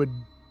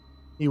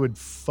 He would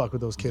fuck with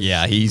those kids.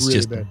 Yeah, he's really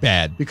just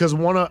bad. Because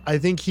I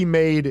think he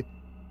made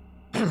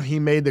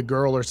the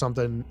girl or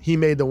something. He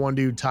made the one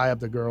dude tie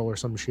up the girl or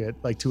some shit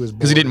like to his.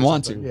 Because he board didn't or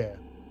want something. to. Yeah.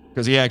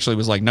 Because he actually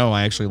was like, no,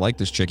 I actually like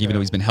this chick, even though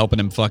he's been helping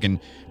him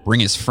fucking bring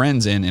his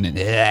friends in. And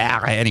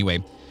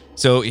anyway,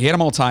 so he had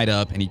them all tied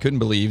up, and he couldn't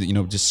believe,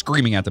 just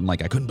screaming at them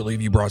like, I couldn't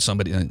believe you brought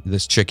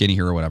this chick in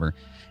here or whatever,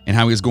 and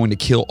how he was going to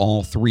kill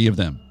all 3 of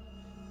them.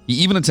 He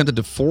even attempted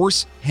to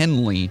force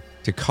Henley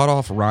to cut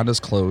off Rhonda's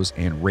clothes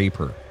and rape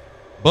her.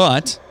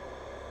 But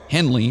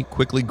Henley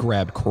quickly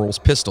grabbed Coral's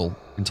pistol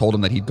and told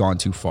him that he'd gone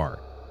too far.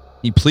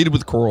 He pleaded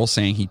with Coral,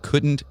 saying he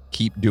couldn't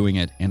keep doing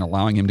it and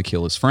allowing him to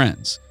kill his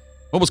friends.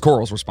 What was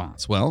Coral's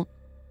response? Well,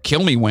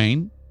 kill me,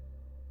 Wayne.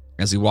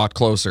 As he walked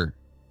closer,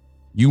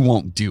 you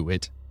won't do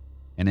it.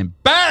 And then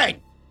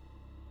bang!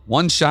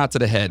 1 shot to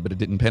the head, but it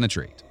didn't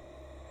penetrate.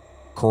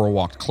 Coral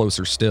walked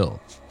closer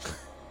still.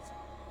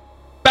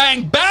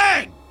 Bang,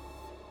 bang!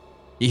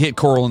 He hit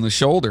Coral in the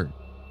shoulder.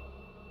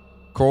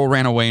 Coral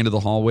ran away into the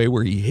hallway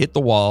where he hit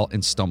the wall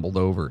and stumbled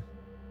over.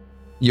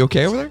 You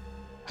okay over there?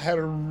 I had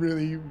a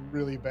really,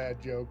 really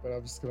bad joke, but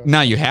I'm just gonna.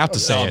 Now you have to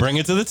say So it. bring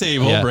it to the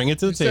table. Yeah. Bring it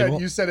to the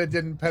table. You said it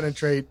didn't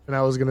penetrate, and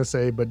I was gonna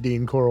say, but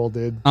Dean Coral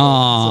did.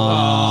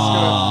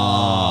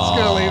 Oh,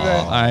 just gonna leave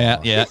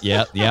that.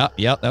 Yeah.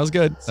 That was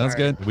good. That was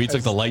Sorry. good. We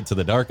took the light to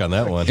the dark on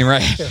that one. You're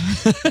right.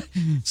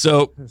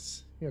 So,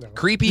 It's,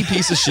 creepy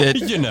piece of shit.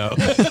 You know.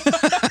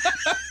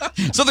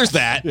 So there's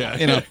that.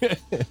 Yeah.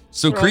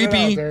 So throwing it out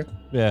creepy. there.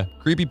 Yeah.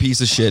 Creepy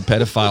piece of shit,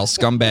 pedophile,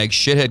 scumbag,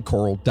 shithead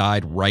Coral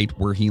died right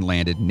where he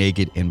landed,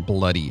 naked and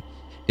bloody.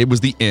 It was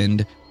the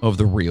end of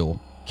the real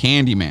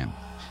Candyman.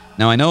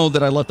 Now, I know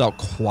that I left out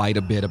quite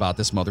a bit about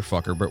this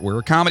motherfucker, but we're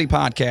a comedy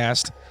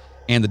podcast,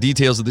 and the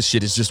details of this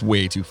shit is just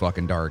way too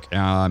fucking dark.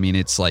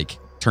 It's like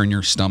turn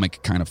your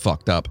stomach kind of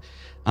fucked up.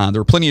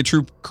 There are plenty of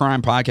true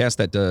crime podcasts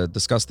that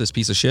discuss this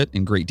piece of shit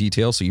in great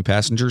detail. So you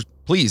passengers,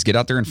 please get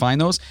out there and find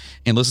those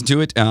and listen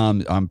to it.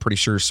 I'm pretty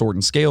sure Sword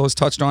and Scale has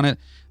touched on it.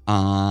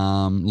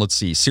 Let's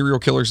see. Serial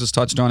Killers has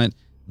touched on it.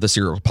 The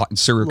Serial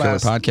Killer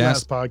podcast.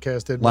 Last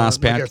podcast did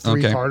Last like a pack.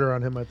 Okay. 3-parter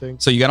on him, I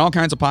think. So you got all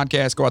kinds of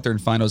podcasts. Go out there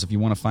and find those if you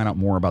want to find out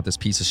more about this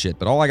piece of shit.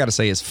 But all I got to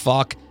say is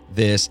fuck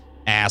this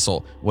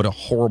asshole. What a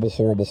horrible,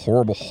 horrible,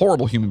 horrible,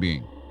 horrible human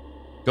being.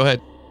 Go ahead.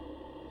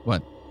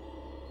 What?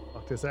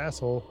 Fuck this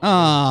asshole.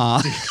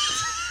 Ah.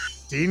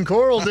 Dean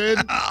Coral did.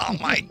 Oh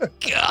my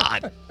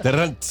God.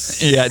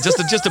 Perhaps Yeah,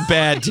 just a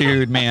bad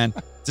dude, man.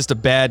 Just a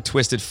bad,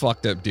 twisted,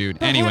 fucked up dude.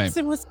 Anyway.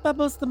 it was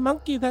Bubbles the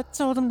monkey that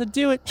told him to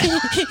do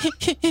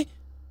it.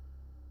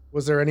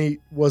 Was there any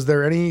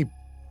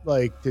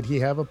like? Did he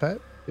have a pet?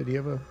 Did he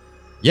have a?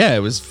 Yeah, it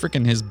was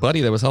freaking his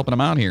buddy that was helping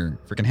him out here.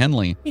 Freaking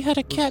Henley. He had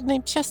a cat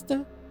named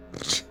Chester.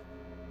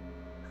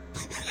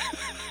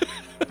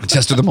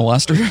 Chester the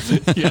molester.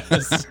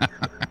 Yes.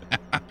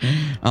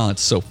 Oh,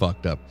 it's so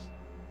fucked up.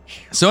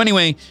 So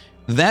anyway,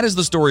 that is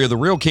the story of the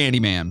real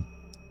Candyman,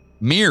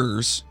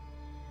 Mirrors,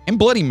 and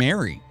Bloody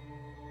Mary.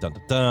 Dun,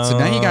 dun, dun. So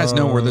now you guys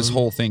know where this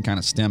whole thing kind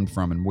of stemmed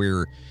from and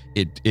where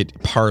it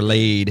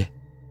parlayed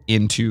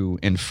into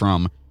and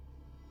from.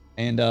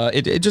 And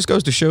it just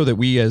goes to show that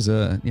we as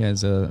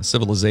a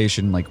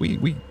civilization, like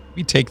we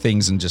take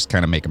things and just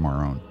kind of make them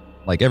our own.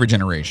 Like every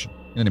generation.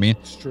 You know what I mean?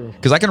 It's true.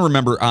 Because I can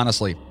remember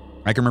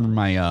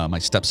my my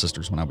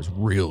stepsisters when I was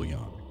real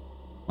young.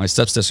 My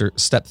stepsister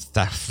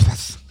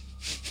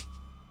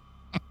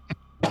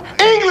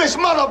English,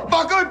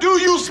 motherfucker, do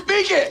you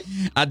speak it?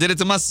 I did it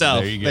to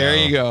myself. There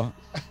you go.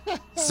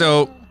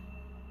 So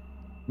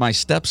my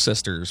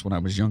stepsisters, when I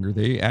was younger,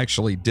 they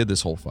actually did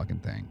this whole fucking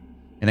thing.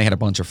 And they had a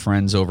bunch of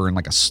friends over in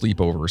like a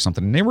sleepover or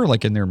something. And they were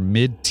like in their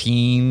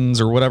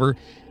mid-teens or whatever.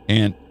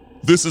 And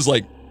this is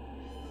like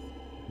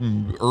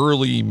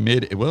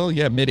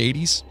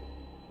mid-80s.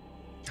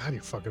 God,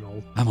 you're fucking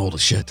old. I'm old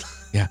as shit.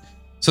 Yeah.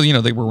 So,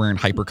 they were wearing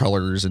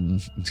hypercolors and,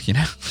 fucking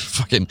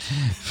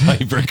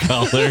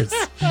hypercolors.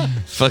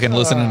 fucking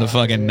listening to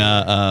fucking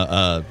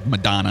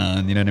Madonna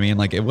and, you know what I mean?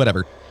 Like,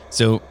 whatever.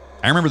 So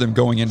I remember them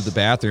going into the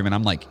bathroom and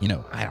I'm like, I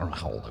don't know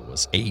how old I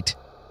was, 8.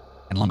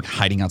 And I'm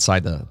hiding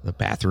outside the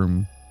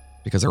bathroom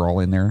because they're all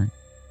in there. And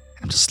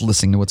I'm just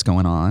listening to what's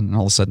going on. And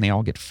all of a sudden they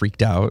all get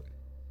freaked out.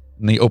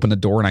 And they open the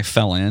door and I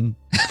fell in.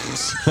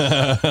 Like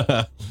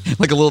a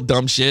little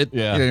dumb shit.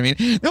 Yeah. You know what I mean?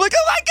 They're like,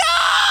 oh my God!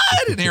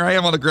 And here I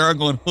am on the ground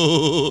going,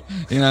 oh.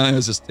 It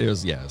was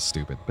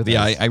stupid. But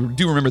yeah, I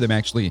do remember them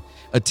actually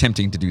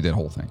attempting to do that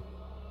whole thing.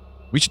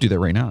 We should do that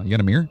right now. You got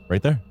a mirror?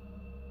 Right there.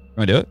 You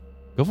want to do it?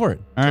 Go for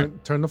it. All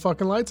right. Turn the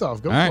fucking lights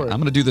off. Go All right. for it. I'm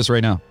going to do this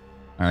right now.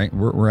 All right.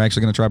 We're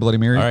actually going to try Bloody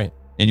Mary. All right.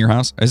 In your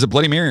house? Is it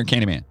Bloody Mary or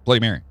Candyman? Bloody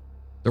Mary.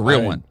 The real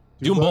All right. one.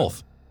 Do them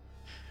both.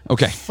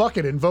 Okay. Fuck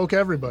it. Invoke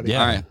everybody.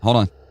 Yeah. All right. Hold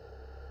on.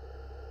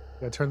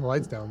 Gotta turn the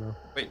lights down though.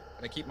 Wait,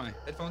 can I keep my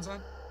headphones on?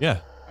 Yeah.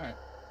 All right.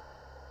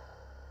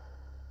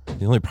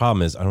 The only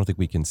problem is I don't think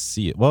we can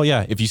see it. Well,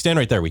 yeah. If you stand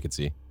right there, we can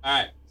see. All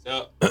right.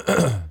 So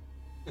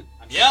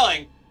I'm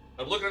yelling,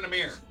 I'm looking in the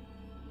mirror.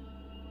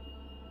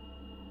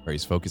 Or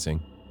he's focusing.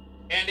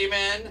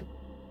 Candyman.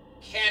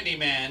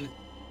 Candyman.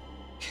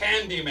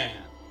 Candyman.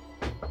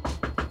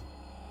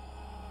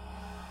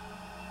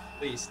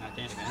 Please, not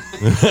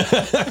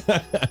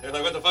Candyman. They're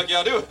like, what the fuck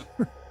y'all doing?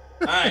 All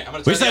right, I'm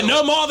gonna try We said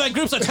no more than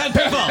groups of 10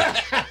 people.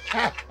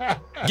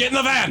 Get in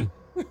the van.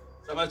 So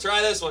I'm gonna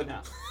try this one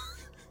now.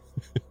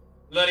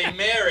 Bloody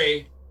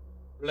Mary.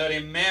 Bloody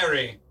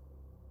Mary.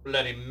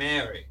 Bloody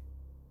Mary.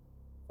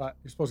 You're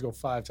supposed to go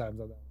 5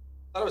 times on that.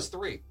 I thought it was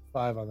 3.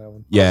 5 on that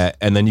one. Yeah,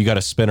 and then you got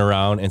to spin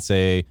around and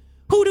say,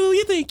 "Who do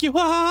you think you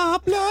are,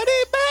 Bloody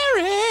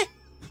Mary?"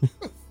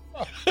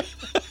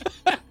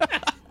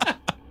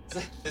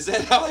 Is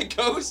that how it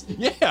goes?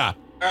 Yeah.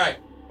 All right.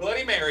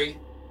 Bloody Mary.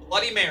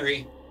 Bloody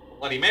Mary.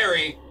 Bloody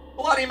Mary.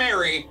 Bloody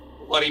Mary.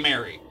 Bloody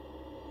Mary.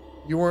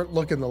 You weren't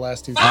looking the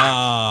last 2 times.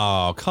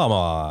 Oh, come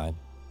on.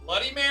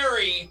 Bloody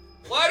Mary.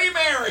 Bloody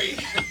Mary.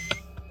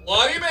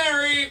 Bloody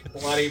Mary.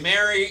 Bloody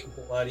Mary.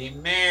 Bloody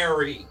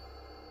Mary.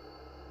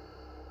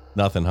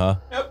 Nothing, huh?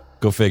 Yep.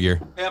 Go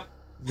figure. Yep.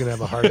 I'm going to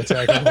have a heart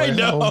attack on the way I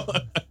know. home.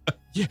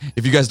 Yeah,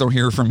 if you guys don't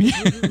hear from me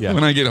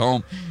when I get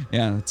home.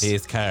 Yeah.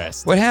 He's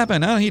cursed. What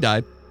happened? Oh, he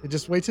died.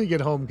 Just wait till you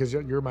get home because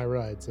you're my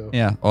ride. So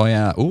Yeah. Oh,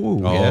 yeah. Ooh,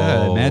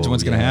 yeah. Imagine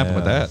what's going to happen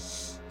with that.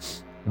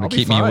 I'll be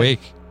Keep me fine.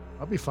 awake.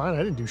 I'll be fine. I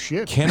didn't do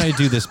shit. Can I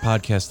do this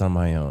podcast on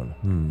my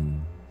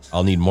own?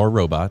 I'll need more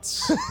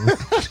robots.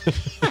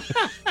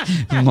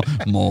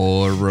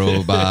 More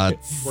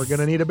robots. We're going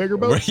to need a bigger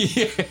boat.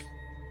 We're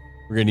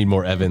going to need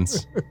more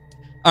Evans.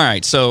 All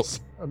right. So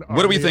An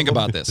what do we army think of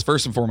them. about this?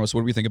 First and foremost,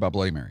 what do we think about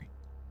Bloody Mary?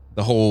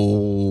 The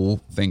whole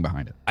thing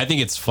behind it. I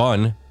think it's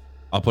fun.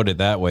 I'll put it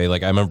that way.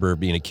 Like, I remember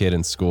being a kid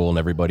in school and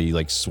everybody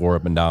like swore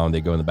up and down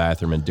they'd go in the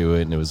bathroom and do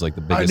it, and it was like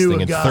the biggest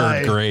thing in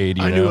 3rd grade.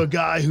 I knew a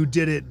guy who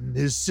did it, and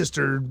his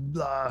sister.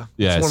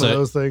 Yeah, it's one of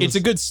those things. It's a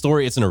good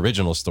story. It's an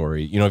original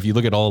story. You know, if you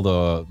look at all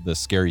the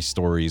scary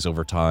stories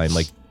over time,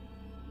 like,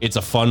 it's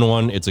a fun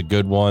one. It's a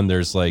good one.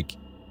 There's like,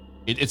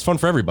 it's fun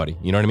for everybody.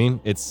 You know what I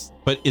mean?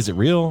 But is it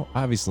real?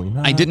 Obviously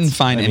not. I didn't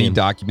find any mean,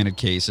 documented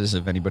cases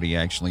of anybody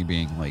actually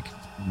being like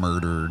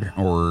murdered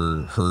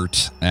or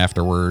hurt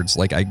afterwards.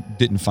 Like, I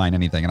didn't find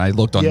anything, and I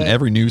looked on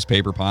every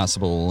newspaper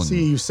possible. And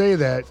See, you say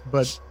that,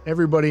 but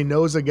everybody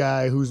knows a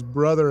guy whose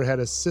brother had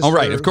a sister. Oh,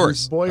 right, of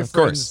course, Whose boyfriend's of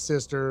course.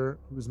 sister,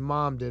 whose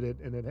mom did it,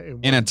 and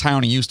in a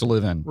town he used to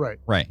live in. Right.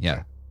 Right.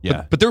 Yeah.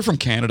 Yeah. But they're from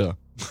Canada.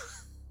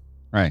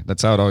 Right.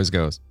 That's how it always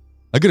goes.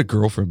 I got a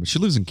girlfriend, but she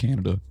lives in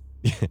Canada.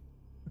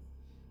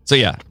 So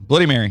yeah,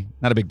 Bloody Mary,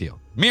 not a big deal.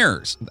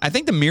 Mirrors. I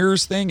think the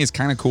mirrors thing is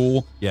kind of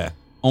cool. Yeah.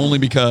 Only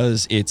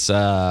because it's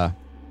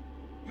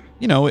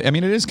you know, I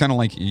mean, it is kind of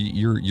like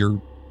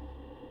you're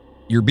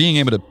being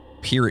able to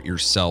peer at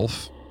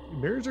yourself.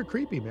 Mirrors are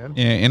creepy, man.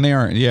 And they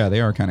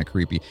are kind of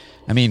creepy.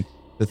 I mean,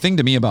 the thing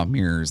to me about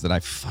mirrors that I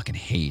fucking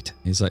hate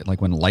is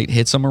like when light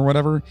hits them or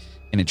whatever,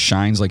 and it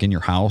shines like in your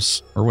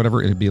house or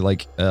whatever. It'd be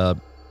like I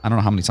don't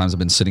know how many times I've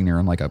been sitting there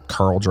and like a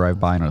car will drive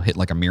by and it'll hit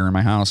like a mirror in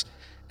my house,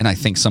 and I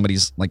think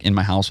somebody's like in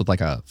my house with like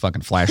a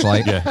fucking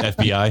flashlight. Yeah,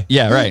 FBI.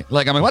 Yeah, right.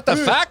 Like, I'm like, what the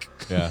fuck?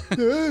 Yeah.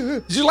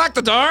 Did you lock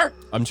the door?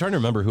 I'm trying to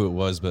remember who it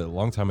was, but a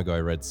long time ago I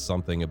read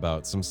something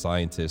about some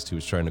scientist who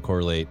was trying to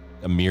correlate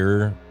a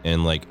mirror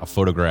and like a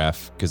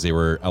photograph because they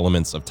were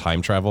elements of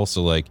time travel.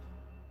 So like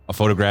a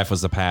photograph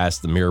was the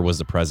past, the mirror was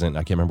the present. I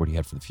can't remember what he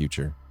had for the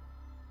future.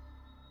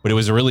 But it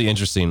was a really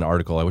interesting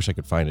article. I wish I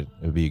could find it.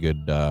 It would be a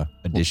good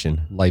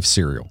addition. Life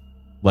cereal.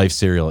 Life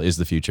cereal is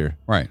the future.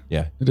 Right.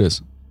 Yeah. It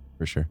is.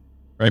 For sure.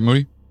 Right,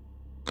 Moody?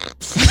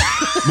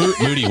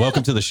 Moody,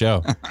 welcome to the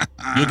show.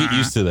 You'll get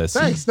used to this.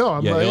 Thanks. No,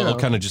 I'm it'll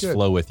kind of just good.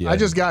 flow with you. I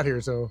just got here,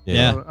 so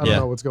Yeah. I don't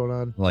know what's going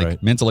on. Like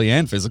Right. mentally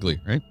and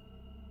physically, right?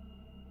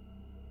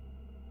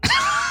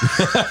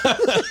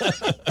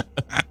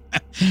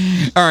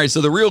 All right,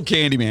 so the real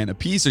Candyman, a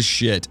piece of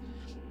shit.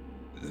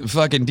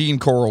 Fucking Dean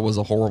Coral was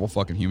a horrible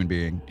fucking human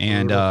being,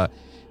 and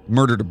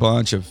murdered a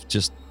bunch of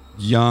just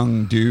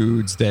young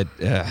dudes that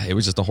it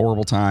was just a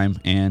horrible time.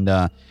 And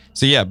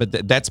so yeah,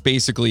 but that's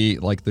basically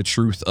like the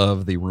truth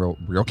of the real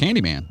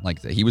Candyman.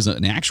 Like, he was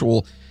an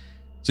actual.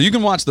 So you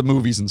can watch the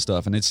movies and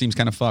stuff, and it seems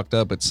kind of fucked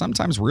up, but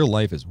sometimes real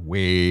life is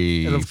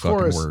way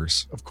fucking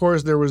worse. Of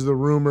course, there was the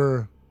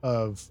rumor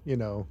of, you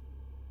know,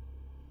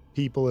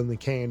 people in the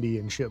candy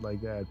and shit like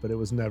that, but it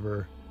was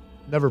never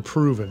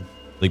proven.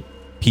 Like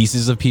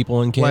pieces of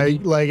people in candy?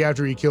 Like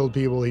after he killed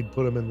people, he'd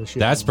put them in the shit.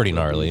 That's pretty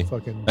gnarly.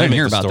 Fucking, I didn't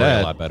hear about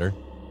that. A lot better.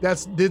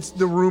 It's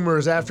the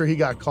rumors after he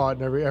got caught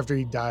and after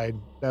he died.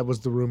 That was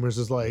the rumors.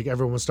 Is like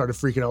everyone started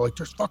freaking out, like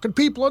there's fucking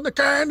people in the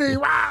candy.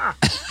 Rah!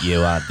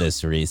 You want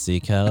this Reese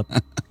cup?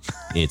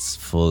 It's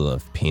full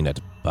of peanut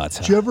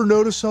butter. Did you ever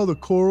notice how the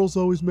corals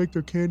always make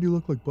their candy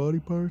look like body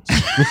parts?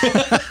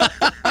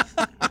 I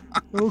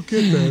don't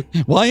get that.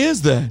 Why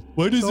is that?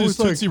 Why does this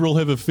Tootsie Roll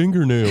have a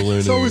fingernail in it?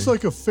 It's always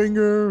like a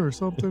finger or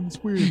something.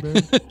 It's weird,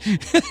 man.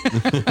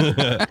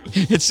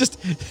 It's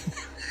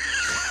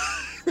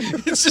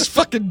just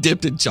fucking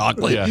dipped in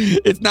chocolate. Yeah.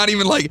 It's not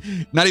even like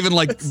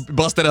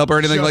busted up or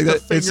anything Just like a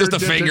that. It's just a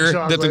finger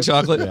finger dipped in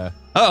chocolate. Yeah.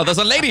 Oh, those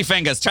are lady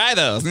fingers. Try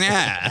those.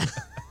 Yeah.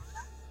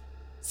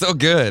 So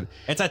good.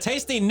 It's a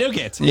tasty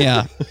nougat.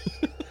 Yeah.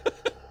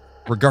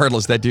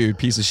 Regardless, that dude,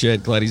 piece of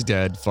shit. Glad he's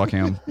dead. Fuck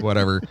him.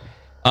 Whatever.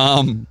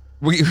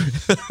 We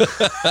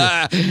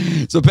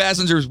So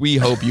passengers, we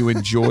hope you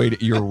enjoyed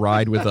your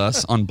ride with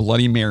us on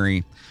Bloody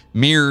Mary,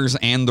 Mirrors,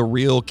 and the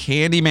real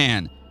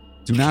Candyman.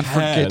 Do not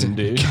forget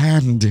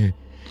Candy.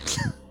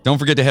 Don't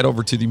forget to head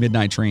over to the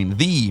Midnight Train,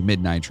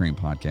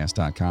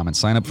 themidnighttrainpodcast.com, and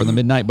sign up for the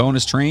Midnight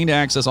Bonus Train to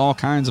access all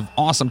kinds of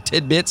awesome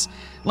tidbits,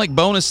 like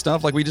bonus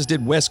stuff like we just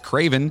did Wes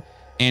Craven,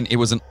 and it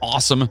was an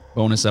awesome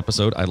bonus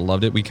episode. I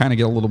loved it. We kind of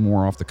get a little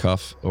more off the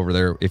cuff over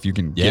there, if you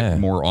can get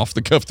more off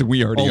the cuff than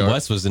we already are.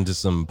 Wes was into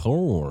some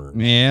porn.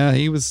 Yeah,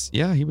 he was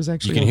actually.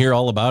 You can hear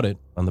all about it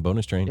on the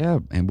bonus train. Yeah,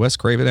 and Wes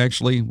Craven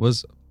actually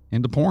was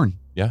into porn.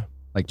 Yeah.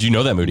 Like, do you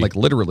know that, Moody? Like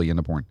literally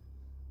into porn.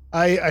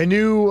 I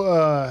knew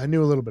a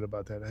little bit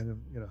about that. I didn't,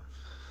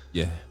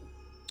 Yeah.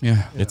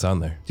 Yeah. It's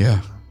on there.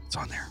 Yeah. It's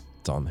on there.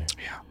 It's on there.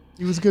 Yeah.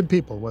 He was good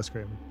people, Wes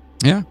Craven.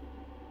 Yeah.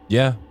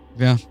 Yeah.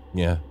 Yeah.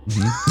 Yeah.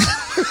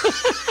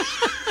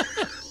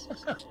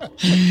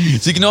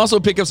 So you can also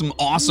pick up some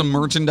awesome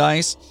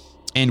merchandise,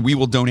 and we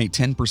will donate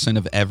 10%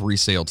 of every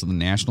sale to the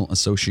National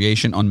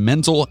Association on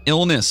Mental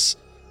Illness.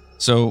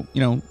 So,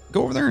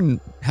 go over there and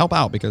help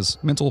out, because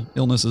mental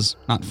illness is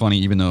not funny,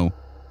 even though,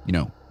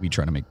 we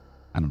try to make,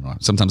 I don't know,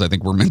 sometimes I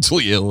think we're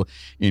mentally ill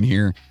in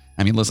here.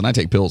 I mean, listen, I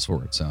take pills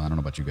for it, so I don't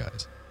know about you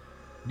guys.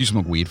 You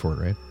smoke weed for it,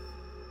 right?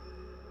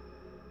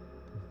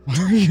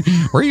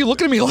 Why are you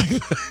looking at me like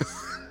that?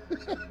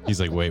 He's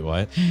like, wait,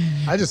 what?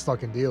 I just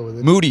fucking deal with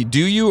it. Moody, do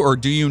you or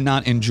do you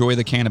not enjoy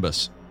the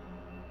cannabis?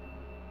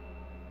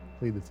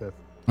 Plead the fifth.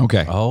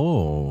 Okay.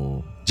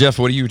 Oh. Jeff,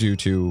 what do you do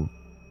to...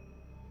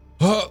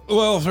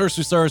 Well, first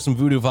we started with some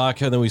voodoo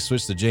vodka, then we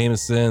switched to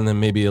Jameson, then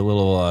maybe a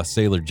little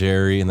Sailor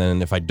Jerry, and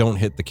then if I don't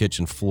hit the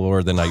kitchen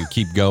floor, then I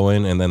keep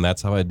going, and then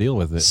that's how I deal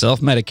with it.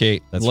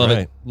 Self-medicate. That's Love right.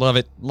 it. Love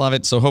it. Love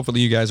it. So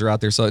hopefully you guys are out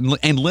there. So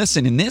and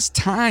listen, in this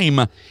time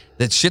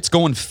that shit's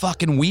going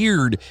fucking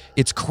weird,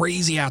 it's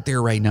crazy out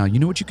there right now. You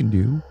know what you can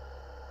do?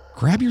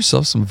 Grab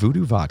yourself some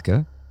voodoo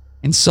vodka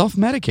and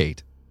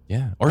self-medicate.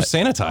 Yeah. Or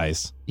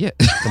sanitize. Yeah.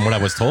 From what I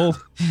was told.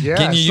 Yeah,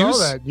 Can you I use-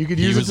 saw that. You could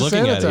He use was it to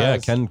looking sanitize. at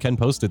it. Yeah, Ken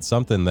posted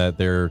something that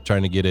they're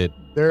trying to get it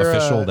They're,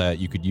 official that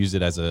you could use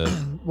it as a...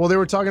 Well, they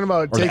were talking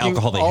about Or the taking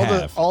alcohol they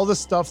have. all the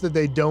stuff that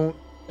they don't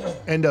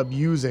end up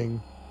using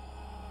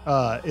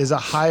is a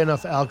high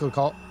enough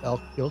alcohol.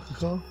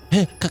 Alcohol?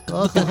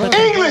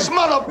 English,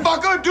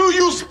 motherfucker, do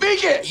you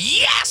speak it?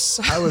 Yes!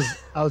 I was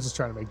just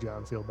trying to make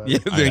John feel better. Yeah,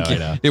 thank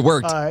you. It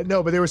worked.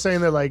 No, but they were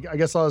saying that, like, I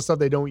guess all the stuff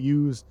they don't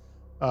use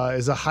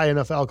is a high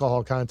enough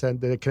alcohol content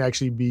that it could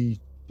actually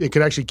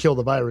kill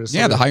the virus.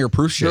 Yeah, the higher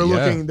proof shit.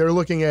 They're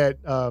looking at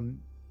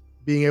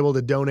being able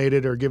to donate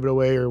it or give it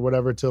away or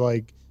whatever to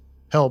like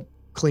help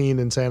clean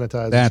and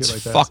sanitize. That's and shit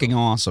like that. fucking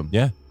awesome.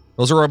 Yeah.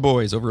 Those are our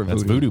boys over at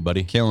That's Voodoo. voodoo,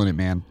 buddy. Killing it,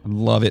 man.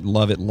 Love it,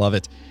 love it, love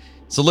it.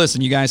 So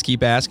listen, you guys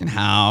keep asking,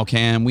 how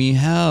can we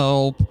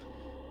help?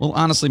 Well,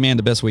 honestly, man,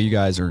 the best way you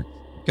guys are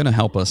going to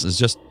help us is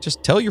just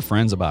tell your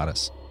friends about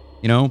us,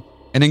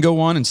 and then go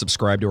on and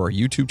subscribe to our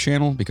YouTube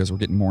channel, because we're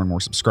getting more and more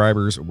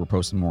subscribers. We're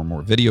posting more and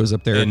more videos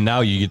up there. And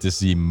now you get to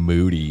see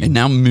Moody. And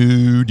now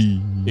Moody.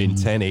 In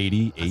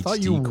 1080 I HD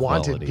thought you wanted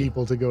quality.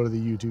 people to go to the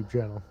YouTube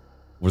channel,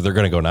 Well, they're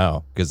going to go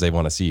now because they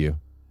want to see you.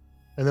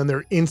 and then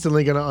they're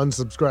instantly going to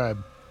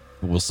unsubscribe.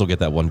 We'll still get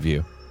that one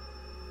view.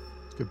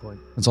 That's a good point.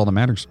 That's all that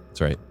matters.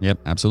 That's right. Yep,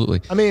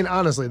 absolutely. I mean,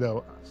 honestly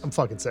though, I'm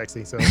fucking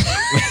sexy, so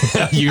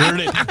You heard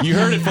it. You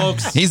heard it,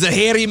 folks. He's a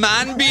hairy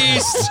man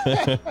beast.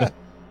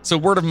 So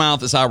word of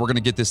mouth is how we're going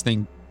to get this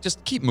thing.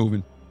 Just keep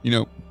moving.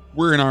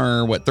 We're in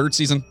our, third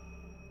season?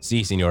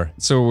 Si, senor.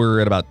 So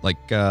we're at about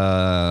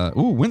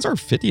when's our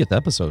 50th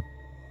episode?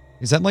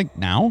 Is that like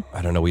now?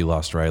 I don't know. We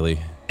lost Riley.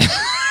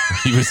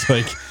 He was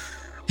like...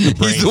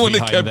 He's the one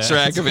that behind kept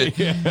track of it.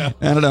 Yeah.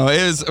 I don't know.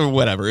 It is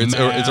whatever. It's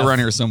around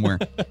here somewhere.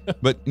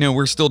 But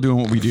we're still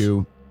doing what we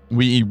do.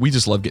 We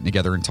just love getting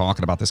together and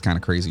talking about this kind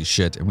of crazy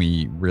shit, and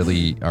we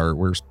really are.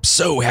 We're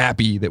so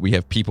happy that we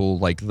have people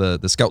like the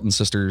Skelton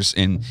sisters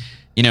and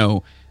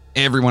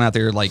everyone out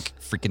there, like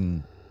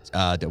freaking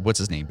what's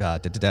his name?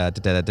 Kevin.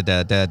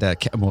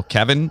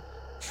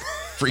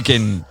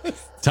 Freaking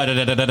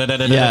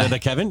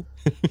Kevin.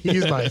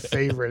 he's my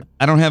favorite.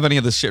 I don't have any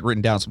of this shit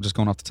written down, so I'm just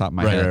going off the top of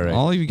my head. Right.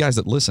 All of you guys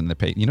that listen, that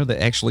pay,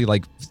 that actually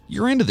like,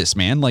 you're into this,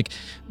 man. Like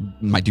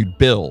my dude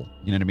Bill,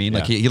 you know what I mean?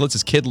 Like he lets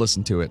his kid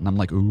listen to it, and I'm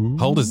like, ooh.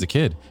 How old is the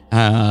kid?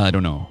 I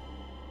don't know.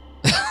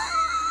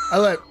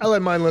 I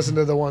let mine listen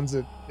to the ones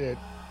that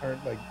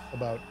aren't like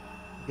about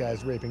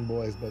guys raping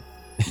boys, but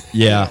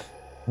Yeah.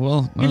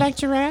 Well, You like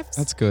giraffes?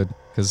 that's good,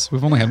 because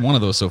we've only had one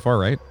of those so far,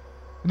 right?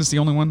 This is the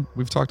only one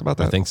we've talked about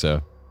that. I think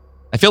so.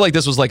 I feel like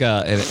this was like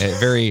a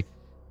very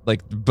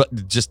like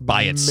but just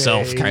by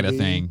itself kind of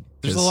Maybe. thing.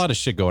 There's a lot of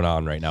shit going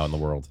on right now in the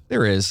world.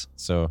 There is.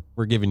 So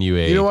we're giving you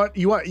a... you know what?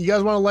 You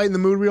guys want to lighten the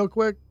mood real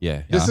quick?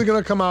 Yeah. This is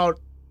gonna come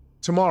out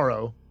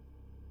tomorrow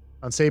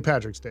on St.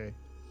 Patrick's Day.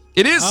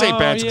 It is St. Oh,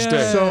 Patrick's yeah.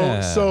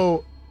 Day.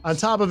 So on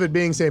top of it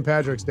being St.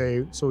 Patrick's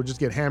Day, so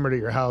just get hammered at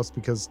your house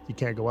because you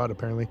can't go out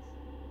apparently.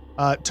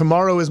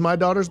 Tomorrow is my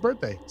daughter's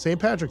birthday, St.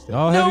 Patrick's Day.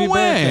 Oh, No happy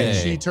way.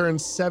 birthday. She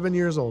turns 7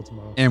 years old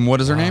tomorrow. And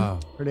what is her name? Wow.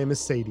 Her name is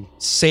Sadie.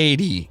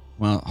 Sadie.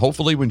 Well,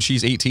 hopefully when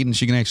she's 18 and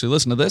she can actually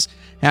listen to this.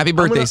 Happy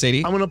birthday,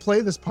 Sadie. I'm gonna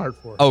play this part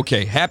for her.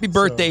 Okay, happy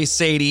birthday,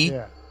 Sadie.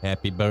 Yeah.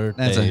 Happy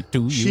birthday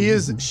to you.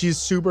 She's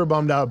super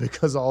bummed out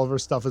because all of her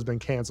stuff has been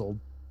canceled.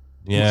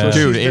 Yeah. So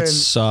Dude, she's it been-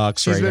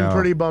 sucks She's right been now.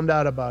 pretty bummed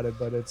out about it,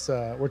 but it's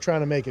we're trying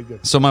to make it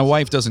good. So my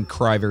wife doesn't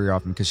cry very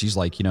often because she's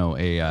like,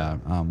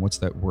 what's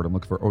that word I'm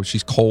looking for? Oh,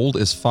 she's cold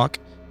as fuck.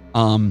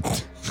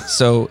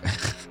 So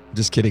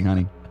just kidding,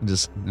 honey. I'm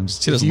just she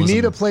If doesn't you listen.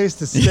 need a place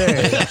to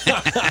stay,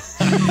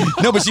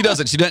 No, but she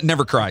doesn't. She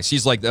never cries.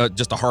 She's like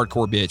just a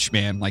hardcore bitch,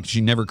 man. Like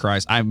she never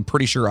cries. I'm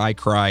pretty sure I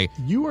cry.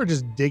 you are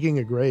just digging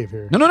a grave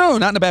here. No,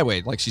 not in a bad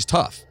way. Like she's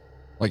tough.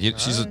 Like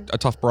she's a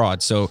tough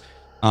broad. So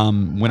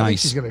when I I think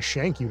she's gonna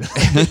shank you.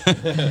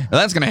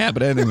 that's gonna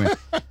happen anyway.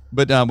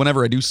 But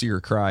whenever I do see her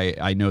cry,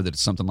 I know that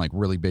it's something like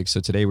really big. So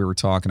today we were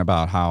talking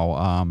about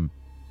how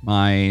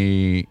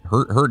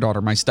her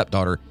daughter, my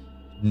stepdaughter,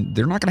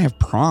 they're not gonna have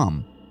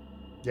prom.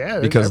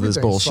 Yeah, Because of this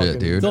everything's bullshit, fucking-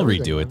 dude. They'll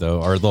everything, redo it man.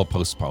 though, or they'll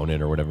postpone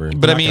it or whatever.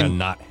 But They're I mean-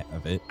 not gonna not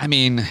have it. I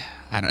mean,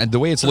 I don't, the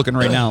way it's looking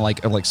right now,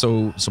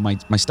 so my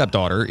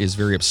stepdaughter is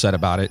very upset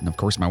about it, and of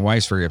course my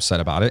wife's very upset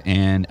about it,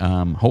 and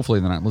hopefully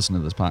they're not listening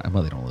to this podcast.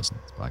 Well, they don't listen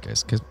to this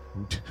podcast because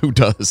who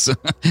does?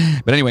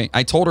 But anyway,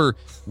 I told her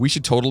we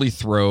should totally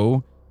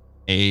throw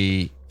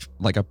a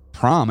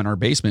prom in our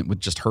basement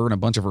with just her and a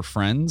bunch of her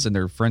friends and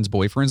their friends'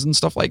 boyfriends and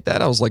stuff like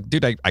that. I was like,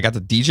 dude, I got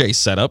the DJ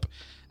set up.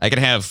 I could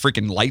have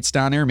freaking lights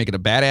down there, make it a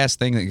badass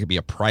thing. That could be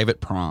a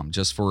private prom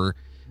just for.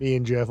 Me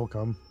and Jeff will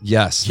come.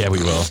 Yes. Yeah, we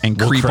will. And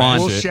We'll creep crash on.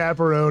 We'll it.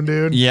 chaperone,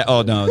 dude. Yeah.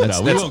 Oh no.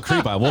 No, we won't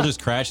creep on. We'll just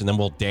crash and then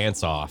we'll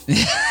dance off. You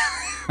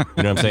know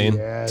what I'm saying?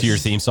 Yes. To your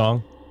theme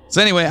song.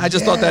 So anyway, I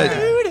just thought that.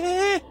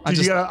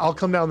 Dude, I'll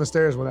come down the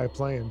stairs when I'm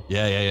playing.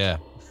 Yeah.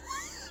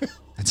 That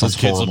Those sounds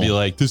kids will be horrible.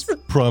 like, "This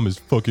prom is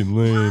fucking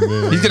lame,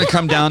 man." He's gonna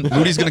come down.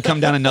 Moody's gonna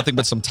come down in nothing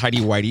but some tidy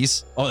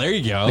whities. Oh, there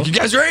you go. Like, you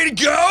guys ready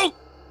to go?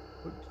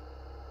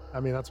 I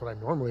mean, that's what I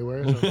normally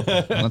wear. Well,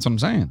 that's what I'm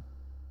saying.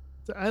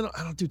 I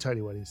don't do tidy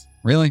whities.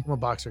 Really? I'm a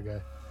boxer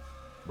guy.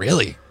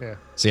 Really? Yeah.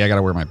 See, I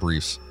gotta wear my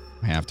briefs.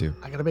 I have to.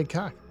 I got a big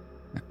cock.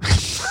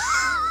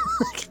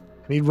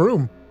 I need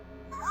room.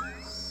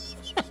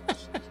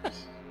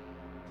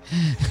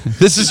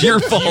 This is your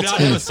Do fault. you not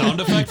have a sound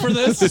effect for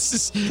this? This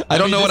is. I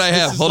don't know what I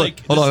have. This is Hold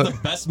like, on. Hold this on. is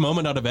the best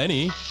moment out of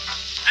any.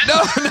 No.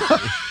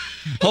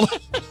 Hold on.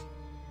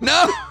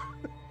 No.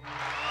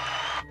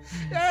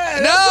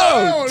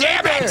 No.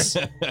 Damn it.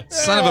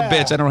 Son of a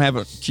bitch. I don't have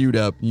it queued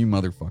up. You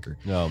motherfucker.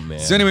 Oh man.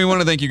 So anyway, we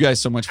want to thank you guys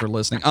so much for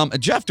listening.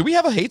 Jeff, do we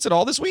have a hates at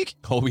all this week?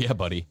 Oh yeah,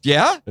 buddy.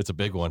 Yeah? It's a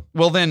big one.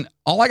 Well then,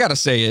 all I gotta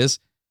say is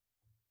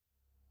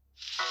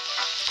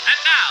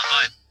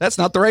that's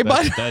not the right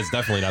button. That is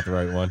definitely not the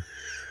right one.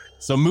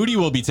 So Moody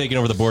will be taking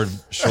over the board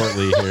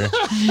shortly here.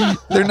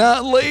 They're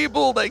not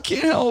labeled. I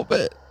can't help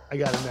it. I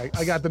got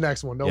the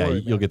next one. Don't Yeah,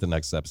 worry. you'll get the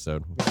next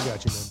episode. I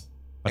got you, man.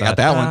 I got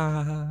that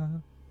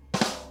one.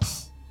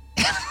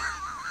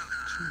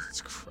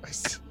 Jesus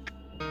Christ.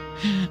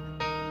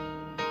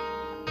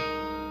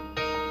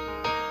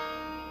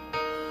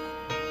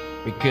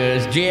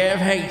 Because Jeff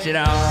hates it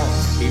all,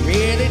 he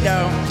really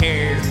don't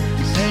care.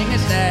 You sing a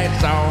sad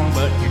song,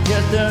 but you're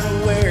just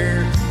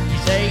unaware. You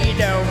say you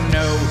don't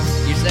know,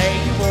 you say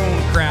you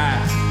won't cry.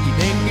 You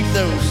think you're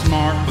so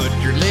smart, but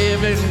you're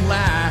living a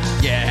lie.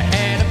 You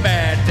had a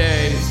bad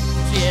day,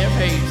 Jeff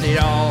hates it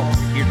all.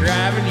 You're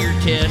driving your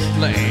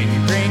Tesla and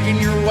you're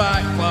drinking your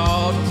White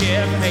Claw.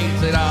 Jeff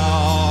hates it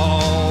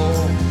all.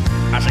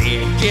 I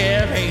said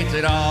Jeff hates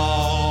it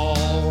all.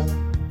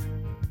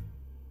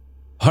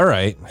 All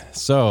right.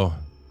 So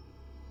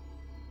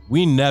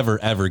we never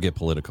ever get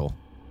political.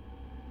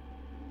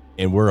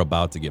 And we're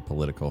about to get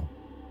political.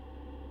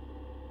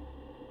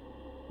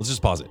 Let's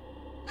just pause it.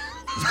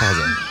 Let's pause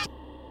it.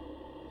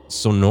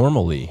 So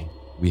normally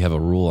we have a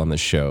rule on the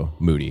show,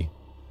 Moody,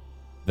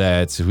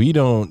 that we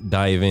don't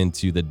dive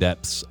into the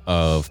depths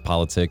of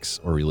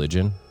politics or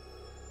religion.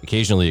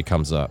 Occasionally it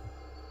comes up,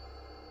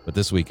 but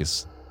this week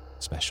is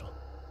special.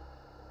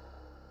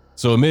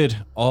 So amid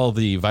all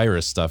the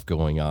virus stuff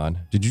going on,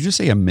 Did you just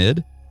say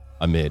amid?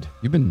 amid,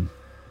 You've been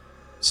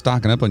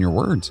stocking up on your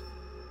words.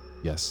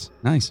 yes,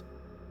 Nice.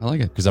 I like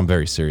it. because I'm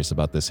very serious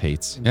about this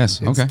hates. Yes.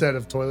 Okay. Instead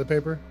of toilet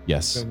paper,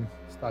 Yes, been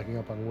stocking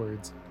up on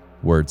words.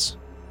 words.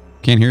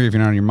 Can't hear you if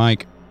you're not on your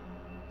mic.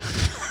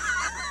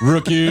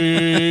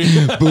 Rookie.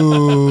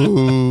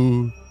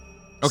 Boo.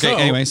 Okay. So-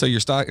 Anyway, so you're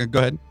stock. Go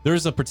ahead.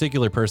 There's a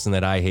particular person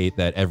that I hate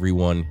that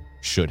everyone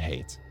should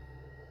hate.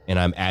 And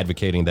I'm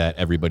advocating that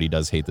everybody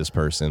does hate this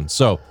person.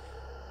 So,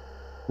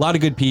 a lot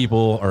of good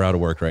people are out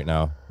of work right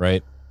now,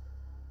 right?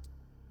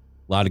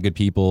 A lot of good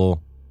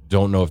people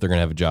don't know if they're going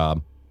to have a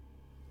job.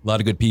 A lot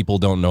of good people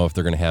don't know if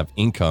they're going to have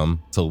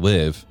income to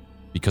live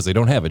because they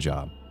don't have a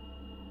job.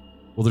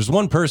 Well, there's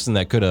one person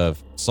that could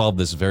have solved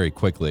this very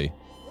quickly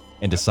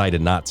and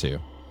decided not to.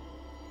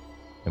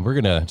 And we're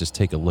going to just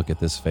take a look at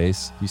this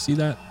face. Do you see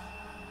that?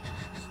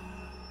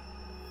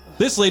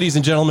 This, ladies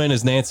and gentlemen,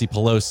 is Nancy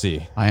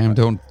Pelosi.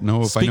 Don't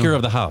know if I know. Speaker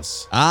of the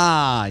House.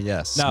 Ah,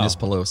 yes. Now, Miss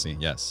Pelosi,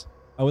 yes.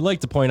 I would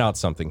like to point out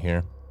something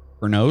here.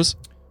 Her nose?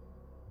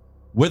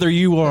 Whether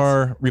you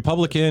are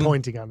Republican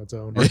Pointing on its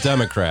own. or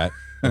Democrat,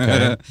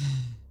 okay?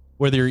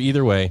 Whether you're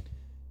either way,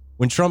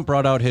 when Trump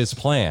brought out his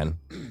plan,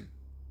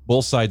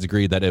 both sides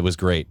agreed that it was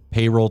great.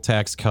 Payroll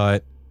tax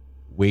cut,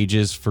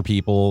 wages for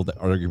people that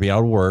are going to be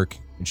out of work,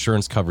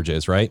 insurance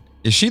coverages, right?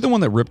 Is she the one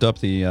that ripped up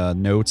the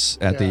notes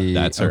at the...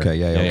 That's her.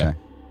 Okay, okay.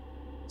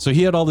 So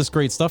he had all this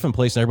great stuff in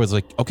place, and everybody's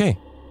like, okay,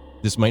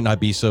 this might not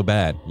be so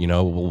bad. You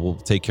know, we'll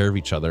take care of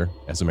each other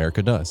as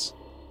America does.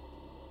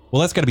 Well,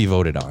 that's got to be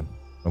voted on,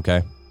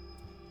 okay?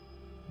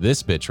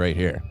 This bitch right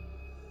here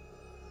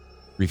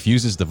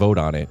refuses to vote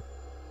on it.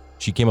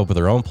 She came up with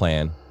her own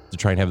plan to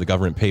try and have the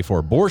government pay for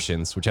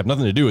abortions, which have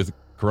nothing to do with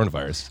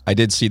coronavirus. I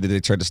did see that they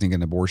tried to sneak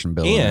an abortion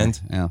bill. And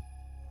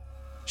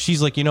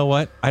she's like, you know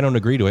what? I don't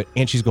agree to it.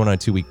 And she's going on a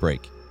 2-week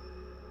break.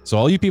 So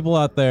all you people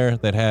out there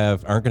that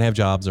aren't going to have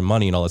jobs or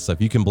money and all that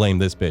stuff, you can blame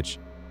this bitch.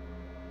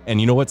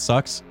 And you know what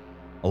sucks?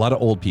 A lot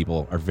of old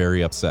people are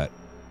very upset.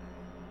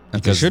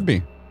 Because they should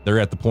be. They're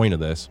at the point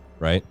of this,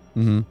 right?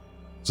 Mm-hmm.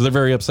 So they're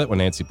very upset with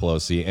Nancy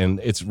Pelosi. And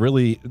it's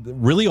really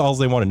all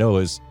they want to know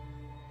is,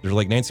 they're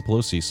like, Nancy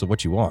Pelosi, so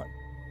what you want?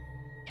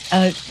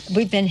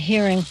 We've been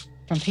hearing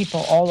from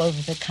people all over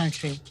the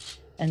country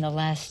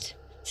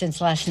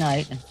since last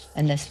night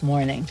and this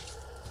morning.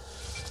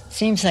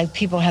 Seems like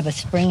people have a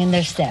spring in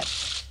their step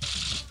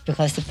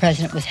because the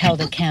president was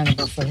held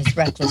accountable for his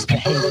reckless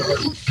behavior.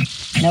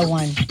 No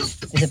one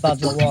is above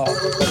the law.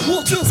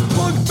 Well, just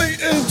plug me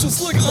in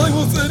just like I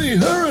was Eddie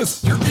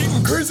Harris. You're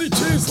eating crazy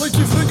cheese like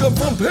you think I'm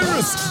from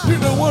Paris. You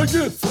know I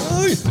get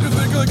fly, you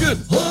think I get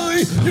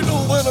high. You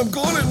know when I'm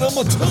gone and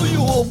I'ma tell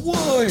you all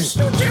why.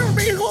 So tell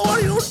me who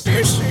are you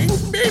dissing?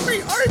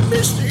 Maybe I'm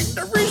missing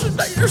the reason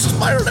that you're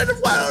smiling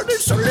and wild.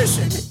 So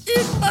listen,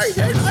 in my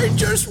head I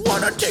just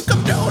wanna take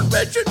them down.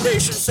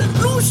 Imagination said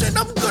loose and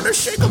I'm gonna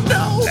shake them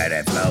down. Let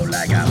it flow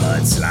like a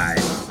mudslide.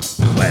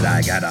 When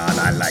I get on,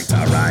 I like to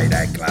ride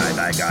and glide.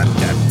 I got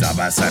depth of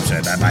perception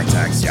in my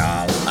text,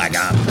 y'all. I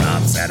got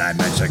prompts that I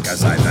mention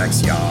cause I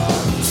vex y'all.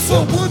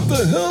 So what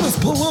the hell does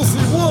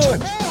Pelosi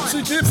want?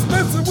 She keeps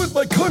messing with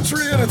my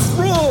country and it's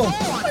wrong.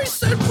 I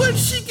said, where'd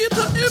she get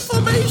her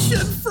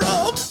information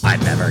from? I'm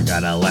never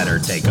gonna let her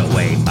take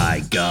away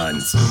my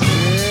guns.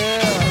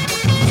 Yeah,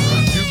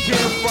 you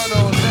can't front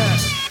on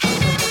that.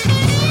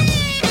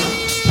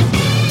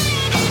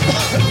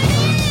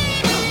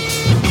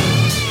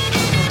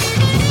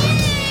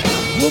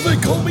 Well, they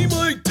call me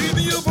Mike D,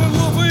 the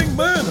ever-loving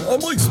man. I'm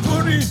like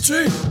Sparty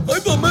G.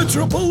 I'm the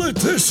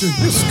metropolitan.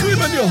 You scream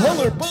and you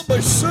holler about my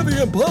Chevy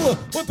Impala,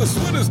 but the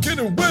sweat is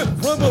getting wet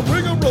from the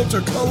ring around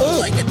your collar.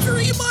 Like a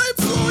dream, I'm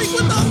flowing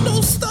without no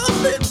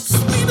stopping.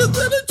 Sweeter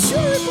than a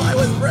cherry pie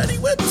with ready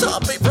with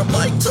topping. From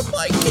mic to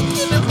mic,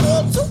 kicking it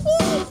wall to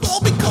wall.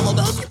 I'll be calling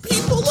out you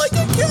people like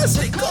a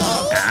casting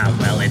call. Ah,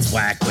 well, it's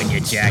whack when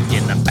you're jacked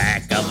in the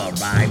back of a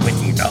ride. When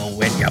you know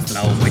when you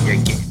flow, when you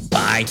get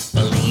by.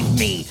 Believe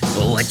me,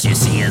 what you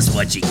see is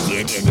what you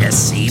get, and you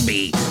see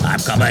me. I'm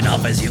coming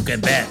off as you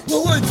can bet.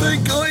 Well, I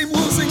think I'm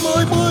losing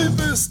my mind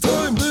this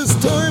time. This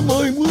time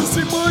I'm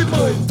losing my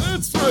mind.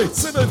 That's right.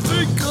 Said I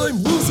think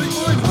I'm losing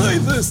my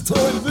mind this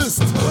time. This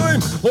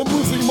time I'm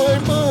losing my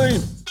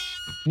mind.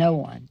 No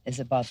one is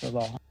above the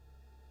law.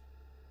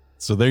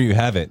 So there you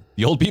have it.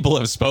 The old people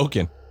have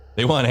spoken.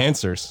 They want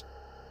answers.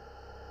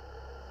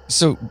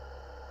 So,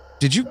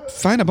 did you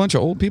find a bunch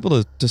of old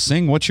people to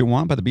sing What You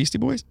Want by the Beastie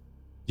Boys?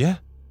 Yeah.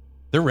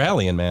 They're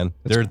rallying, man.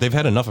 They've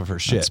had enough of her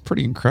shit. It's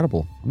pretty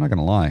incredible. I'm not going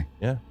to lie.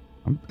 Yeah.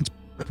 It's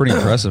pretty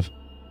impressive.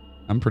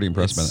 I'm pretty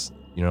impressed by it.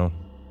 You know,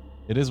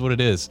 it is what it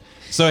is.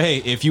 So, hey,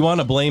 if you want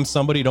to blame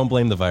somebody, don't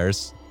blame the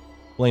virus.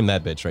 Blame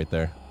that bitch right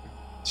there.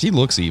 She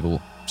looks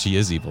evil. She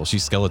is evil.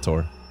 She's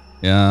Skeletor.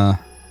 Yeah.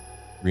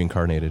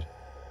 Reincarnated.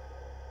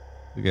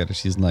 Look at her.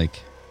 She's like...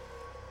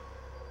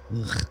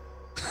 Ugh.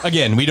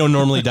 Again, we don't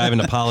normally dive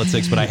into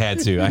politics, but I had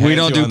to. We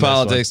don't do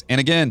politics. And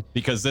again...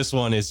 Because this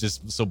one is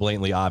just so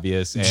blatantly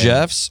obvious. And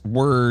Jeff's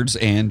words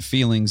and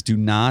feelings do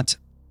not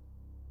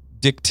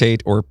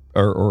dictate or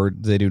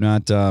they do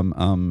not...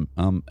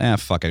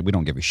 fuck it. We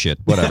don't give a shit.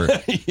 Whatever.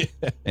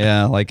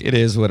 Yeah, like, it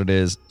is what it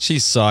is. She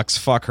sucks.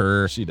 Fuck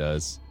her. She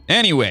does.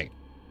 Anyway.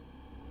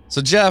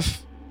 So,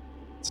 Jeff,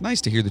 it's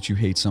nice to hear that you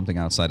hate something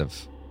outside of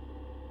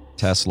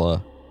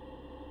Tesla.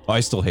 Oh, I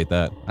still hate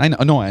that. I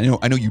know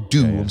you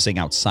do. Yeah. I'm saying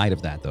outside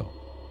of that, though.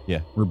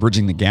 Yeah. We're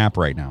bridging the gap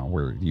right now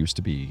where it used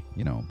to be,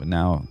 but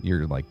now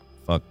you're like,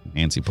 fuck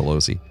Nancy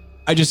Pelosi.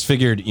 I just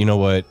figured, you know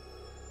what?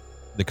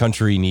 The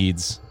country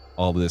needs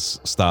all this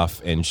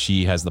stuff, and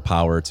she has the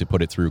power to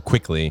put it through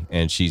quickly,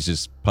 and she's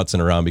just putzing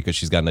around because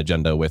she's got an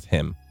agenda with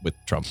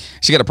Trump.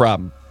 She got a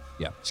problem.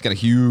 Yeah. She's got a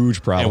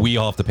huge problem. And we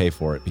all have to pay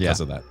for it because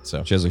of that.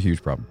 So she has a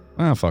huge problem.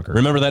 Oh, fuck her.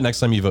 Remember that next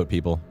time you vote,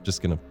 people.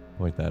 Just going to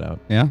point that out.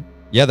 Yeah.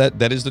 Yeah,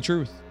 that is the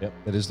truth. Yep.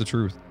 That is the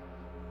truth.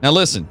 Now,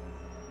 listen.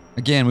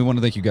 Again, we want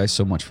to thank you guys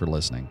so much for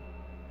listening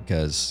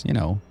because,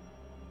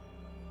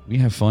 we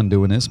have fun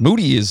doing this.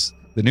 Moody is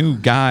the new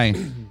guy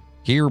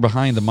here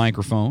behind the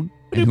microphone.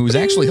 and who's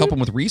actually helping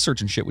with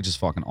research and shit, which is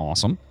fucking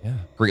awesome. Yeah.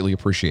 Greatly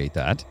appreciate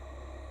that.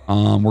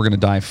 We're going to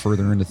dive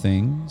further into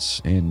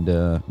things, and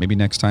maybe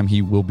next time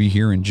he will be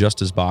here in just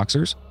his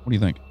boxers. What do you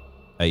think?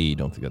 I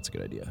don't think that's a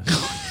good idea.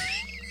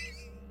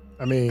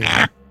 I mean,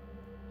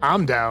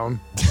 I'm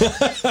down.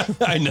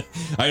 I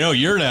know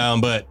you're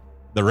down, but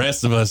the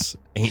rest of us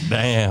ain't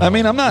down. I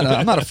mean, I'm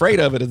not afraid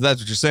of it if that's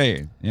what you're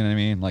saying. You know what I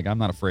mean? Like, I'm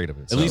not afraid of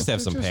it. At least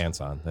have some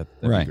pants on. That'd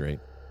Right. be great.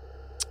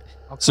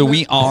 So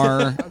we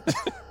are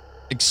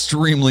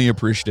extremely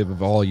appreciative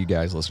of all you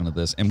guys listening to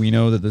this, and we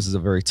know that this is a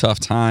very tough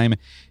time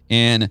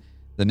in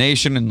the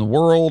nation and the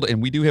world,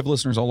 and we do have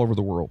listeners all over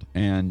the world.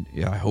 And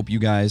yeah, I hope you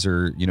guys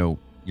are,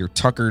 you're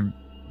tuckered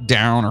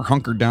down or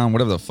hunkered down,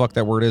 whatever the fuck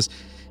that word is.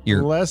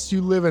 Unless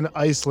you live in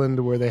Iceland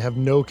where they have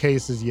no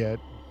cases yet,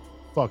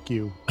 fuck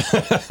you.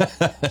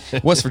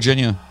 West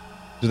Virginia,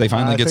 did they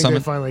finally get something?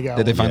 They finally got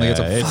Did they finally get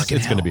some?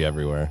 It's going to be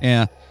everywhere.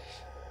 Yeah.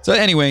 So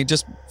anyway,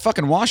 just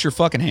fucking wash your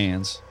fucking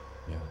hands.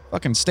 Yeah.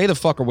 Fucking stay the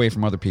fuck away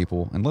from other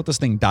people and let this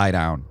thing die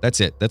down. That's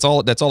it. That's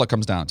all it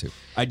comes down to.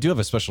 I do have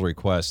a special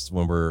request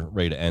when we're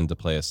ready to end to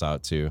play us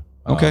out too.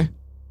 Okay.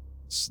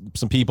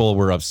 Some people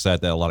were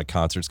upset that a lot of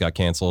concerts got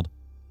canceled.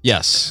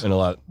 Yes. And a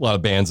lot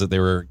of bands that they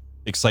were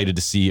excited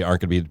to see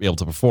aren't going to be able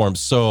to perform.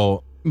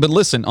 So, but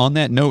listen, on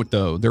that note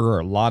though, there are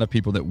a lot of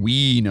people that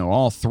we know,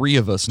 all three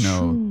of us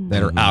know,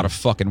 that are out of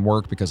fucking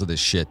work because of this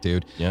shit,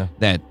 dude. Yeah.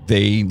 That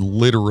they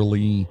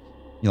literally,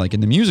 like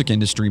in the music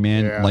industry,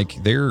 man, like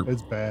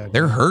it's bad.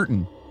 They're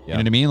hurting. You know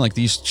what I mean? Like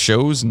these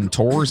shows and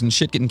tours and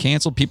shit getting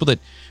canceled. People that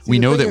we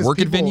know that work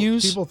at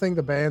venues. People think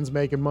the band's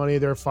making money,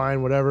 they're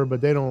fine, whatever,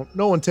 but they don't.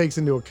 No one takes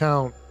into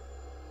account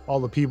all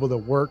the people that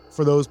work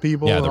for those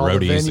people. Yeah, the all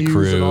roadies, the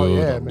crew,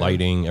 the man.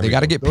 lighting. They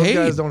got to get paid.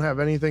 Those guys don't have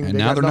anything. And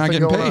now they're not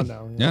getting paid.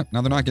 Now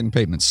they're not getting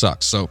paid, and it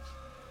sucks. So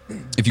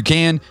if you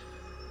can,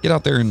 get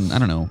out there and, I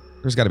don't know,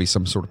 there's got to be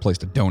some sort of place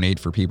to donate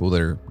for people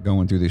that are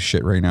going through this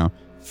shit right now.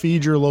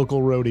 Feed your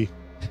local roadie.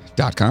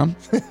 .com.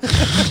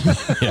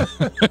 Yeah.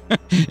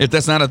 If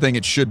that's not a thing,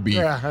 it should be.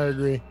 Yeah, I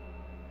agree.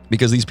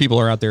 Because these people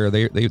are out there,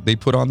 they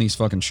put on these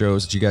fucking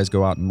shows that you guys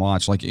go out and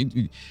watch. Like,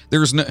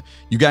 there's no,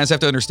 you guys have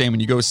to understand when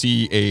you go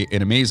see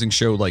an amazing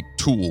show like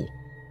Tool,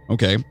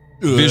 okay?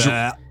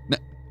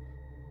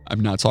 I'm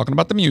not talking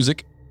about the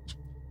music.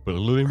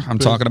 I'm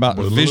talking about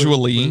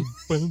visually.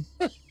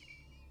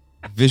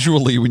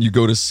 Visually, when you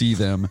go to see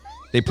them,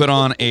 they put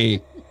on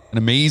an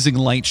amazing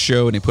light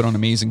show and they put on an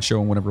amazing show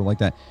and whatever like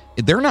that.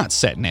 They're not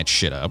setting that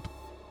shit up.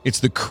 It's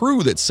the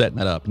crew that's setting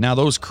it up. Now,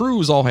 those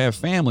crews all have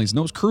families, and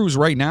those crews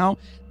right now,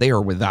 they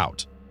are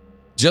without.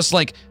 Just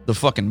like the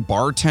fucking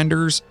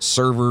bartenders,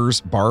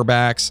 servers,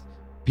 barbacks,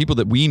 people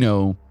that we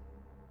know,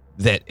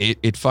 that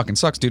it fucking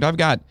sucks. Dude, I've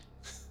got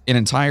an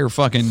entire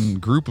fucking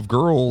group of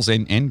girls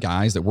and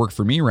guys that work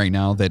for me right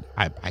now that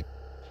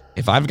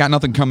if I've got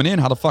nothing coming in,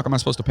 how the fuck am I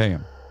supposed to pay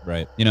them?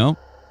 Right. You know?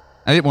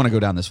 I didn't want to go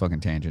down this fucking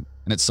tangent,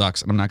 and it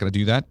sucks, and I'm not going to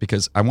do that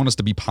because I want us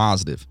to be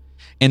positive.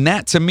 And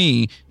that, to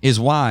me, is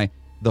why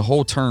the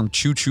whole term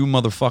choo-choo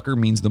motherfucker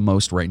means the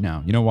most right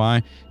now. You know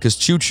why? Because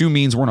choo-choo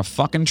means we're on a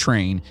fucking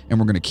train and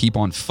we're going to keep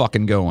on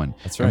fucking going.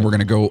 That's right. And we're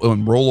going to go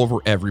and roll over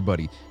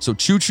everybody. So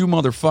choo-choo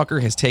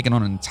motherfucker has taken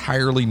on an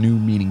entirely new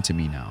meaning to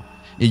me now.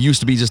 It used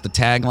to be just a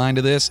tagline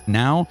to this.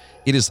 Now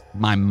it is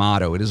my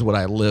motto. It is what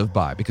I live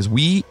by. Because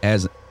we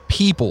as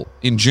people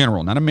in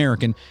general, not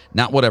American,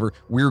 not whatever,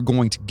 we're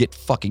going to get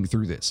fucking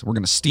through this. We're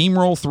going to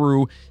steamroll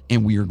through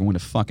and we are going to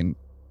fucking,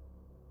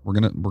 we're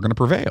going to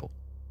prevail.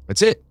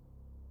 That's it.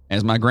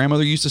 As my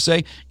grandmother used to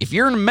say, if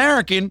you're an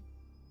American,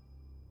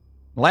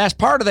 the last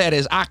part of that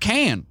is, I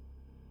can.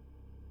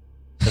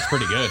 That's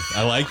pretty good.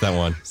 I like that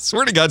one.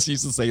 Swear to God, she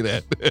used to say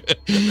that.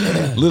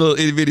 Little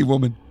itty bitty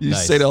woman. She used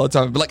to say that all the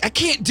time. Be like, I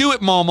can't do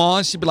it, Mama.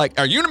 And she'd be like,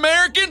 are you an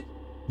American?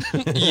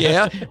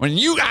 Yeah.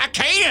 I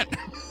can't.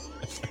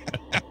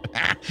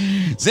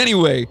 So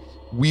anyway,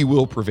 we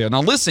will prevail. Now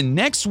listen,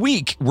 next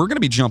week, we're going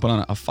to be jumping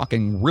on a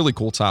fucking really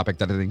cool topic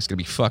that I think is going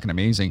to be fucking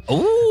amazing.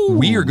 Ooh.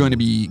 We are going to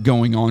be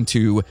going on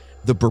to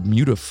the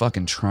Bermuda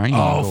fucking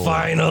Triangle. Oh,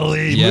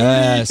 finally.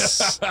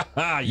 Yes.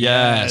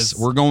 Yes.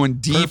 We're going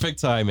deep. Perfect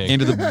timing.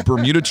 Into the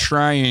Bermuda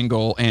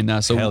Triangle.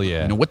 And so, hell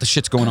yeah. You know, what the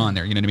shit's going on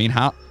there? You know what I mean?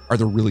 How are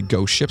there really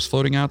ghost ships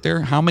floating out there?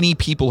 How many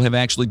people have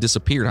actually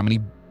disappeared? How many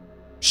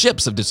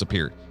ships have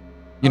disappeared?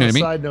 You know what I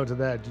mean? Side note to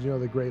that, did you know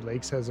the Great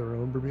Lakes has their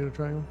own Bermuda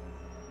Triangle?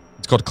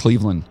 It's called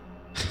Cleveland.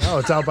 Oh,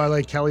 it's out by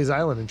like Kelly's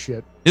Island and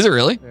shit. Is it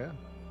really? Yeah.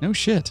 No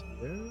shit.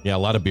 Yeah, a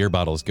lot of beer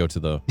bottles go to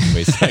the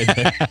wayside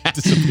and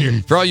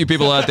disappear. For all you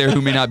people out there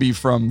who may not be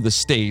from the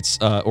States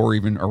or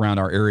even around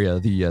our area,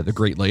 the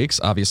Great Lakes,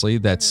 obviously,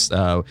 that's,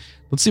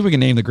 let's see if we can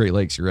name the Great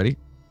Lakes. You ready?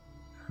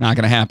 Not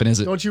going to happen, is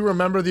it? Don't you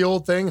remember the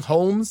old thing,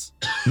 Holmes?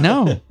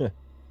 No.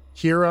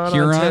 Huron,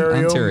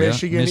 Ontario,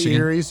 Michigan,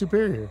 Erie,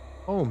 Superior.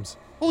 Holmes.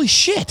 Holy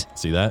shit.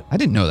 See that? I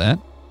didn't know that.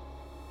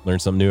 Learn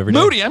something new every day.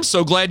 Moody, I'm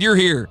so glad you're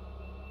here.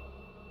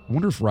 I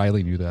wonder if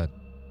Riley knew that.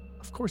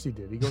 Of course he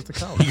did. He goes to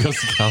college. He goes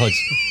to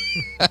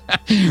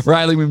college.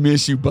 Riley, we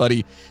miss you,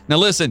 buddy. Now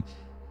listen,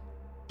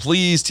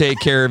 please take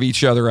care of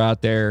each other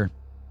out there.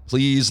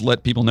 Please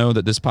let people know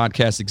that this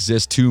podcast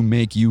exists to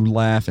make you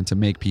laugh and to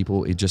make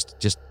people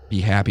just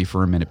be happy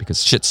for a minute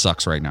because shit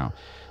sucks right now.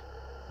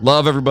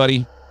 Love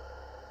everybody.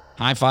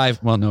 High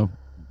five. Well, no.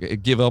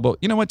 Give elbow.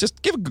 You know what?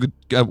 Just give a good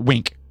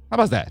wink. How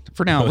about that?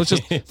 For now, let's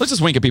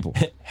just wink at people.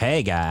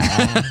 Hey, guys.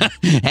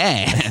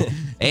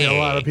 Hey. A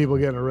lot of people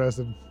getting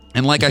arrested.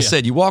 And like I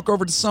said, you walk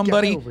over to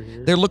somebody,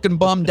 they're looking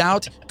bummed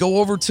out, go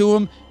over to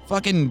them,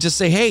 fucking just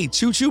say, hey,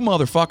 choo-choo,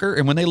 motherfucker.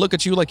 And when they look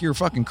at you like you're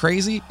fucking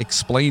crazy,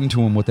 explain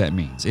to them what that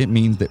means. It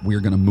means that we're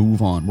going to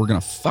move on. We're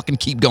going to fucking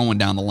keep going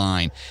down the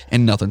line,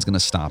 and nothing's going to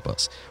stop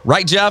us.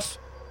 Right, Jeff?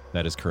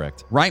 That is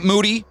correct. Right,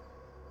 Moody?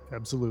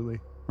 Absolutely.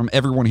 From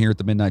everyone here at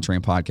the Midnight Train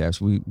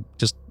Podcast, we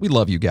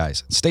love you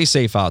guys. Stay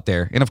safe out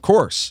there. And of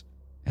course,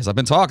 as I've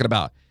been talking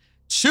about,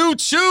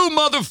 choo-choo,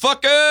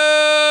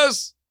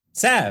 motherfuckers!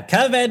 So,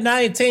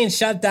 COVID-19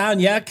 shut down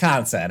your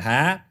concert,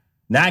 huh?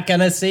 Not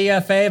gonna see your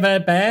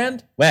favorite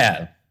band?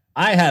 Well,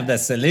 I have the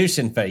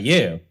solution for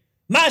you.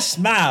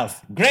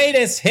 Mushmouth,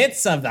 greatest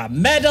hits of the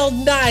metal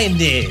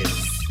 90s.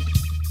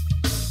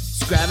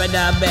 Scrubbing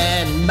up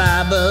and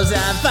bubbles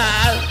of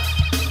fire.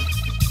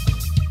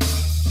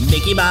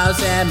 Mickey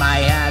Mouse and my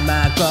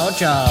hammer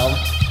control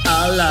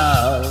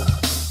alone.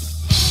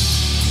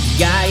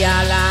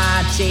 Gaia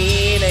la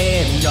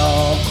chilling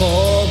no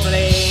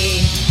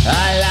Coldplay.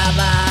 I love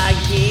my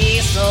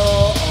geese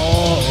so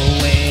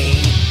away.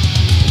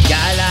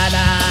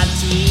 Galana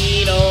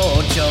tiro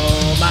cho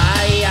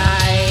my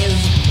eyes.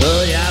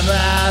 Oh yeah,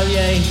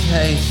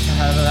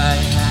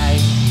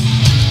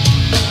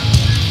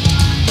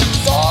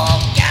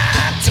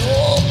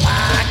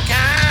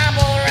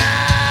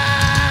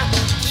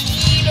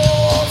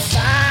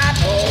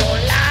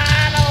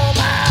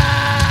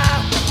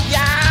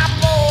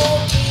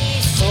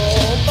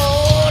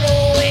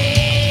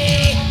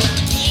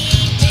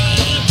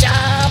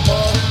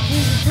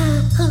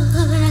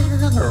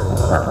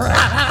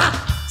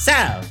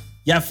 So,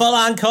 you're full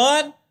on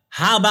corn?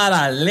 How about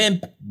a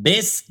limp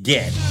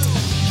biscuit?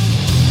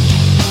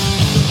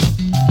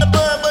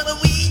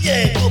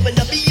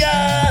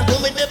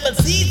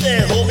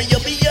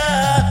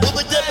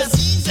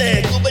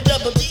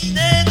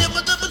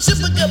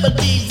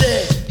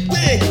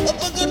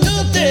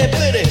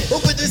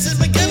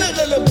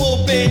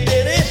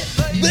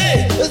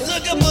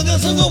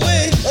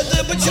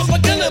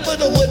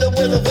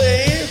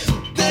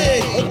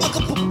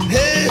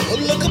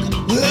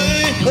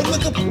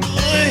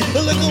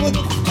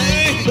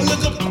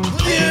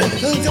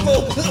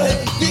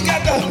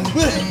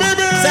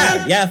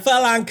 So, you're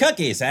full on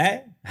cookies,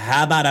 eh?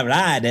 How about a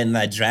ride in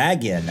the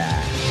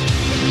Dragula?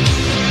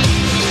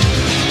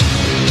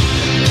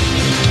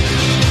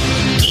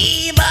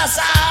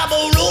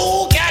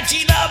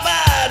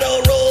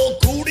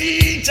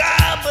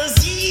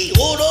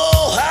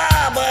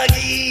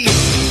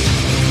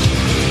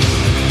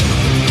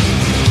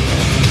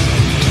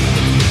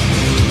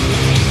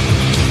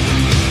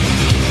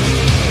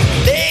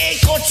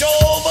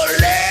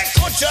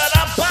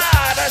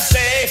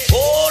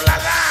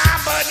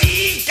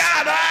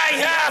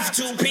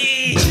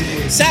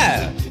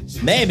 So,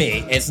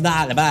 maybe it's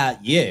not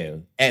about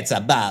you, it's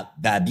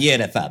about the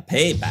beautiful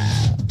people.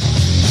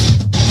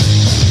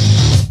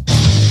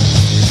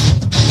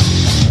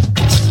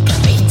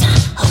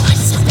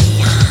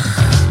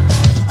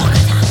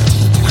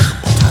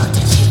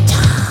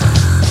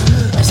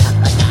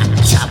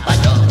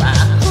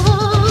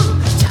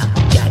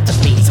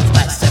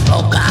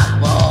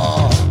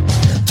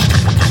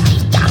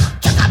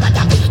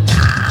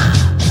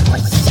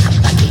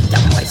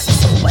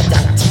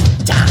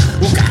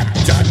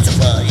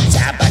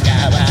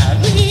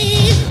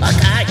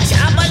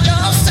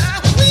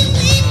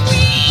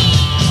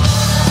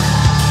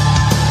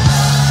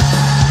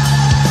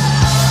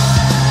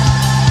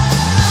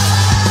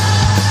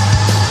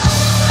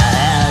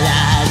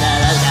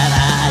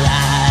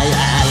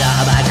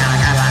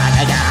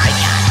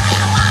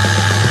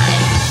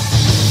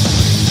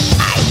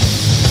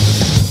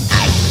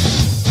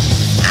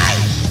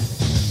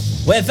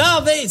 With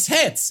all these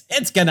hits,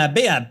 it's gonna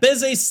be a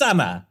busy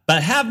summer.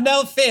 But have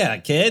no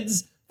fear,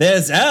 kids.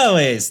 There's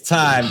always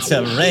time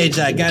to rage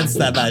against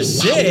the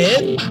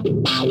machine.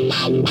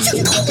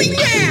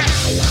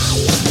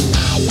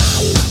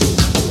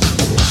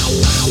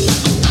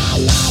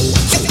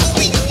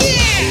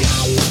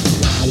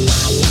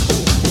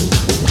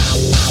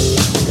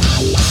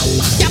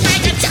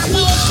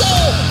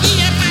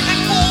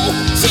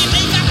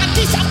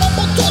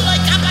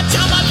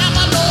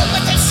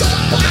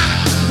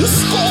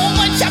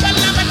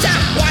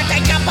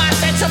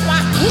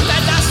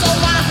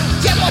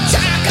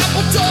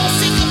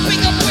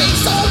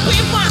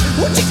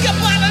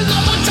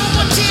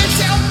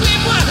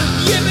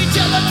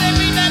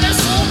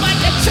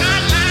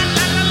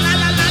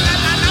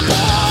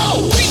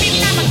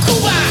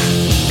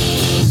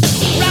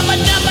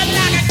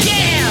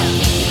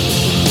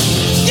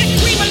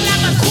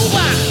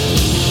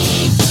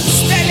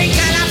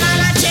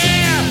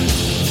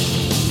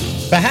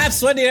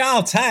 Perhaps when you're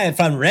all tired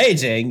from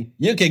raging,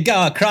 you can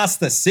go across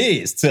the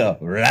seas to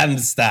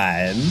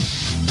Rammstein.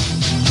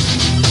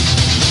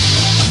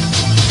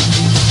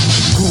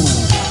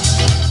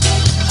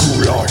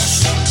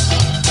 Goulash.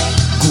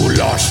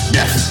 Goulash,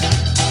 yes.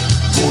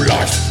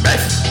 Goulash,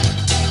 meth.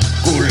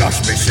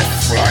 Goulash mich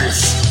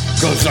Fleisch.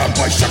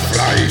 Gesamtweiche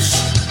Fleisch.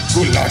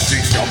 Goulash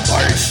ist am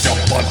Weich,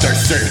 aber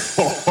das ist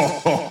ho ho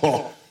ho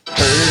ho.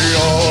 Hey,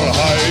 all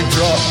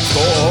Hydra,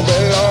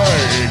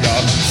 Stormelider.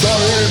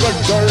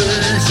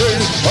 Salvation,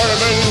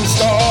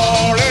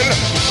 Hermenstallen.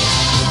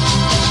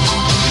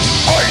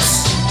 Ice.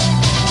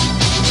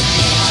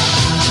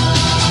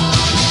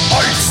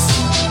 Ice.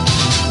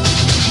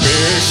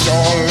 Mich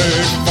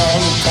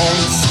Olifant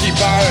die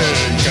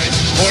Balken.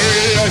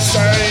 Feuer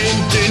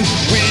scheint den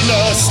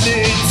Wiener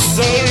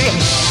Schnitzel.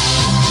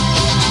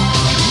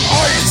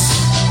 Ice.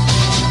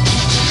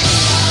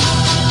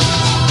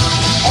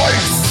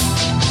 Ice.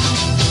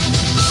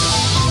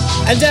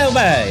 And don't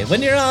worry,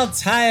 when you're all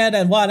tired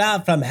and worn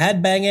out from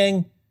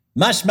headbanging,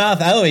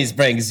 Mushmouth always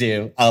brings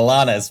you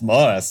Alanis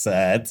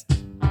Morissette.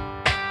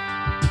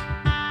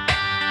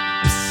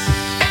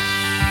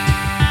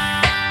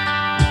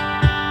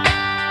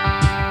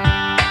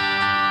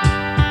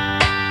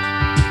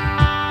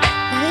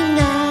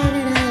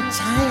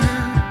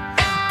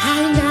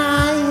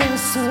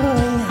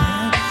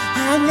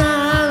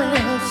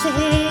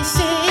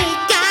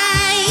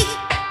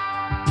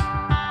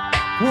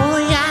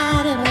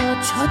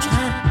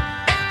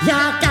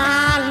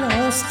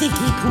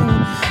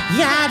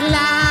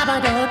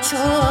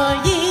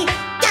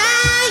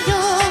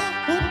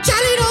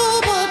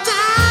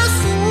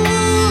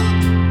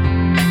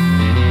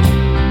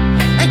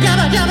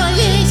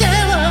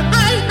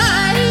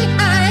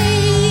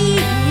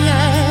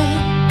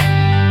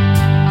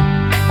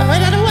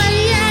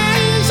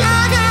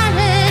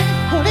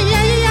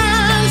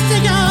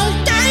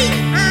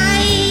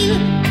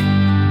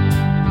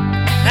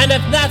 And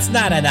if that's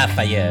not enough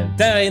for you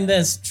during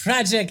this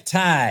tragic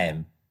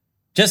time,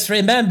 just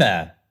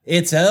remember,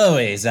 it's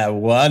always a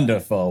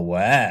wonderful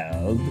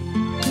world.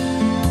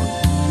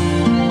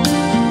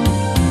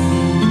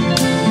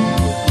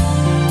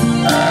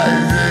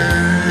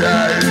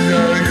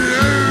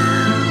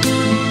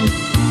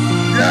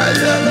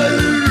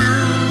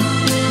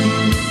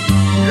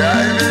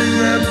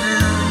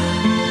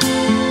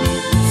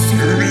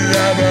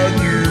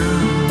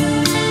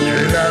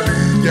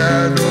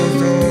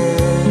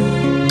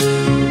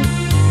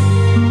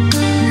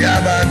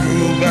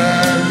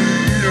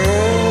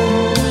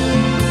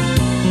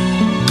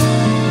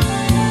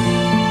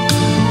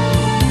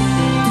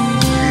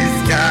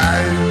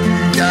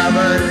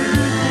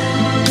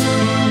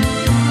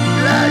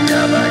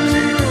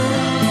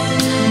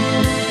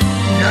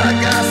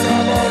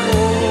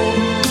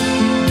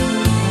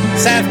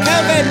 So if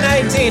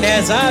COVID-19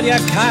 has all your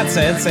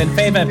concerts and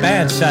favorite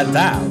bands shut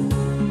down,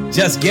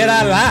 just get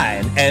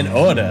online and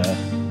order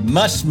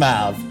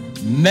Mushmouth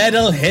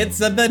Metal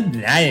Hits of the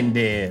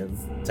 90s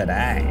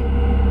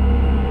today.